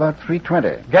broke down about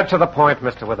 3:20. Get to the point,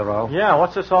 Mr. Witherall. Yeah,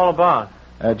 what's this all about?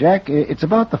 Jack, it's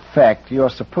about the fact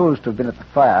you're supposed to have been at the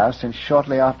fire since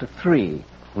shortly after 3,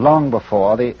 long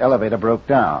before the elevator broke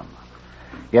down.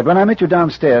 Yet when I met you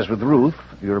downstairs with Ruth,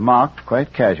 you remarked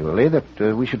quite casually that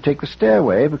we should take the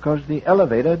stairway because the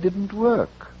elevator didn't work.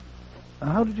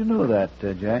 How did you know that,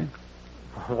 Jack?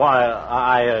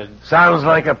 Why, Sounds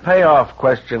like a payoff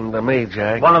question to me,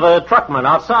 Jack. One of the truckmen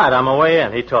outside on my way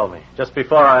in, he told me, just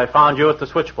before I found you at the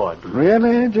switchboard.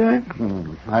 Really, Jack?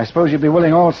 I suppose you'd be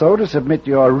willing also to submit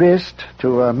your wrist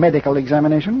to a medical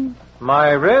examination?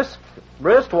 My wrist?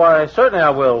 Wrist? Why, certainly I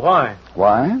will. Why?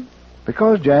 Why?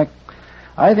 Because, Jack,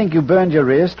 I think you burned your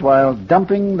wrist while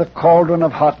dumping the cauldron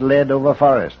of hot lead over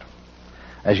Forrest.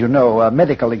 As you know, a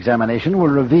medical examination will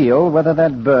reveal whether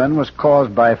that burn was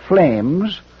caused by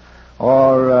flames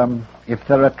or if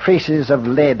there are traces of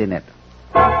lead in it.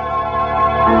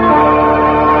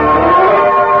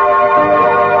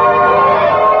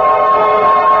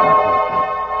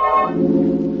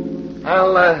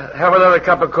 I'll have another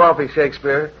cup of coffee,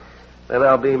 Shakespeare. Then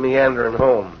I'll be meandering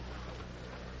home.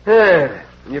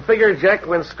 You figure Jack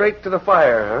went straight to the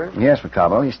fire, huh? Yes,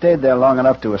 McCobble. He stayed there long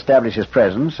enough to establish his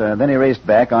presence. Then he raced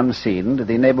back unseen to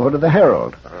the neighborhood of the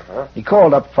Herald. Uh-huh. He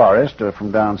called up Forrest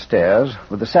from downstairs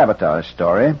with the sabotage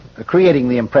story, creating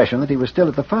the impression that he was still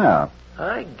at the fire.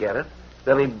 I get it.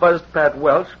 Then he buzzed Pat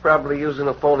Welch, probably using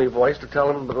a phony voice to tell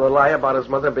him the lie about his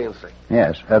mother being sick.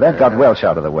 Yes, that got Welch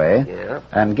out of the way. Yeah.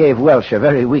 And gave Welch a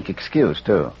very weak excuse,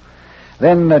 too.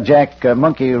 Then Jack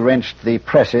monkey-wrenched the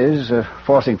presses,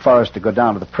 forcing Forrest to go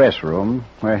down to the press room,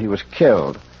 where he was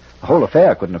killed. The whole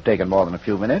affair couldn't have taken more than a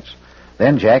few minutes.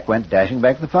 Then Jack went dashing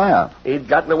back to the fire. He'd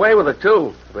gotten away with it,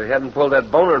 too, if he hadn't pulled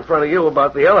that boner in front of you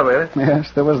about the elevator.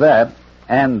 Yes, there was that.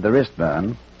 And the wrist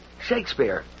burn.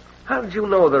 Shakespeare, how did you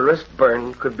know the wrist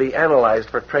burn could be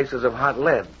analyzed for traces of hot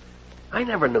lead? I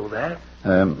never knew that.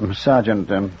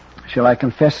 Sergeant, shall I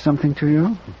confess something to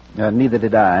you? Neither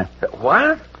did I.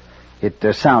 What?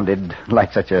 It sounded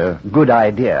like such a good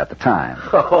idea at the time.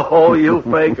 Oh, you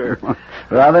faker.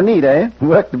 Rather neat, eh?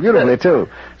 Worked beautifully, too.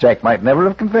 Jack might never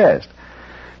have confessed.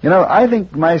 You know, I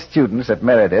think my students at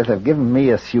Meredith have given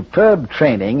me a superb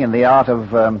training in the art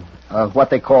of what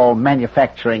they call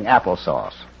manufacturing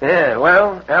applesauce. Yeah,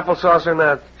 well, applesauce or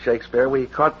not, Shakespeare, we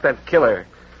caught that killer,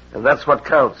 and that's what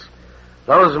counts.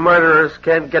 Those murderers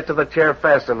can't get to the chair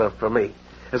fast enough for me.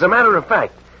 As a matter of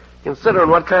fact, considering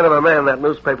what kind of a man that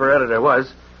newspaper editor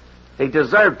was, he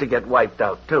deserved to get wiped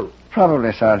out, too.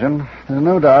 Probably, Sergeant. There's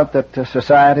no doubt that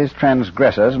society's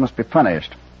transgressors must be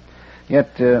punished.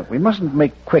 Yet, we mustn't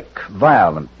make quick,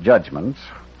 violent judgments.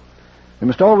 We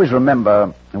must always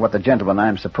remember what the gentleman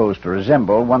I'm supposed to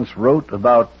resemble once wrote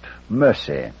about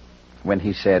mercy when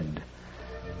he said,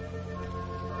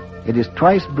 "It is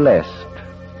twice blessed.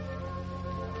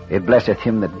 It blesseth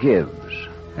him that gives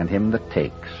and him that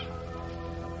takes.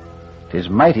 'Tis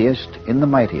mightiest in the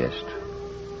mightiest.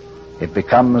 It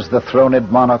becomes the throned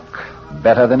monarch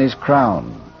better than his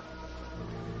crown.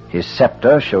 His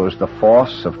scepter shows the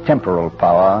force of temporal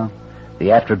power,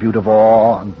 the attribute of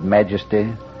awe and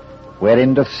majesty,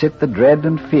 wherein doth sit the dread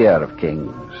and fear of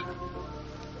kings.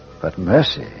 But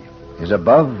mercy is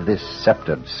above this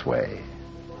sceptred sway.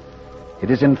 It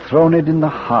is enthroned in the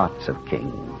hearts of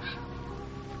kings.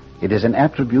 It is an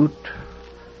attribute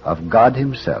of God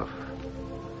himself.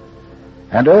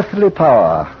 And earthly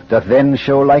power doth then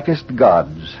show likest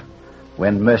gods,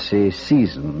 when mercy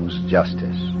seasons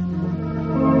justice.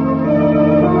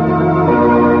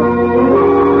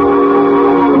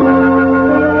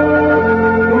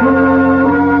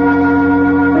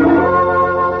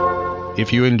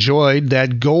 If you enjoyed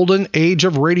that golden age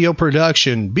of radio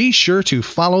production, be sure to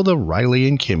follow the Riley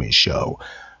and Kimmy Show.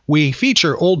 We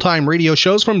feature old-time radio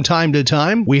shows from time to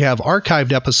time. We have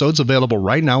archived episodes available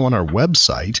right now on our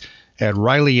website at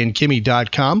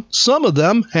rileyandkimmy.com. Some of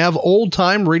them have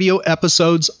old-time radio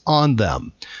episodes on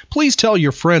them. Please tell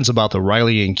your friends about the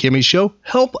Riley and Kimmy Show.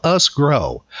 Help us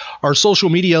grow. Our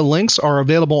social media links are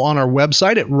available on our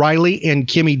website at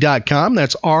rileyandkimmy.com.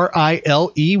 That's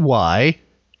R-I-L-E-Y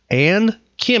and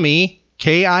Kimmy,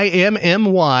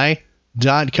 KIMMY.com.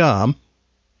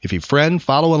 If you friend,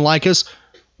 follow, and like us,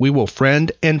 we will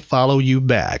friend and follow you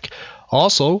back.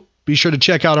 Also, be sure to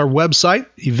check out our website,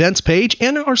 events page,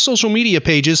 and our social media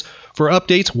pages for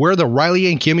updates where the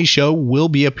Riley and Kimmy Show will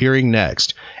be appearing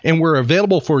next. And we're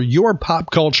available for your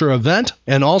pop culture event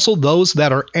and also those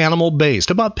that are animal-based,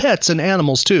 about pets and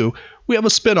animals too. We have a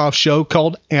spin-off show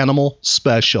called Animal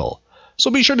Special.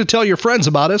 So be sure to tell your friends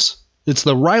about us. It's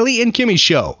the Riley and Kimmy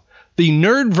Show, the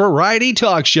nerd variety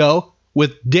talk show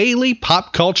with daily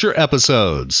pop culture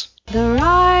episodes. The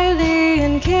Riley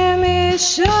and Kimmy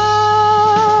Show.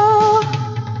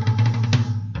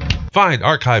 Find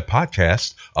archive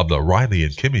podcasts of The Riley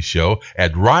and Kimmy Show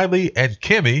at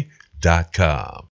rileyandkimmy.com.